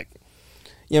triggered. Like,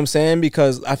 you know what I'm saying?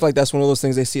 Because I feel like that's one of those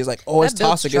things they see is like, oh, it's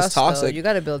toxic, it's toxic. Though. You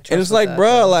got to build trust. And it's like,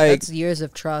 bro, like that's years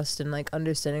of trust and like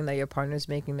understanding that your partner's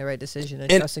making the right decision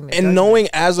and trusting their and knowing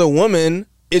as a woman,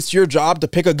 it's your job to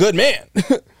pick a good man.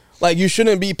 Like you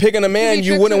shouldn't be picking a man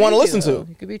you wouldn't want to listen to.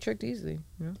 You could be tricked easily.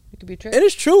 You know? You could be tricked. It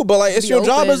is true, but like it's your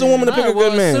job as a woman to pick a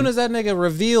good man. As soon as that nigga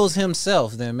reveals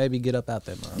himself, then maybe get up out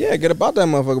that motherfucker. Yeah, get up out that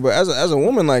motherfucker. But as a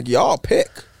woman, like y'all pick.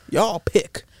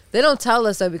 They don't tell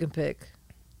us that we can pick.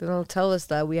 They don't tell us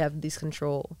that we have this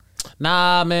control.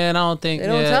 Nah, man, I don't think. They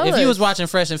don't tell if us. you was watching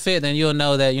Fresh and Fit, then you'll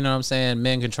know that, you know what I'm saying,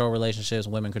 men control relationships,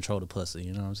 women control the pussy.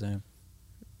 You know what I'm saying?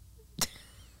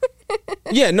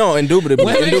 Yeah, no, indubitably.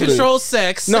 Women control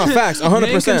sex. No, facts, 100%.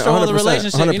 Men control the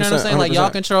relationship. 100%, you know what I'm saying? Like y'all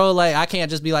control. Like I can't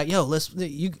just be like, yo,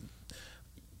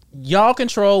 y'all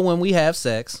control when we have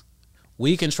sex.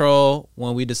 We control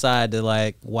when we decide to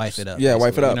like wife it up. Yeah,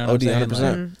 wife it up. You know OD,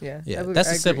 100%. Yeah, yeah. That's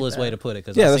the simplest way to put it.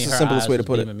 Cause yeah, that's the simplest way to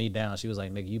put it. Me down. She was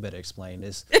like, "Nigga, you better explain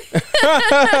this." You better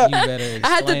explain I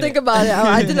had to think about it.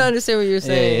 I didn't understand what you were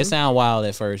saying. Yeah, it sounded wild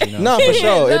at first, you know. No, for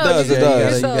sure, it does. It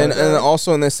does. And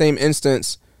also in the same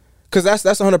instance, because that's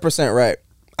 100% right.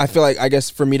 I feel like, I guess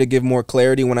for me to give more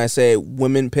clarity when I say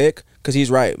women pick, because he's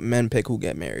right, men pick who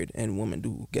get married and women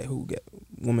do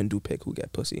pick who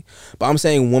get pussy. But I'm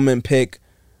saying women pick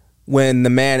when the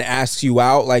man asks you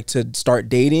out, like to start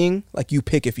dating, like you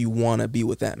pick if you want to be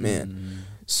with that man.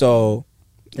 So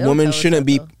women shouldn't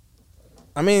be.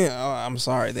 I mean, I'm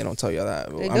sorry, they don't tell you that.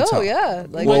 They yeah.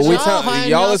 Like, well,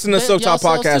 y'all listen to Silk Talk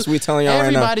podcast. We telling y'all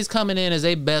right now. Everybody's coming in as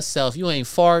their best self. You ain't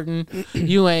farting.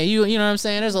 You know what I'm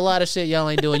saying? There's a lot of shit y'all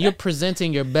ain't doing. You're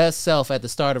presenting your best self at the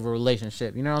start of a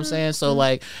relationship. You know what I'm saying? So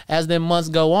like, as them months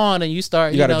go on and you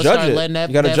start, start letting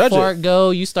that fart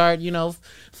go. You start,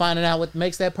 finding out what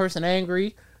makes that person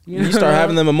angry. You start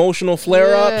having them emotional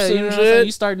flare-ups and shit.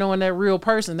 You start knowing that real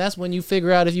person. That's when you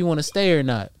figure out if you want to stay or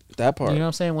not. That part. You know what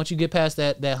I'm saying? Once you get past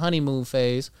that honeymoon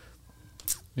phase,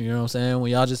 you know what I'm saying? When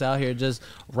y'all just out here just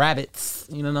rabbits,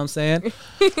 you know what I'm saying?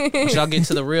 Once y'all get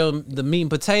to the meat and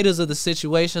potatoes of the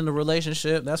situation, the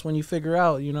relationship, that's when you figure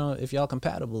out, if y'all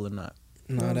compatible or not.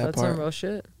 No, that's some real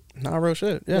shit. Not real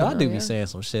shit. Yeah. I do be saying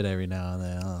some shit every now and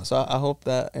then. Huh? So I hope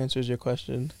that answers your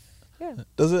question. Yeah.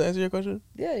 Does it answer your question?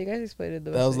 Yeah, you guys explained it.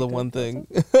 That was the one thing,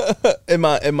 in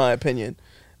my opinion,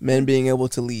 men being able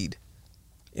to lead.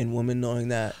 And women knowing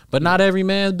that. But not every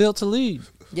man's built to lead.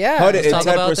 Yeah. Let's talk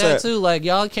about that too. Like,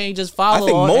 y'all can't just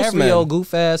follow every old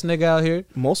goof ass nigga out here.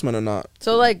 Most men are not.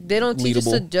 So like, they don't teach us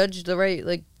to judge the right,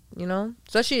 like,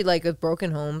 especially like with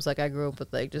broken homes. Like I grew up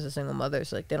with like just a single mother.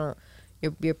 So like they don't,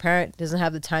 your parent doesn't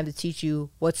have the time to teach you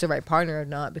what's the right partner or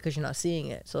not because you're not seeing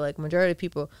it. So like majority of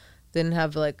people didn't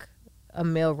have like a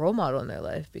male role model in their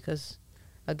life because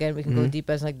again, we can go deep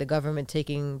as like the government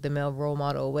taking the male role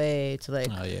model away to like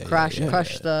crush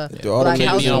the black can't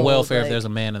household. Be on welfare if there's a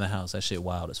man in the house. That shit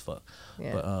wild as fuck.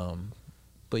 Yeah.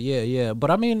 But yeah.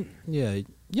 But I mean, yeah,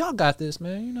 y'all got this,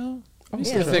 man. We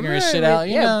still so figuring shit out.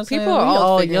 You know what I'm people saying? are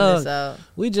all figuring this out.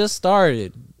 We just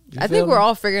started. I think we're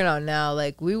all figuring out now.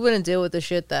 Like we wouldn't deal with the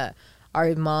shit that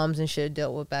our moms and shit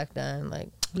dealt with back then.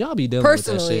 Like y'all be dealing with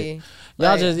that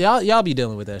shit. Y'all be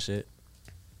dealing with that shit.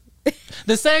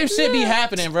 The same shit be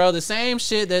happening, bro. The same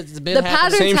shit that's been the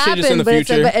happening. patterns happen, but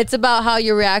it's about how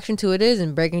your reaction to it is,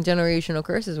 and breaking generational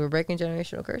curses. We're breaking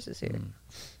generational curses here.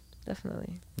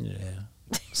 Definitely. Yeah.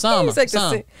 Some.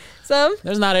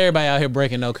 There's not everybody out here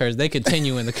breaking no curse. They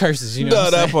continuing the curses. You know what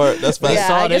I'm saying? That part. That's fine. They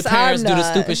saw their parents do the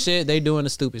stupid shit. They doing the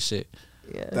stupid shit.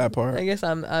 Yeah. That part. I guess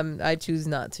I choose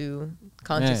not to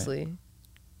consciously. Man.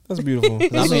 That's beautiful.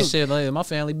 I mean, shit. Like, my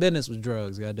family business was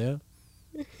drugs. Goddamn.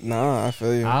 Nah, I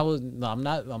feel you. I'm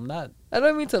not. I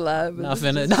don't mean to laugh. Not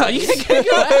finna. No, you can't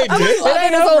go.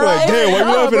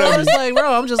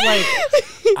 I'm just like,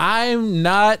 I'm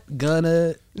not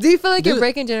gonna. Do you feel like you're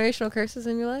breaking generational curses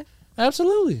in your life?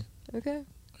 Absolutely. Okay.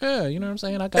 Yeah, you know what I'm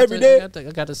saying. I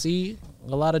got to see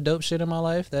a lot of dope shit in my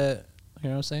life that, you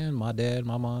know what I'm saying. My dad,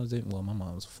 my mom didn't. Well, my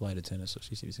mom was a flight attendant, so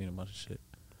she's seen a bunch of shit.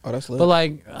 Oh, that's lit. But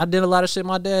like, I did a lot of shit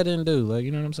my dad didn't do. Like,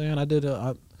 you know what I'm saying. I did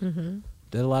a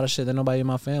lot of shit that nobody in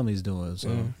my family's doing. So,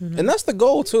 and that's the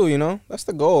goal too. You know, that's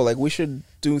the goal. Like, we should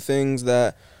do things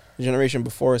that the generation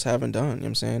before us haven't done. You know what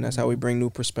I'm saying? That's how we bring new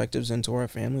perspectives into our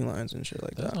family lines and shit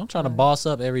like that. I'm trying to boss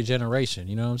up every generation.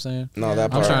 You know what I'm saying? No,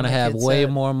 that part. I'm trying to have way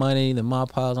more money than my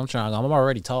pops. I'm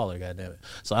already taller. Goddamn it!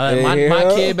 So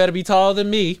my kid better be taller than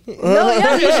me. No,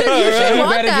 yeah, you should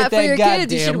want that for your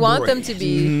kids. You should want them to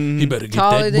be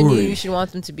taller than you. You should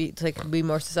want them to be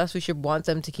more successful. You should want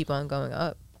them to keep on going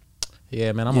up.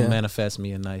 Yeah, man, I'm gonna manifest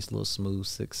me a nice little smooth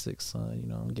 6'6" son. You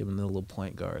know, I'm giving them a little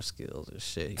point guard skills and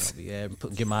shit. You know,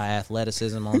 get my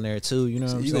athleticism on there too. You know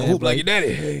what I'm saying? You hoop like your daddy.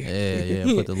 Yeah.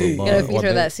 Put the little ball. You gotta feed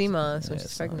her that sea moss when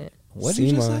she's pregnant. What did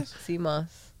you just say? Sea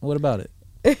moss. What about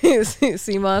it?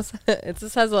 Sea moss. It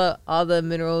just has all the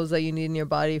minerals that you need in your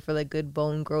body for like good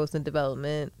bone growth and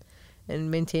development, and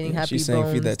maintaining happy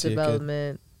bones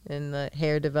development and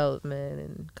hair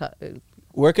development and.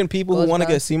 Where can people who want to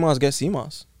get sea moss get sea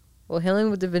moss? Well,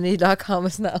 healingwithdivinity.com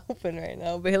is not open right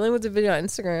now, but Healing with Divinity on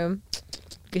Instagram.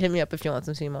 You can hit me up if you want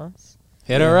some sea moss.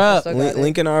 Hit her up.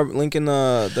 Link in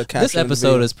the caption. This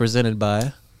episode is presented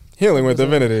by Healing with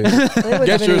Divinity.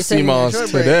 Get your sea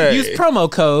moss today. Use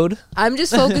promo code. I'm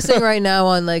just focusing right now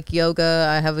on like yoga.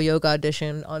 I have a yoga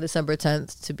audition on December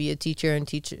 10th to be a teacher and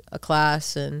teach a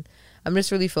class, and I'm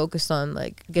just really focused on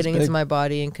like getting into my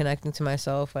body and connecting to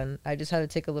myself. And I just had to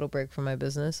take a little break from my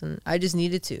business, and I just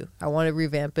needed to. I want to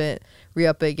revamp it,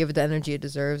 re-up it, give it the energy it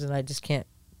deserves, and I just can't.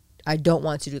 I don't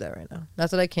want to do that right now.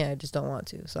 Not that I can't, I just don't want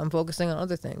to. So I'm focusing on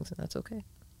other things, and that's okay.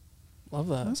 Love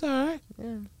that. That's all right.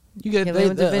 Yeah. You get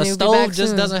a stove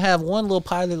just doesn't have one little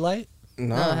pilot light.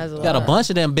 No, it has got a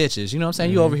bunch of them bitches. You know what I'm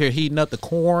saying? You over here heating up the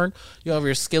corn. You over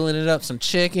here skilling it up some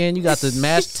chicken. You got the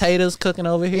mashed potatoes cooking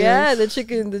over here. Yeah, the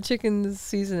chicken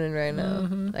seasoning right now.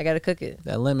 I gotta cook it.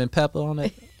 That lemon pepper on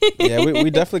it. Yeah,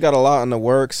 we definitely got a lot in the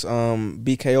works.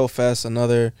 BKO Fest,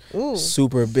 another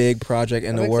super big project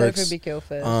in the works. For BKO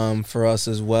Fest. For us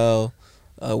as well.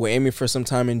 We're aiming for some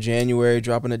time in January,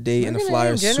 dropping a date and the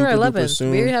flyer super duper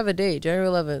soon. We already have a date, January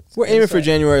 11th. We're aiming for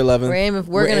January 11th.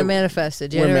 We're going to manifest it.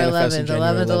 January 11th,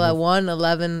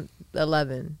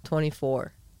 11/24.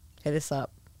 Hit us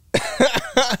up.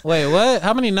 Wait, what?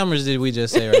 How many numbers did we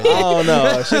just say right now? I don't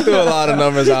know. She threw a lot of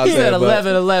numbers out there. She said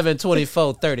 11, 11,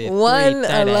 24, 30. 1,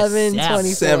 11, 24.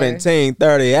 17,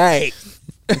 38.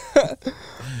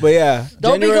 But yeah.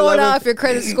 Don't be going out if your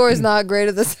credit score is not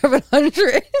greater than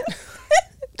 700.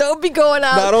 Don't be going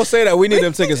out. No, don't say that. We need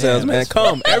them ticket sales, man.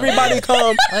 Come. Everybody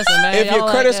come. Listen, man, if your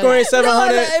credit score ain't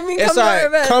 700, it's all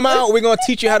right. Come out. We're going to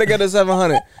teach you how to get a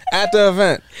 700 at the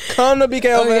event. Come to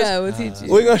BKO Fest. Yeah, we'll teach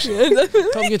you. We're gonna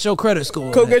come get your credit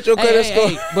score. Go get your credit score.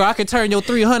 Hey, bro, I can turn your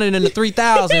 300 into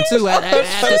 3,000 too at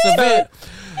this event.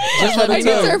 Just let me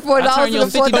know. I turn your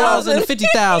 50,000 to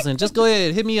 50,000. Just go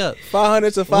ahead, hit me up.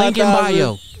 500 to 5,000. Link in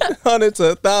bio. 100 to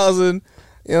 1,000.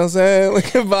 You know what I'm saying?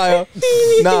 Link in bio.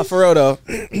 Nah, for real though.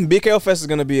 BKO Fest is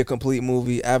gonna be a complete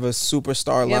movie. I have a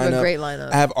superstar lineup. You have a great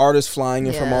lineup. I have artists flying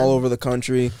in from all over the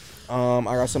country. I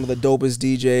got some of the dopest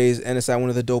DJs, and it's at one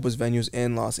of the dopest venues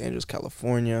in Los Angeles,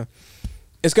 California.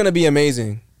 It's gonna be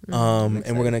amazing.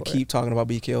 And we're gonna keep talking about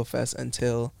BKO Fest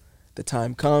until the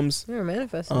time comes. We're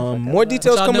manifesting. More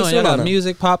details coming soon. Y'all got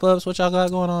music pop-ups. What y'all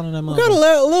got going on in that month? We got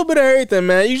a little bit of everything,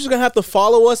 man. You're just gonna have to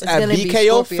follow us at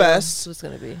BKO Fest. What's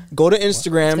gonna be? Go to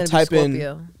Instagram, type in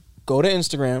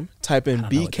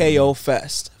BKO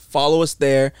Fest. Follow us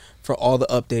there for all the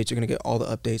updates. You're gonna get all the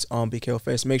updates on BKO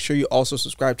Fest. Make sure you also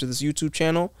subscribe to this YouTube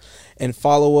channel and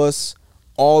follow us.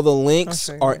 All the links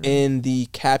are in the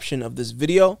caption of this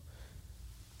video.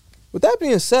 With that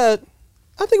being said,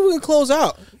 I think we can close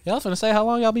out. Y'all finna say how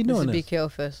long y'all be doing this? BKO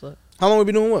Fest. Look. How long we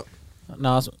be doing what?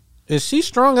 No, is she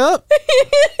strung up?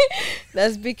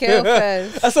 That's BKO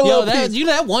fest. That's a little piece.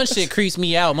 That one shit creeps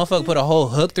me out. Motherfucker put a whole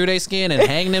hook through their skin and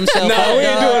hang themselves. No, we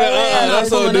ain't doing it. I'm not That's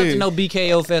pulling OD. up to no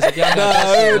BKO fest if y'all got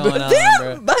that shit going on,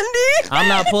 bro. Bundy. I'm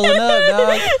not pulling up,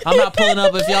 dog. I'm not pulling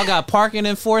up if y'all got parking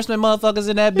enforcement motherfuckers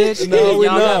in that bitch. No, we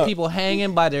y'all not. got people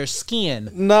hanging by their skin.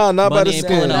 No, not by the Bundy ain't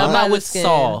skin. pulling up. I'm By not the with skin.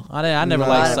 Saw. I never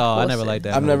liked Saw. I never Bullshit. liked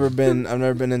that. I've movie.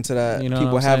 never been into that. You know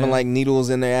People what I'm having saying? like needles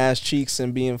in their ass cheeks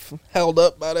and being held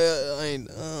up by that. I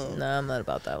ain't. Nah, I'm not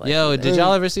about that. Yo, did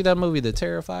y'all ever see that movie, The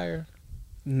Terrifier?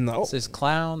 No. It's this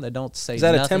clown that don't say Is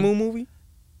that nothing. a Temu movie?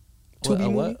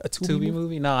 Tubi movie? A Tubi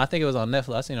movie? No, I think it was on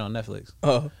Netflix. I seen it on Netflix.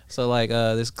 Oh. So like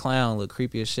this clown look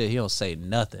creepy as shit. He don't say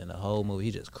nothing the whole movie.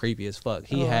 He just creepy as fuck.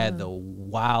 He had the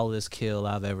wildest kill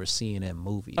I've ever seen in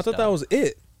movies. I thought that was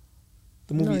it.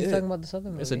 The movie. No, he's It. talking about this other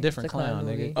movie. It's a different It's a clown clown,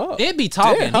 nigga. movie. Oh. It be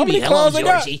talking. Damn, how he be many clowns hello,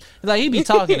 they got? Georgie. Like he be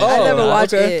talking. I never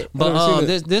watched okay. it. But Never seen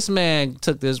it. this man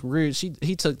took this weird.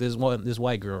 He took this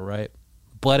white girl, right,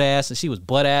 butt ass, and she was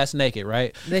butt ass naked,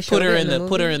 right. They showed Put her it in in the the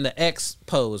put her movie? in the X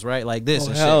pose, right, like this Oh,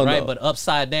 and hell shit, right, no. but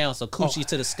upside down, so coochie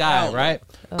to the sky, hell no. right,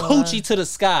 coochie to the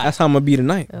sky. That's how I'm gonna be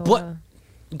tonight. Oh, But wow.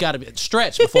 you gotta be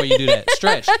stretch before you do that.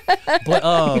 Stretch. But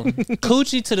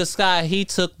coochie to the sky. He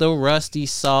took the rusty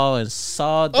saw and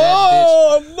sawed that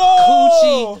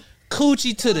Oh bitch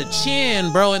coochie to the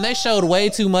chin, bro. And they showed way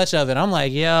too much of it. I'm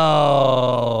like,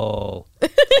 yo,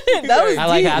 That was I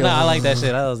like deep. I like that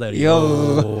shit. I was like,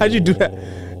 Yo, how'd you do that?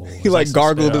 He like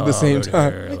gargled at the same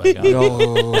time.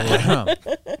 Yo.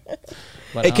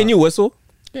 But, Hey, can you whistle?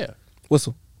 Yeah.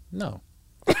 Whistle. No.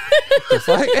 You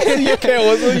can't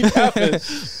whistle. You tapping.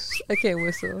 I can't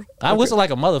whistle. I whistle like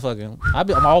a motherfucker.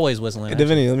 I'm always whistling.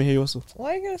 Divinity, let me hear you whistle.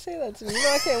 Why are you gonna say that to me? You know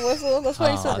I can't whistle. That's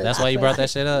why you said that. That's why you brought that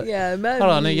shit up. Yeah, man.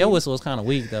 Hold on, nigga. Your whistle was kind of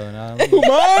weak though. Nah. Mine? What?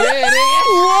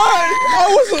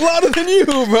 I whistle louder than you,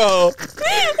 bro.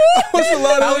 I whistle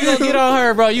louder How than we gonna you. get on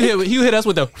her, bro? You hit us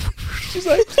with the. She's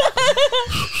like,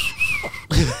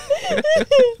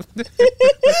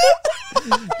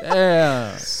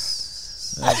 Damn.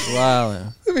 That's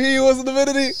wild. let me hear you whistle,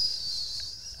 Divinity.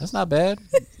 That's not bad.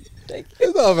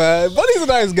 It's not bad. Buddy's a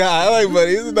nice guy. I like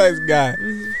Buddy. He's a nice guy.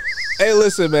 Hey,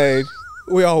 listen, man.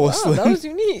 We all Wow, whistling. that was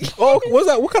unique. Oh, what's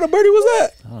that? What kind of birdie was that?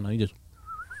 I don't know. You just.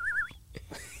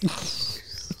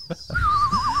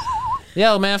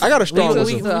 Yo, man. I got a strong we,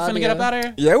 whistle. we finna get up out of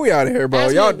here? Yeah, we out of here, bro.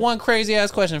 Ask Y'all. me one crazy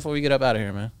ass question before we get up out of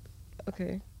here, man.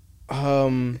 Okay.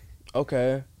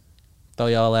 Okay. Throw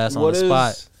y'all ass on What the is-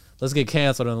 spot. Let's get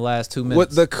canceled in the last 2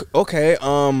 minutes. What the? Okay.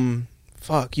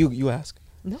 Fuck. You ask.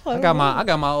 No, I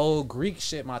got my old Greek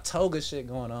shit, my toga shit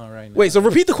going on right now. Wait. So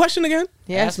repeat the question again.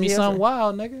 Ask me something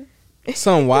wild, nigga.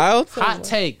 Something wild. Hot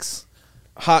takes.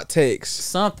 Hot takes.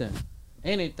 Something.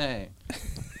 Anything.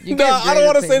 No, I don't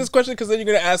want to say this question because then you're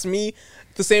gonna ask me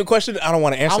the same question. I don't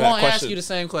want to answer I that won't question. ask you the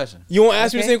same question. You won't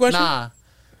ask me the same question? Nah.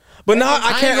 But now I ain't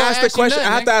can't gonna ask the ask you question.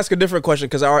 nothing, I have to nigga. ask a different question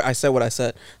because I said what I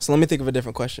said. So let me think of a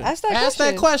different question. Ask that Ask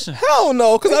question. that question. Hell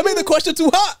no, because I made the question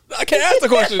too hot. I can't ask the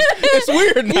question. It's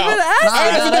weird now. better ask I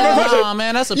asked a different question. Nah,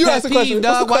 man, that's a You pet ask the question. peeve,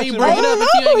 dog. What's Why the you question, bring it bro? up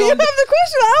if you You ain't have gonna the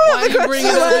question. I don't Why have the you bring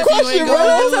it question. up if you question, ain't bro. gonna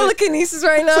I'm do it? telekinesis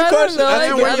right now. It's a I don't question. know. I Man,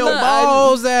 think where I'm your not-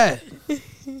 balls at?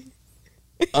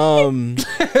 Um,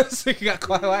 You got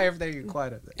quiet. Why everything you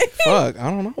quiet up there? fuck, I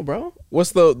don't know, bro.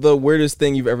 What's the weirdest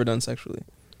thing you've ever done sexually?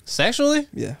 Sexually?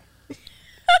 Yeah.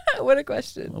 What a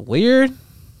question. Weird?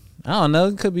 I don't know.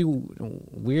 It could be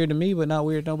weird to me, but not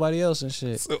weird to nobody else and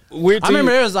shit. Weird. I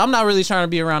remember I'm not really trying to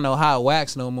be around no hot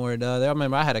wax no more, dog. I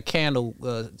remember I had a candle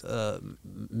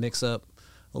mix up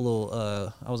a little.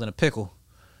 I was in a pickle.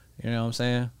 You know what I'm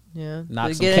saying? Yeah. Knock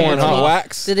Did it some get in pouring between- hot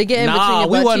wax. Did it get in between Nah, your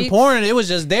we butt wasn't cheeks? pouring it. It was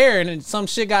just there, and then some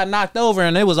shit got knocked over,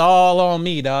 and it was all on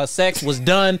me, dog. Sex was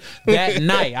done that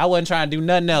night. I wasn't trying to do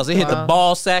nothing else. It hit the Wow.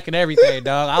 ball sack and everything,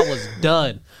 dog. I was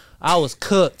done. I was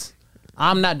cooked.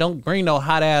 I'm not. Don't bring no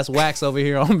hot ass wax over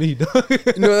here on me, dog. You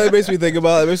know what that makes me think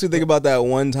about? It makes me think about that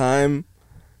one time.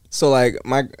 So like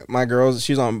my girls,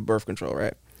 she's on birth control,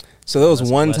 right? So there was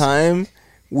That's a one blessing. time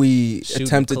we Shoot the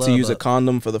attempted to club use a up.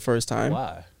 condom for the first time.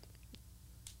 Why?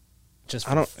 Just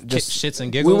I don't just shits and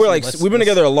We giggles. were like Let's- we've been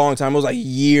together a long time. It was like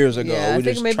years ago. Yeah, I we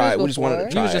think just maybe it tried. was We just wanted to before.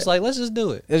 You try. was just it. like, let's just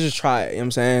do it. Let's just try it. You know what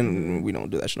I'm saying? We don't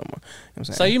do that shit no more. You know what I'm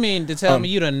saying? So you mean to tell me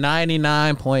you the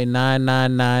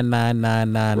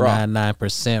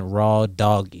 99.9999999% raw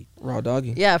doggy? Raw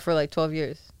doggy. Yeah, for like 12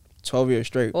 years. 12 years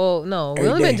straight. Well, no, we Every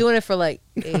only day. been doing it for like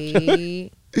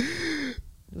 8,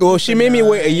 Well, she made me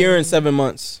wait a year and 7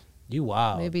 months. You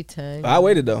wild. maybe 10. I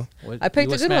waited though. What, I picked you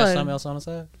a would good smash one. Something else on the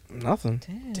side? Nothing.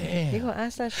 Damn. You gonna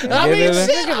ask that shit? I Yeah, mean, yeah, shit,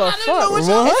 yeah. I don't give a I didn't know fuck. what Well,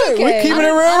 y'all. hey, okay. we're keeping it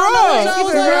real I raw. don't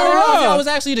Keeping know it if real y'all raw. was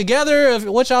actually together. If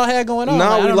what y'all had going on. No,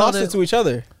 Like, I we don't know lost that- it to each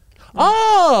other.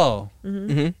 Oh.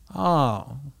 Mm-hmm.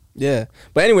 Oh. Yeah,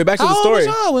 but anyway, back to the story.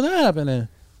 How old was y'all when that happened? Then?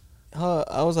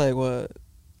 I was like, what?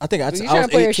 I think I was 18. You trying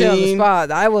to put your shit on the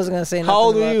spot. I wasn't gonna say nothing. How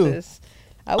old were about you? This.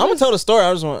 I'm gonna tell the story.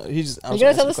 I just want. You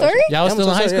gonna tell the story? Y'all was still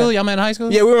in high school. Y'all met in high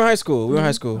school. Yeah, we were in high school. We were in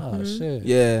high school. Oh shit.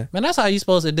 Yeah, man, that's how you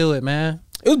supposed to do it, man.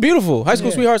 it was beautiful. High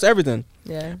school sweethearts, everything.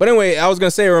 Yeah. But anyway, I was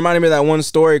gonna say it reminded me of that one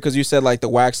story because you said like the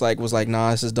wax like was like,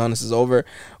 nah, this is done, this is over.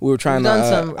 We were trying to.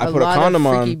 I put a condom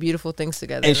on. Freaky, beautiful things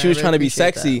together. And she was trying to be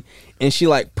sexy, and she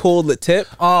like pulled the tip.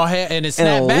 Oh, and it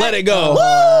snapped and back. let it go.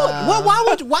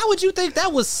 What? Why would you think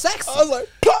that was sexy? I was like,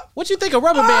 Pop! What you think a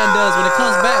rubber band does when it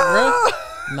comes back,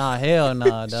 bro? Nah, hell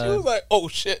nah, dog. She was like, oh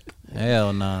shit.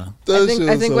 Hell nah. I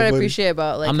think what I appreciate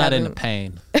about like I'm not into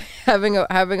pain. having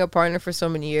a partner for so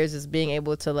many years is being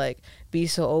able to like be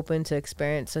so open to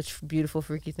experience such beautiful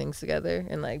freaky things together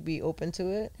and like be open to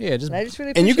it. Yeah, and I just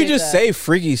really and you could just that. say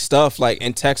freaky stuff like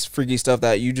and text freaky stuff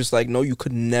that you just like know you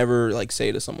could never like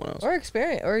say to someone else or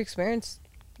experience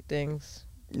things.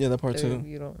 Yeah, that part too.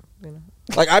 You don't, you know.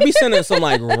 Like I be sending some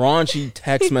like raunchy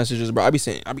text messages, bro. I be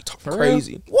talking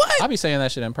crazy. What? I be saying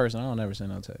that shit in person. I don't ever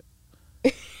send no text.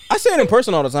 I say it in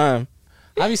person all the time.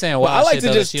 I be saying wild I like shit to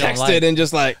though, just that she text don't like. it and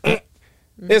just like,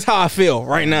 it's how I feel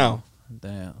right now.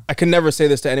 Damn. I can never say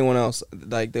this to anyone else.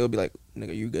 Like they would be like,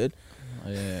 "Nigga, you good?"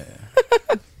 Yeah.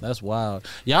 That's wild.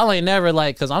 Y'all ain't never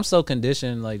like, cause I'm so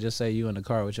conditioned. Like, just say you in the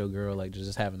car with your girl, like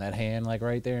just having that hand like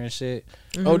right there and shit.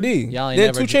 OD. Y'all ain't Did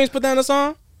never 2 Chainz put that in the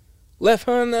song? Left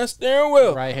hand on that steering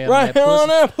wheel. Right hand on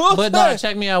that pussy. But no,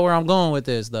 check me out where I'm going with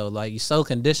this though. Like, you're so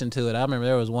conditioned to it. I remember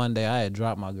there was one day I had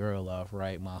dropped my girl off.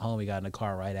 Right, my homie got in the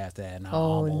car right after that, and I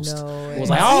almost was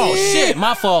like, "Oh shit,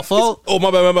 my fault, folks." Oh my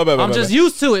bad. I'm just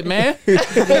used to it, man.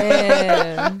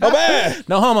 My bad.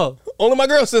 No homo. Only my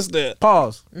girl sister.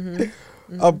 Pause.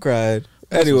 I'm cried.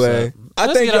 Anyway, I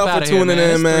Let's thank get up y'all for outta here, tuning in,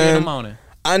 It's 3 in the man. morning.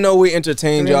 I know we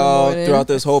entertained 3 in the y'all morning. throughout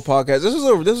this whole podcast. This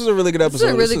was a really good episode. This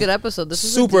is a really good episode. This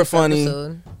is super a deep funny.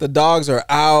 episode. The dogs are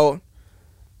out.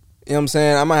 You know what I'm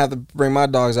saying? I might have to bring my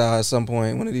dogs out at some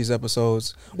point. One of these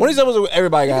episodes. One of these episodes,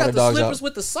 everybody got their dogs slippers out.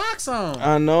 with the socks on.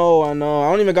 I know. I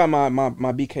don't even got my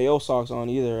BKO socks on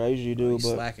either. I usually do, but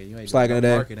slacking. You ain't slacking doing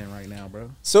today. marketing right now, bro.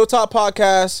 So Top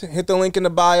Podcast. Hit the link in the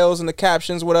bios and the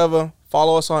captions, whatever.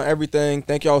 Follow us on everything.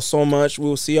 Thank y'all so much. We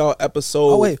will see y'all episode.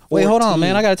 Oh wait, hold on,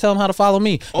 man. I gotta tell them how to follow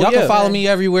me. Oh, Y'all yeah. can follow me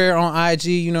everywhere on IG.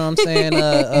 You know what I'm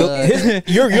saying?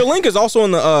 Your link is also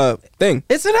in the thing.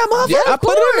 It's in that motherfucker. Yeah, I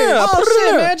put it in there. I Oh put it in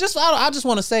shit, there. man. I just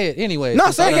want to say it anyway.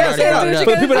 No, say it. Yeah, say it.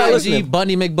 For the people that are listening. IG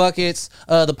Bundy McBuckets.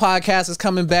 The podcast is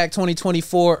coming back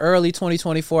 2024, early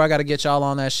 2024. I got to get y'all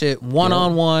on that shit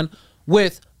one-on-one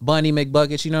with Bundy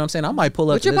McBuckets. You know what I'm saying? I might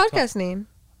pull up. What's your podcast name?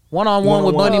 One-on-one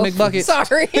with Bundy McBuckets.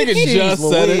 Sorry. Nigga just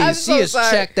said it. I'm She so is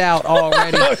sorry. checked out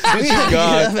already. We gotta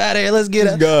get up out of here. Let's get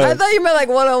up. I thought you meant like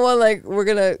one-on-one, like we're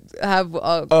gonna have.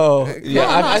 Oh, yeah.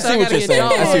 I see what you're saying. I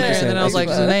see what you're saying. And then I was like,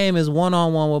 the the name is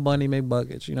One-on-One with Bundy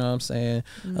McBuckets. You know what I'm saying?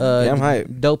 I'm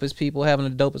hyped. Dopest people having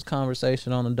the dopest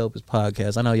conversation on the dopest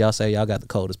podcast. I know y'all say y'all got the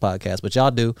coldest podcast, but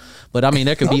y'all do. But I mean,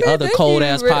 there could be Okay, other thank cold you.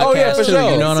 ass Oh, podcasts yeah, for too.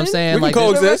 sure. You know what I'm saying? We can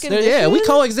Like, coexist. yeah, we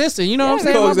coexisting. You know what I'm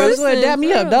saying? coexist. My brother's like, dab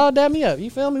me up, Yeah. dog. Dab me up. You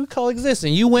feel me? We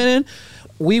coexisting. You winning.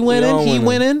 We winning. all He winning.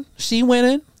 winning. She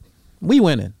winning. We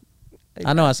winning.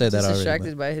 I know I said that Just already.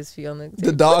 distracted by his feet on the.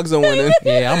 The dogs are winning.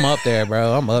 Yeah, I'm up there,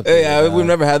 bro. I'm up there. Hey, yeah, dog. we've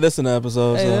never had this in an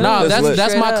episode. So Hey, No, that's lit.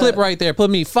 that's my Straight clip up. right there.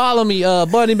 Follow me,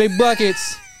 Bundy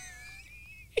McBuckets.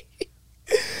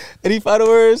 Any final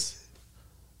words?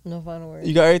 No final words.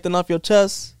 You got everything off your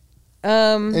chest?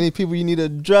 Any people you need to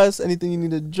address? Anything you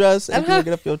need to address? Anything to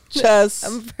get up your chest?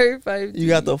 I'm very 5G. You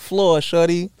got the floor,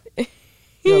 shorty.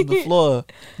 You have the floor.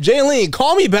 Jaylene,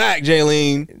 call me back,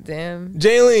 Jaylene. Damn.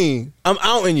 Jaylene, I'm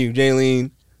outing you,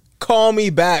 Jaylene. Call me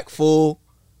back, fool.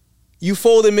 You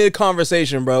folded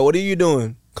mid-conversation, bro. What are you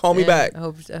doing? Call me back. I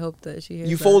hope that she hears.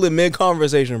 You that. folded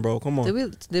mid-conversation, bro. Come on.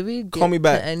 Did we get Call me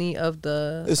back. to any of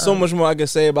the? There's so much more I can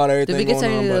say about everything Did we get to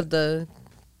going any on. of But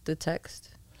the text?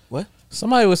 what?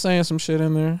 Somebody was saying some shit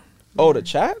in there. Oh, the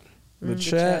chat? The The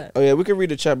chat. Oh yeah, we can read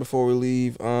the chat before we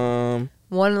leave.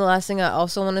 One last thing I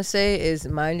also want to say is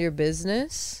mind your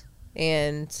business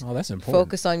and Oh, that's important.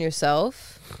 focus on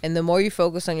yourself. And the more you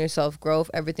focus on your self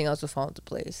growth, everything else will fall into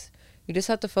place. You just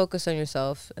have to focus on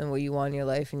yourself and what you want in your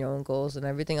life and your own goals, and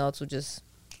everything else will just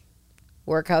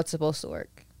work how it's supposed to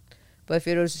work. But if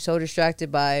you're so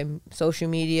distracted by social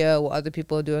media, what other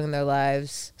people are doing in their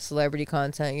lives, celebrity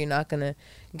content, you're not going to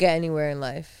get anywhere in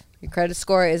life. Your credit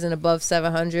score isn't above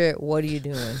 700. What are you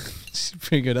doing? She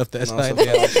figured up that No, side. something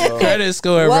else, bro. Credit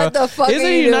score, What bro. the fuck Isn't are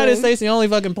the you United doing? States the only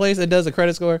fucking place that does a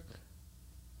credit score?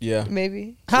 Yeah.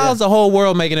 Maybe. How's the whole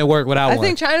world making it work without I one?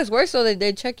 think China's worse, so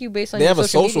they check you based on They your have a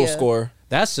social social media. score.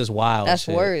 That's just wild. That's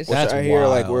shit. worse. That's I hear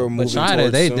like we're moving But China,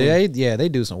 towards soon. they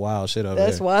do some wild shit over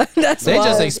That's there. wild. That's They wild.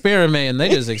 just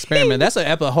experiment. That's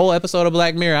a whole episode of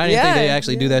Black Mirror. I didn't think they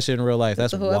actually do that shit in real life.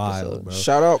 That's wild, bro.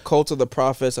 Shout out Cult of the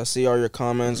Prophets. I see all your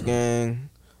comments, gang.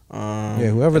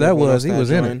 Whoever that was, he was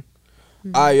in it.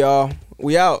 All right, y'all.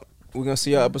 We out. We're gonna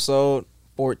see y'all episode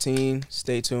 14.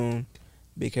 Stay tuned.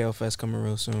 BKL Fest coming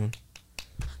real soon.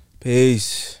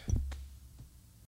 Peace.